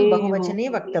sarvam bahuvachane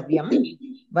vaktavyam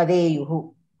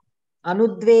vadeyuhu.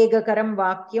 Anudvegakaram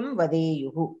vakyam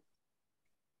vadeyuhu.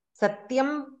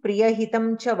 Satyam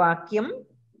priyahitam cha vakyam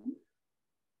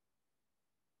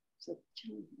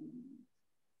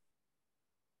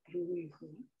bruyuhu.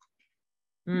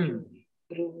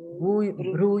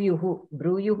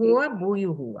 Bruyuhu or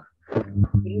buyuhu?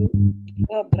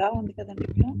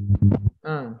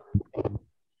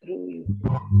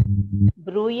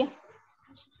 Bruya.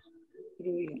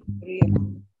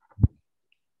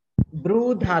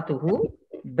 Bru dhatuhu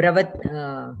bravat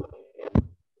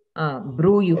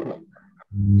bruyuhu.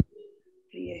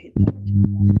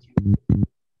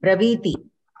 Braviti.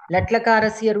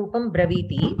 Latlakarasya rupam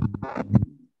braviti.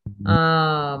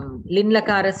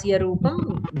 Linlakarasya rupam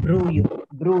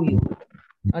bruyuhu.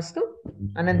 Astu.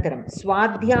 Anantaram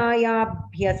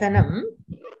swadhyayabhyasanam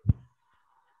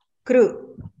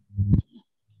kru.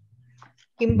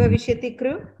 Kim bhavishyati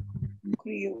kru?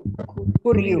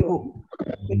 Kuryuhu.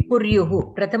 Kuryuhu.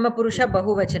 Prathama purusha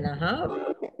bahuvachanaha.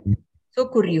 So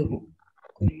kuryuhu.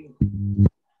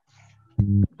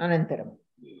 Anantaram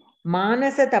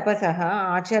manasa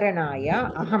tapasaha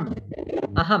acharanaya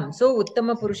aham. So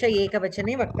uttama purusha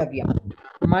ekavachane vaktavyam.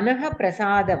 Manaha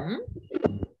prasadam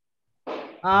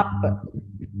आप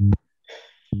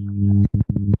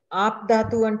आप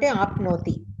धातु ante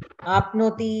आपनोति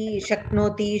आपनोति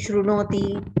शक्नोति शृणोति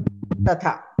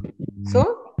तथा so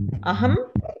aham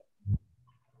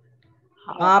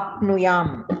आपनुयाम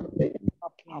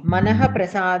मनः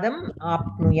प्रसादम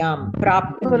आपनुयाम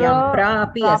प्राप्नुयाम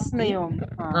प्रापि अस्ति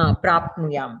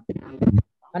प्राप्नुयाम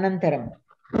अनन्तरं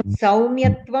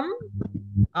सौम्यत्वम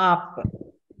आप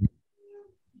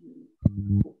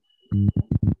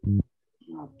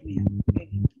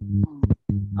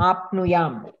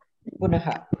आपनुयाम पुनः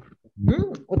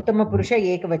उत्तमपुरुष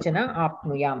एकवचन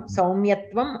आपनुयाम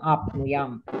सौम्यत्वम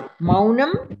आपनुयाम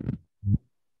मौनं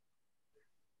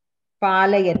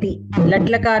पालयति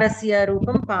लट्लकारस्य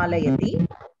रूपं पालयति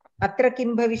अत्र किं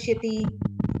भविष्यति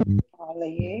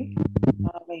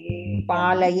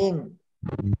पालयेम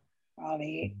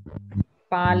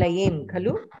पालयेम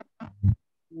खलु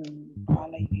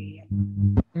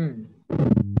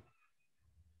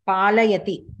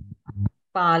पालयति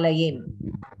पालयेम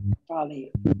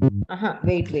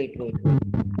वेट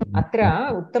अत्र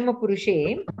उत्तमपुरुषे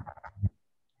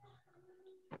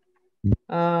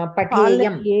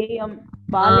पठेयं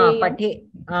पठे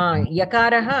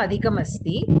यकारः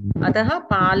अधिकमस्ति अतः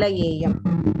पालयेयम्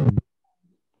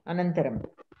अनन्तरं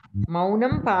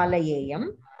मौनं पालयेयम्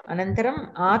अनन्तरम्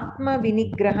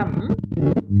आत्मविनिग्रहं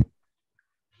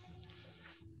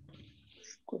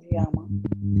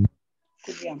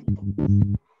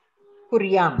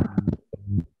कुर्याम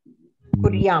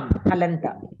हलन्त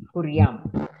कुर्याम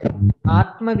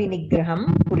आत्मविनिग्रहं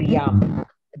कुर्याम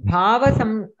भाव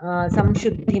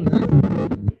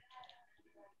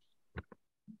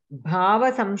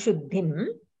संशुद्धिं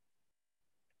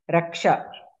रक्ष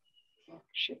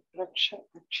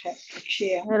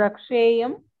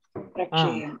रक्षेयं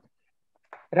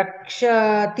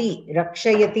रक्षति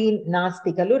रक्षयति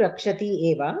नास्ति खलु रक्षति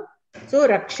एव सो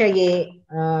रक्षये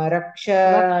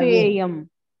रक्षेयं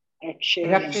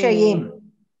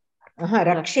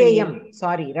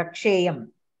सॉरी रक्षेयं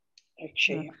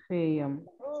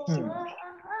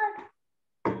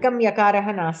कम यकारः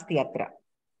नास्ति अत्र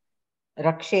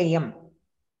रक्षेयं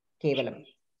केवलम्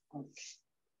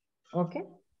okay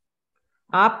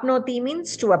आपनोति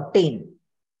means to obtain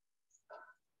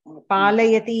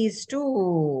palayati is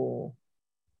to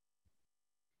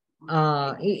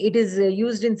it is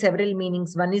used in several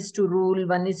meanings. One is to rule,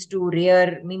 one is to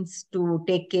rear, means to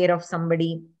take care of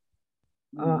somebody.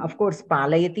 Of course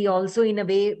palayati also in a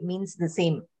way means the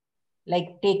same,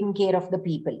 like taking care of the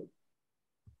people.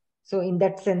 So in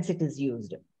that sense it is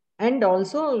used, and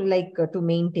also like to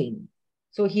maintain.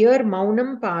 So here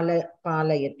maunam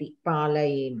palayati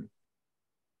palayem.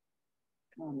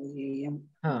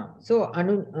 So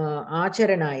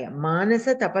acharanaya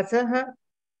manasa tapasaha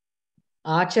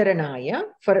acharanaya,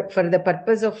 for the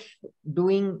purpose of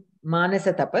doing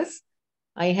manasa tapas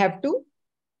I have to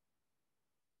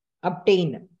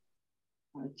obtain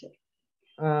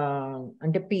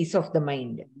and a peace of the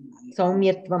mind.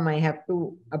 Saumyatvam I have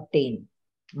to obtain.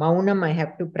 Maunam I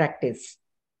have to practice.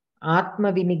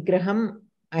 Atma vinigraham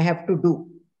I have to do.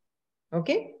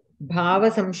 Okay.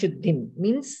 Bhava samshuddhim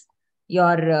means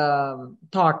your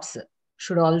thoughts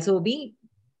should also be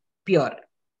pure,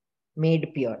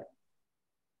 made pure.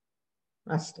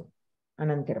 Astu.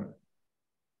 Anantaram.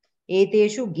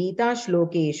 Eteshu Geeta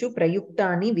Shlokeshu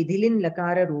Prayuktani Vidhilin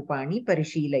Lakara Rupani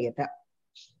Parishilayata.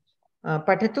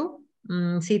 Patatu.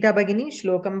 Sita Bhagini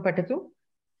Shlokam Patatu.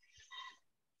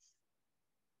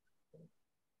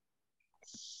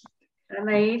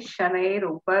 Shanai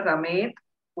Rupa Ramet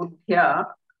Udhya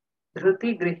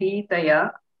Dhruti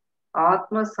Grihitaya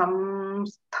Atma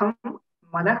Samstam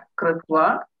Manah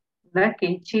Krutva Na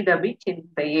Kinchidabi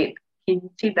Chintayet.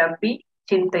 Kinchidabi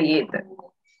Chintayet.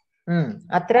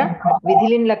 Atra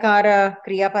Vidhilin Lakara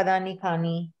Kriya Padani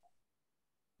Khani.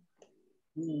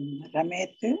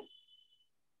 Ramet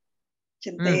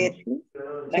Chintayet.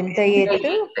 Chintayet.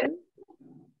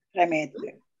 Ramet.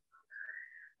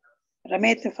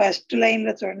 Ramet first line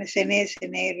la chudandi Shane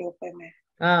Rupame.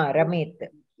 Ramet.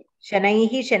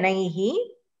 Shanaihi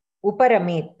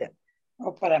Uparamet.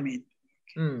 Uparamet.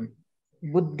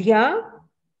 Buddhya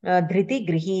Dhriti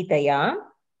Grihitaya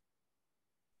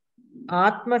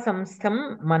Atma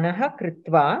Samstam Manaha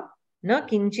Kritva Na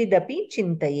Kinchidapi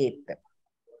Chintayet.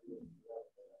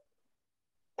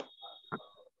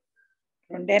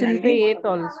 Chintayet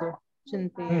also.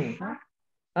 Chintayet.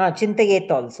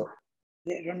 Chintayet also.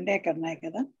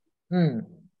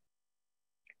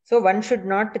 So one should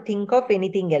not think of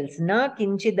anything else. Na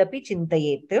kinchidapi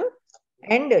chintayet.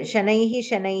 And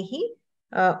shanaihi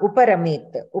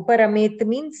uparamet. Uparamet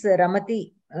means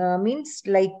ramati means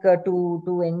like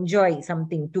to enjoy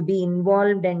something, to be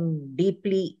involved and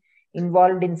deeply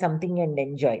involved in something and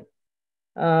enjoy.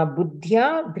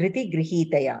 Buddhya dhriti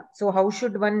grihitaya. So how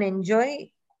should one enjoy?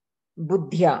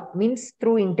 Buddhya means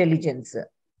through intelligence,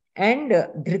 and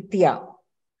dhritya.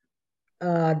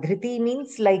 Dhriti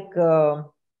means like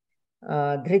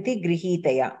dhriti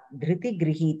grihitaya. Dhriti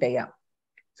grihitaya.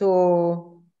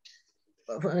 So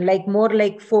like more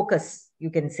like focus, you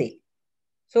can say.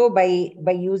 So by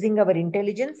using our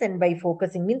intelligence and by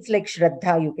focusing means like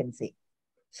Shraddha, you can say.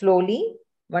 Slowly,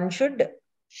 one should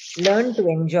learn to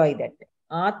enjoy that.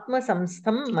 Atma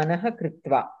samstam manaha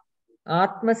kritva.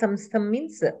 Atma samstam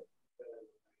means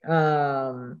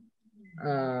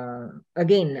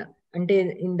again,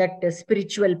 in that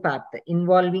spiritual path,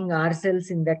 involving ourselves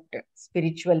in that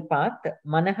spiritual path,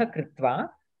 manaha kritva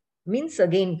means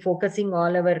again focusing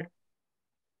all our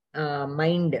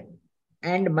mind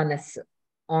and manas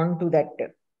onto that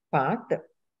path.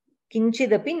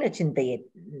 Kinchidapi na chintayet.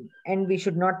 And we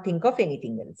should not think of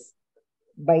anything else.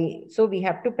 So we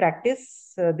have to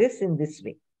practice this in this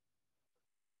way.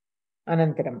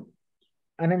 Anantaram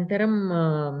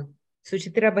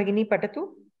Suchitra Bhagini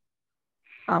patatu.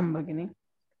 Am Bhagini.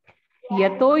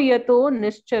 Yato yato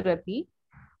nischarati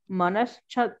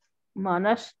manaschalam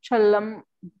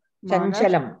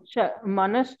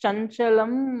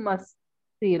manaschalam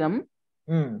mastiram.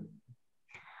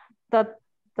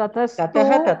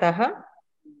 Tatastato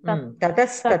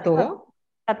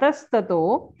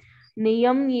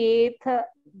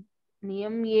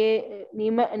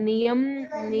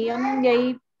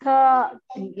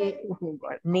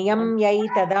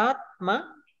niyamyaitadatma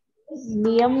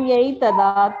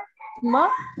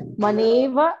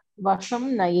maneva vasham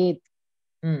nayet.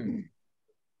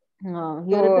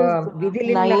 Here it is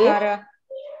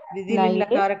Vidhilin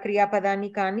lakara kriya padani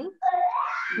kani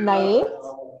nayet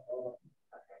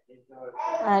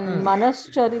and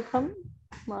manascharitam.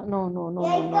 No.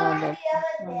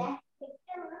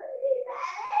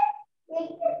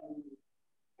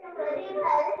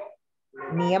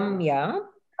 Niyamya.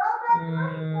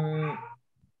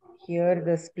 Here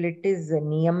the split is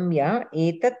niyamya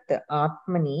etat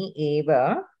atmani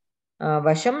eva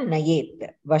vasham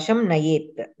nayet. Vasham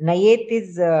nayet. Nayet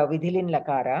is vidhilin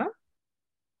lakara.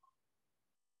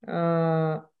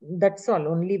 That's all.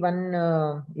 Only one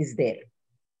is there.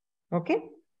 Okay.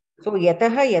 So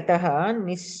yataha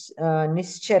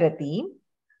nischarati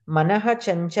manaha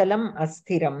chanchalam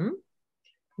asthiram.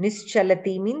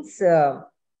 Nischalati means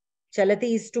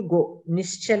chalati is to go.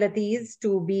 Nischalati is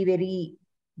to be very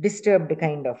disturbed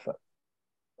kind of.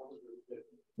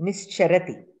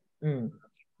 Nischarati.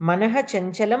 Manaha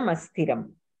chanchalam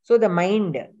asthiram. So the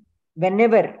mind,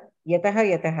 whenever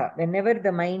whenever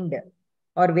the mind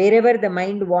or wherever the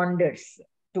mind wanders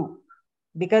to,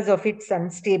 because of its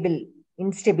instability.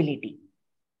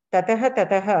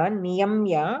 Tataha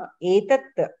niyamya etat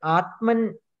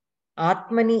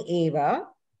atmani eva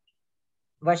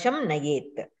vasham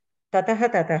nayet.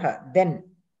 Tataha, then,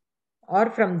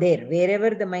 or from there,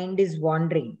 wherever the mind is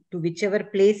wandering, to whichever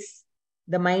place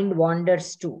the mind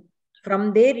wanders to,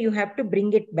 from there you have to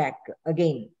bring it back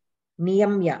again.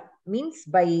 Niyamya means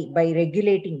by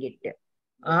regulating it.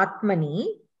 Atmani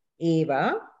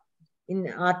eva, in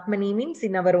Atmani means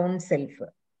in our own self.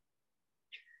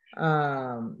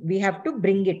 We have to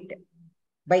bring it.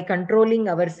 By controlling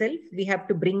ourselves, we have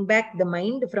to bring back the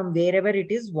mind from wherever it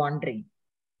is wandering.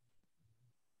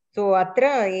 So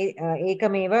atra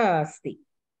ekameva asti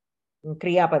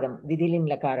kriyapadam vidhilin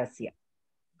lakarasya.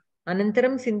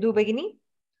 Anantaram Sindhu Bhagini.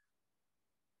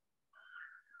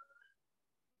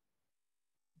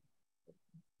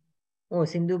 Oh,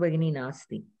 Sindhu Bhagini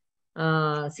nasti.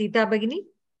 Sita Bhagini.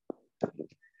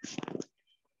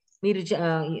 మీరు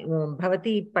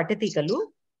భవతి పఠతి కలు.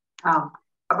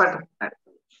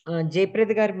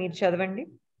 జయప్రద గారు మీరు చదవండి.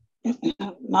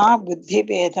 నా బుద్ధి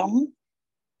భేదం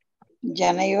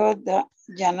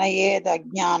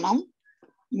జనయేదజ్ఞానం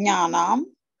జ్ఞానాం.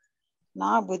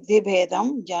 నా బుద్ధి భేదం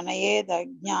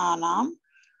జనయేదజ్ఞానాం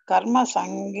కర్మ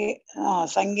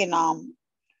సంగినాం.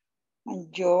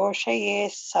 జోషయే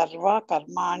సర్వ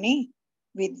కర్మాణి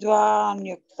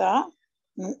విద్వాన్యుక్తః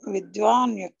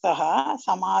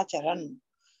సమాచరన్.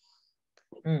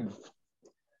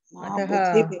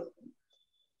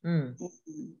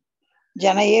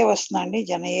 జనయే వస్తుందండి,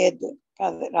 జనయేద్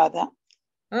కాదు రాదా?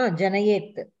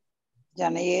 జనయేత్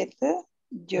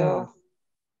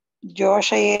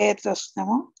జోషయేత్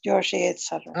వస్తున్నాము. జోషయేత్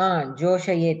సర్వ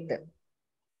జోషయేత్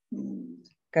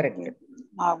కరెక్ట్.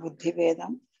 నా బుద్ధి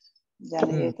భేదం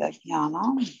జనయేత్ జ్ఞానం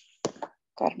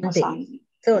కర్మ.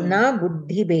 సో నా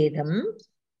బుద్ధి భేదం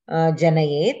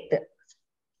జనయేత్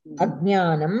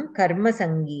Ajnanam karma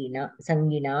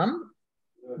sanginam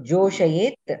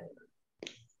joshayet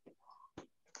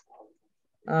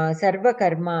sarva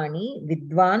karmani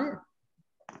vidwan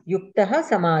yuktaha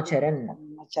samacharan.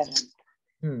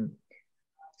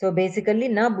 So basically,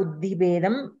 na buddhi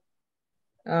bedam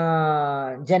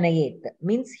janayet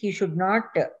means he should not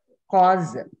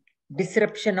cause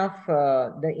disruption of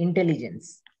the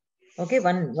intelligence. Okay,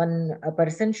 a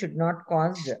person should not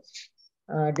cause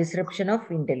disruption of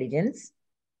intelligence.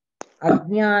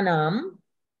 Ajnanam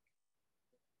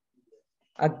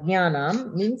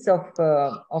means of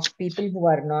people who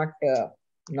are not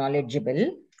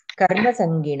knowledgeable. Karma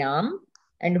sanginam,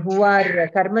 and who are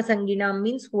karma sanginam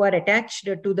means who are attached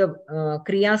to the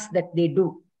kriyas that they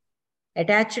do.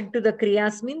 Attached to the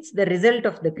kriyas means the result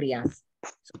of the kriyas.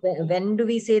 So when do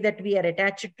we say that we are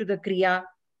attached to the kriya?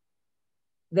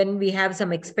 When we have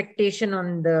some expectation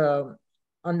on the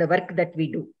work that we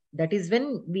do. That is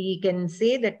when we can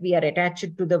say that we are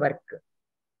attached to the work.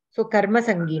 So karma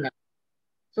sangina.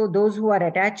 So those who are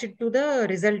attached to the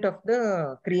result of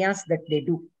the kriyas that they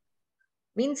do.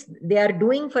 Means they are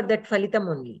doing for that phalitam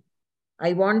only.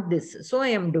 I want this, so I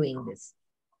am doing this.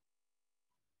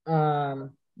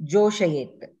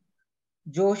 Joshayet.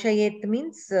 Joshayet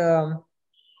means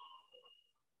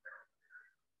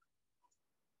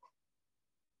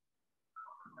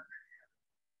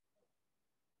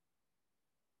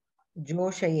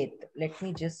Joshayet. Let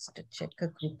me just check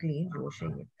quickly.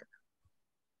 Joshayet.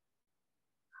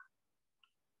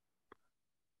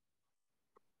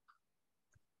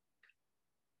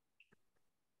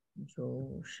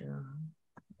 Josha.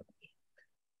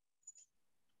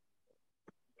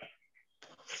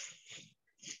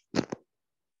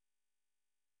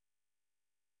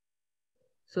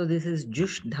 So this is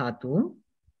Jush Dhatu.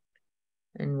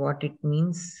 And what it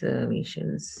means, we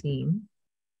shall see.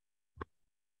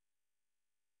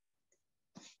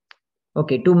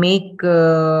 Okay, to make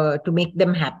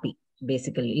them happy,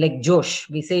 basically. Like Josh,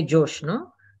 we say Josh,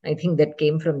 no? I think that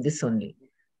came from this only.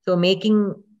 So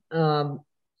making,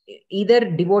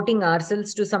 either devoting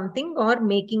ourselves to something or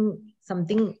making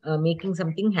something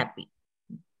happy.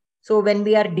 So when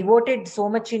we are devoted so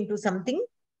much into something,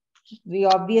 we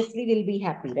obviously will be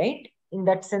happy, right? In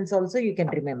that sense also you can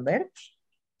remember.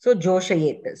 So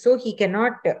Joshayet. So he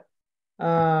cannot,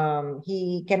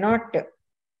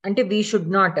 until we should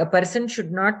not, a person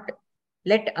should not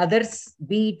let others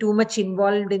be too much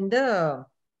involved in the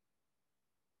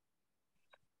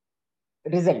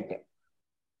result.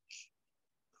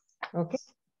 Okay.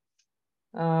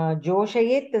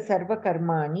 Joshayet sarva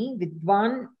karmani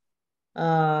vidwan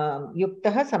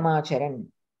yuktaha samacharan.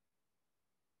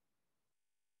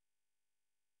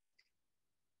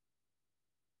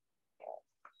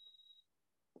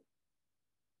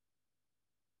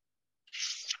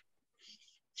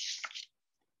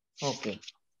 Okay.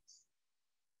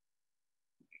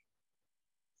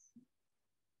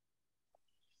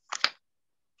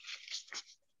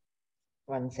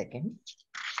 One second.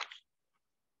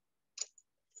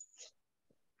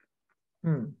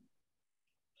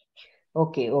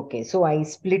 Okay. So I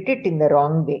split it in the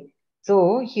wrong way.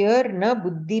 So here na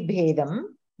buddhi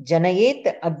bhedam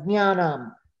janayet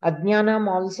ajnanam. Ajnanam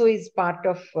also is part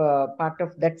of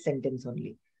that sentence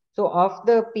only. So of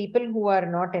the people who are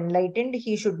not enlightened,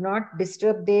 he should not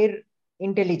disturb their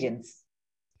intelligence.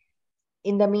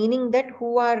 In the meaning that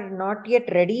who are not yet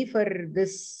ready for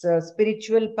this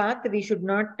spiritual path, we should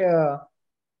not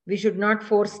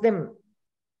force them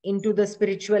into the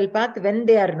spiritual path when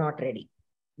they are not ready.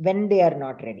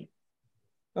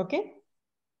 Okay.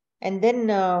 And then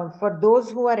for those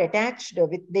who are attached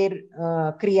with their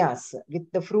kriyas,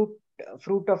 with the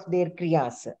fruit of their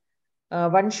kriyas,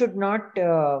 one should not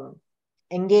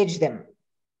engage them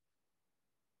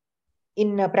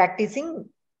in practicing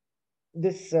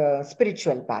this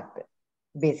spiritual path,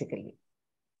 basically.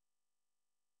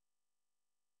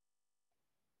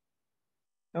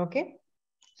 Okay.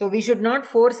 So we should not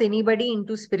force anybody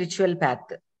into spiritual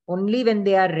path. Only when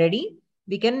they are ready,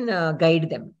 we can guide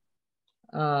them.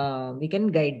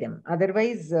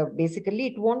 Otherwise, basically,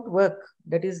 it won't work.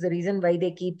 That is the reason why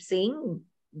they keep saying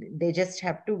we just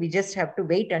have to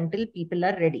wait until people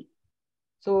are ready.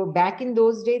 So back in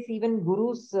those days, even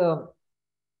gurus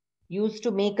used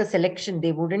to make a selection.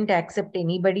 They wouldn't accept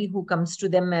anybody who comes to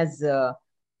them as their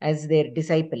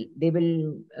disciple. They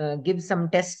will give some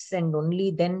tests and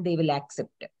only then they will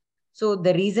accept. So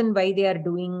the reason why they are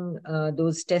doing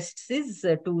those tests is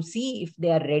to see if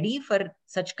they are ready for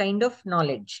such kind of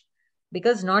knowledge.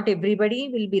 Because not everybody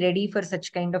will be ready for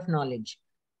such kind of knowledge.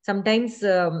 Sometimes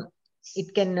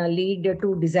it can lead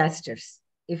to disasters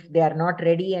if they are not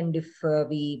ready, and if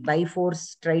we by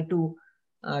force try to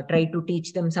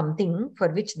teach them something for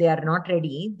which they are not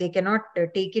ready, they cannot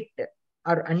take it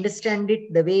or understand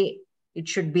it the way it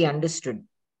should be understood.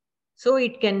 So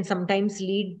it can sometimes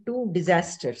lead to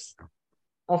disasters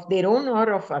of their own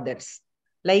or of others.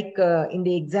 Like in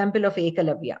the example of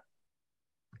Ekalavya.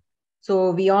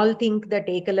 So we all think that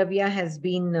Ekalavya has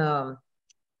been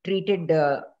treated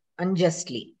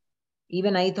unjustly.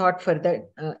 Even I thought for that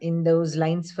in those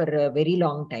lines for a very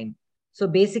long time. So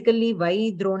basically,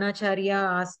 why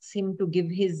Dronacharya asks him to give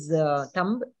his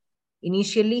thumb?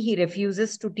 Initially, he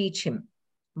refuses to teach him.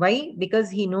 Why? Because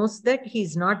he knows that he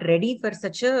is not ready for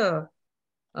such a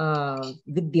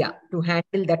vidya, to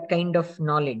handle that kind of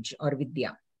knowledge or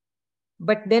vidya.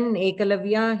 But then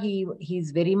Ekalavya, he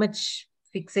is very much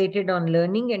fixated on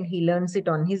learning, and he learns it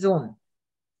on his own,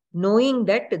 knowing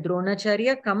that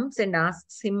Dronacharya comes and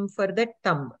asks him for that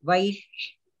thumb. Why?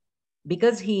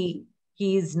 Because he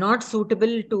is not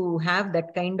suitable to have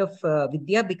that kind of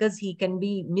vidya, because he can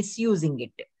be misusing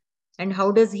it. And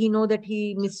how does he know that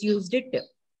he misused it?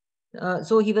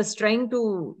 So he was trying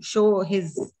to show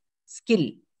his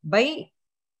skill by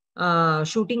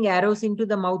shooting arrows into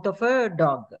the mouth of a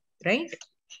dog, right?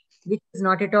 Which is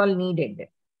not at all needed.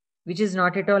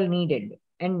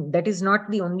 And that is not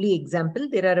the only example.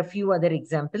 There are a few other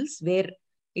examples where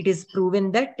it is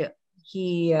proven that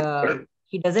he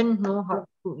doesn't know how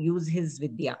to use his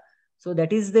vidya. So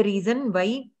that is the reason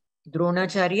why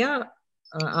Dronacharya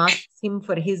asks him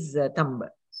for his thumb.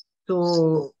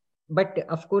 So, but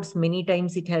of course, many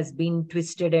times it has been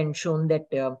twisted and shown that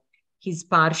he's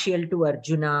partial to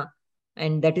Arjuna,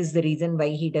 and that is the reason why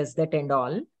he does that and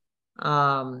all.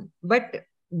 But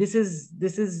this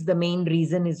is the main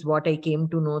reason, is what I came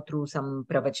to know through some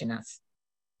pravachanas.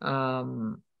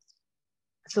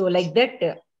 So like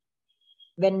that,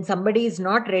 when somebody is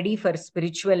not ready for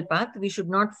spiritual path, we should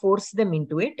not force them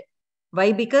into it.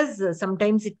 Why? Because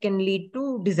sometimes it can lead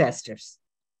to disasters.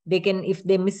 They can, if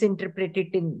they misinterpret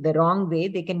it in the wrong way,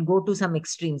 they can go to some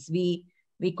extremes. We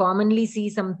commonly see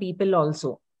some people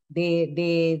also.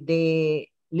 They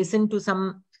listen to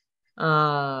some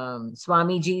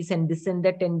Swamijis and this and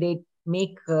that, and they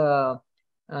make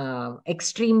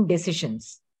extreme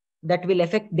decisions that will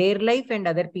affect their life and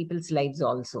other people's lives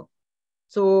also.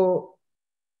 So,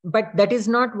 but that is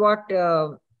not what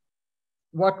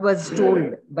was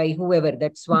told by whoever,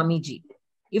 that Swamiji.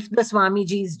 If the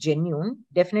Swamiji is genuine,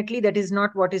 definitely that is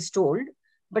not what is told.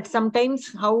 But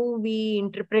sometimes how we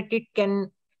interpret it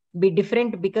can be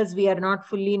different, because we are not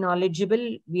fully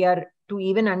knowledgeable. We are, to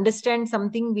even understand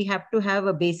something, we have to have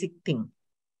a basic thing,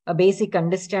 a basic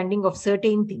understanding of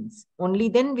certain things. Only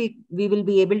then we will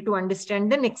be able to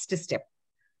understand the next step.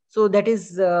 So that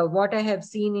is what I have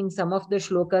seen in some of the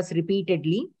shlokas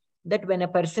repeatedly, that when a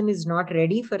person is not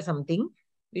ready for something,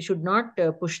 we should not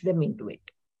push them into it.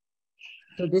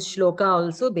 So this shloka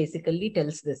also basically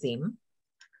tells the same.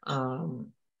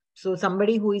 So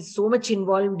somebody who is so much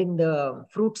involved in the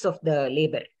fruits of the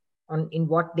labor, in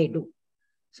what they do.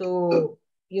 So,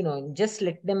 just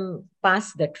let them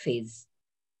pass that phase.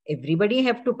 Everybody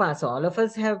have to pass. All of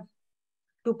us have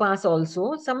to pass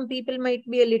also. Some people might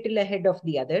be a little ahead of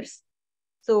the others.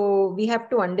 So we have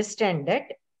to understand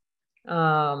that.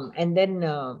 And then,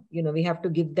 we have to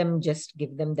give them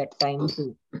that time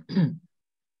to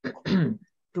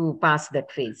to pass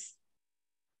that phase.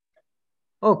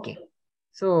 Okay.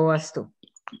 So, astu.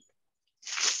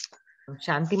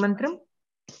 Shanti mantram.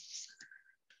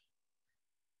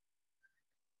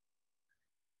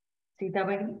 Sita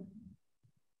Bhagini.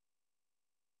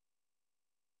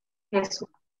 Yes.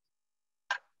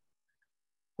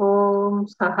 Om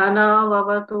Sahana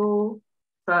Vavatu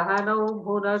Sahanau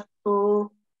Bhunattu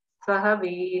Saha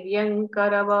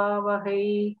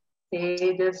Viryankaravavahai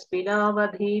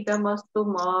Tejasvinavadhitamastu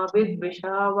ma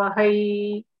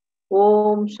vidvishavahai.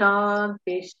 Om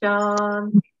Shanti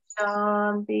Shanti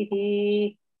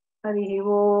Shanti. Hari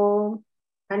Om.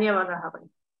 Dhanyavadaha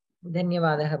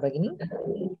Bhagini.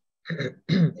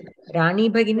 Rani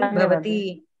Bhagini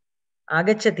bhavati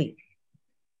agachati.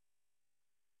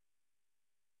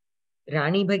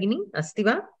 Rani Bhagini asti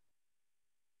va?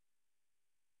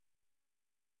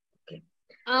 Okay.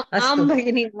 Am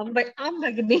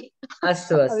Bhagini.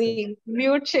 Astu.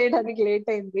 Mute shade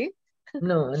late.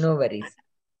 No worries.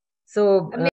 So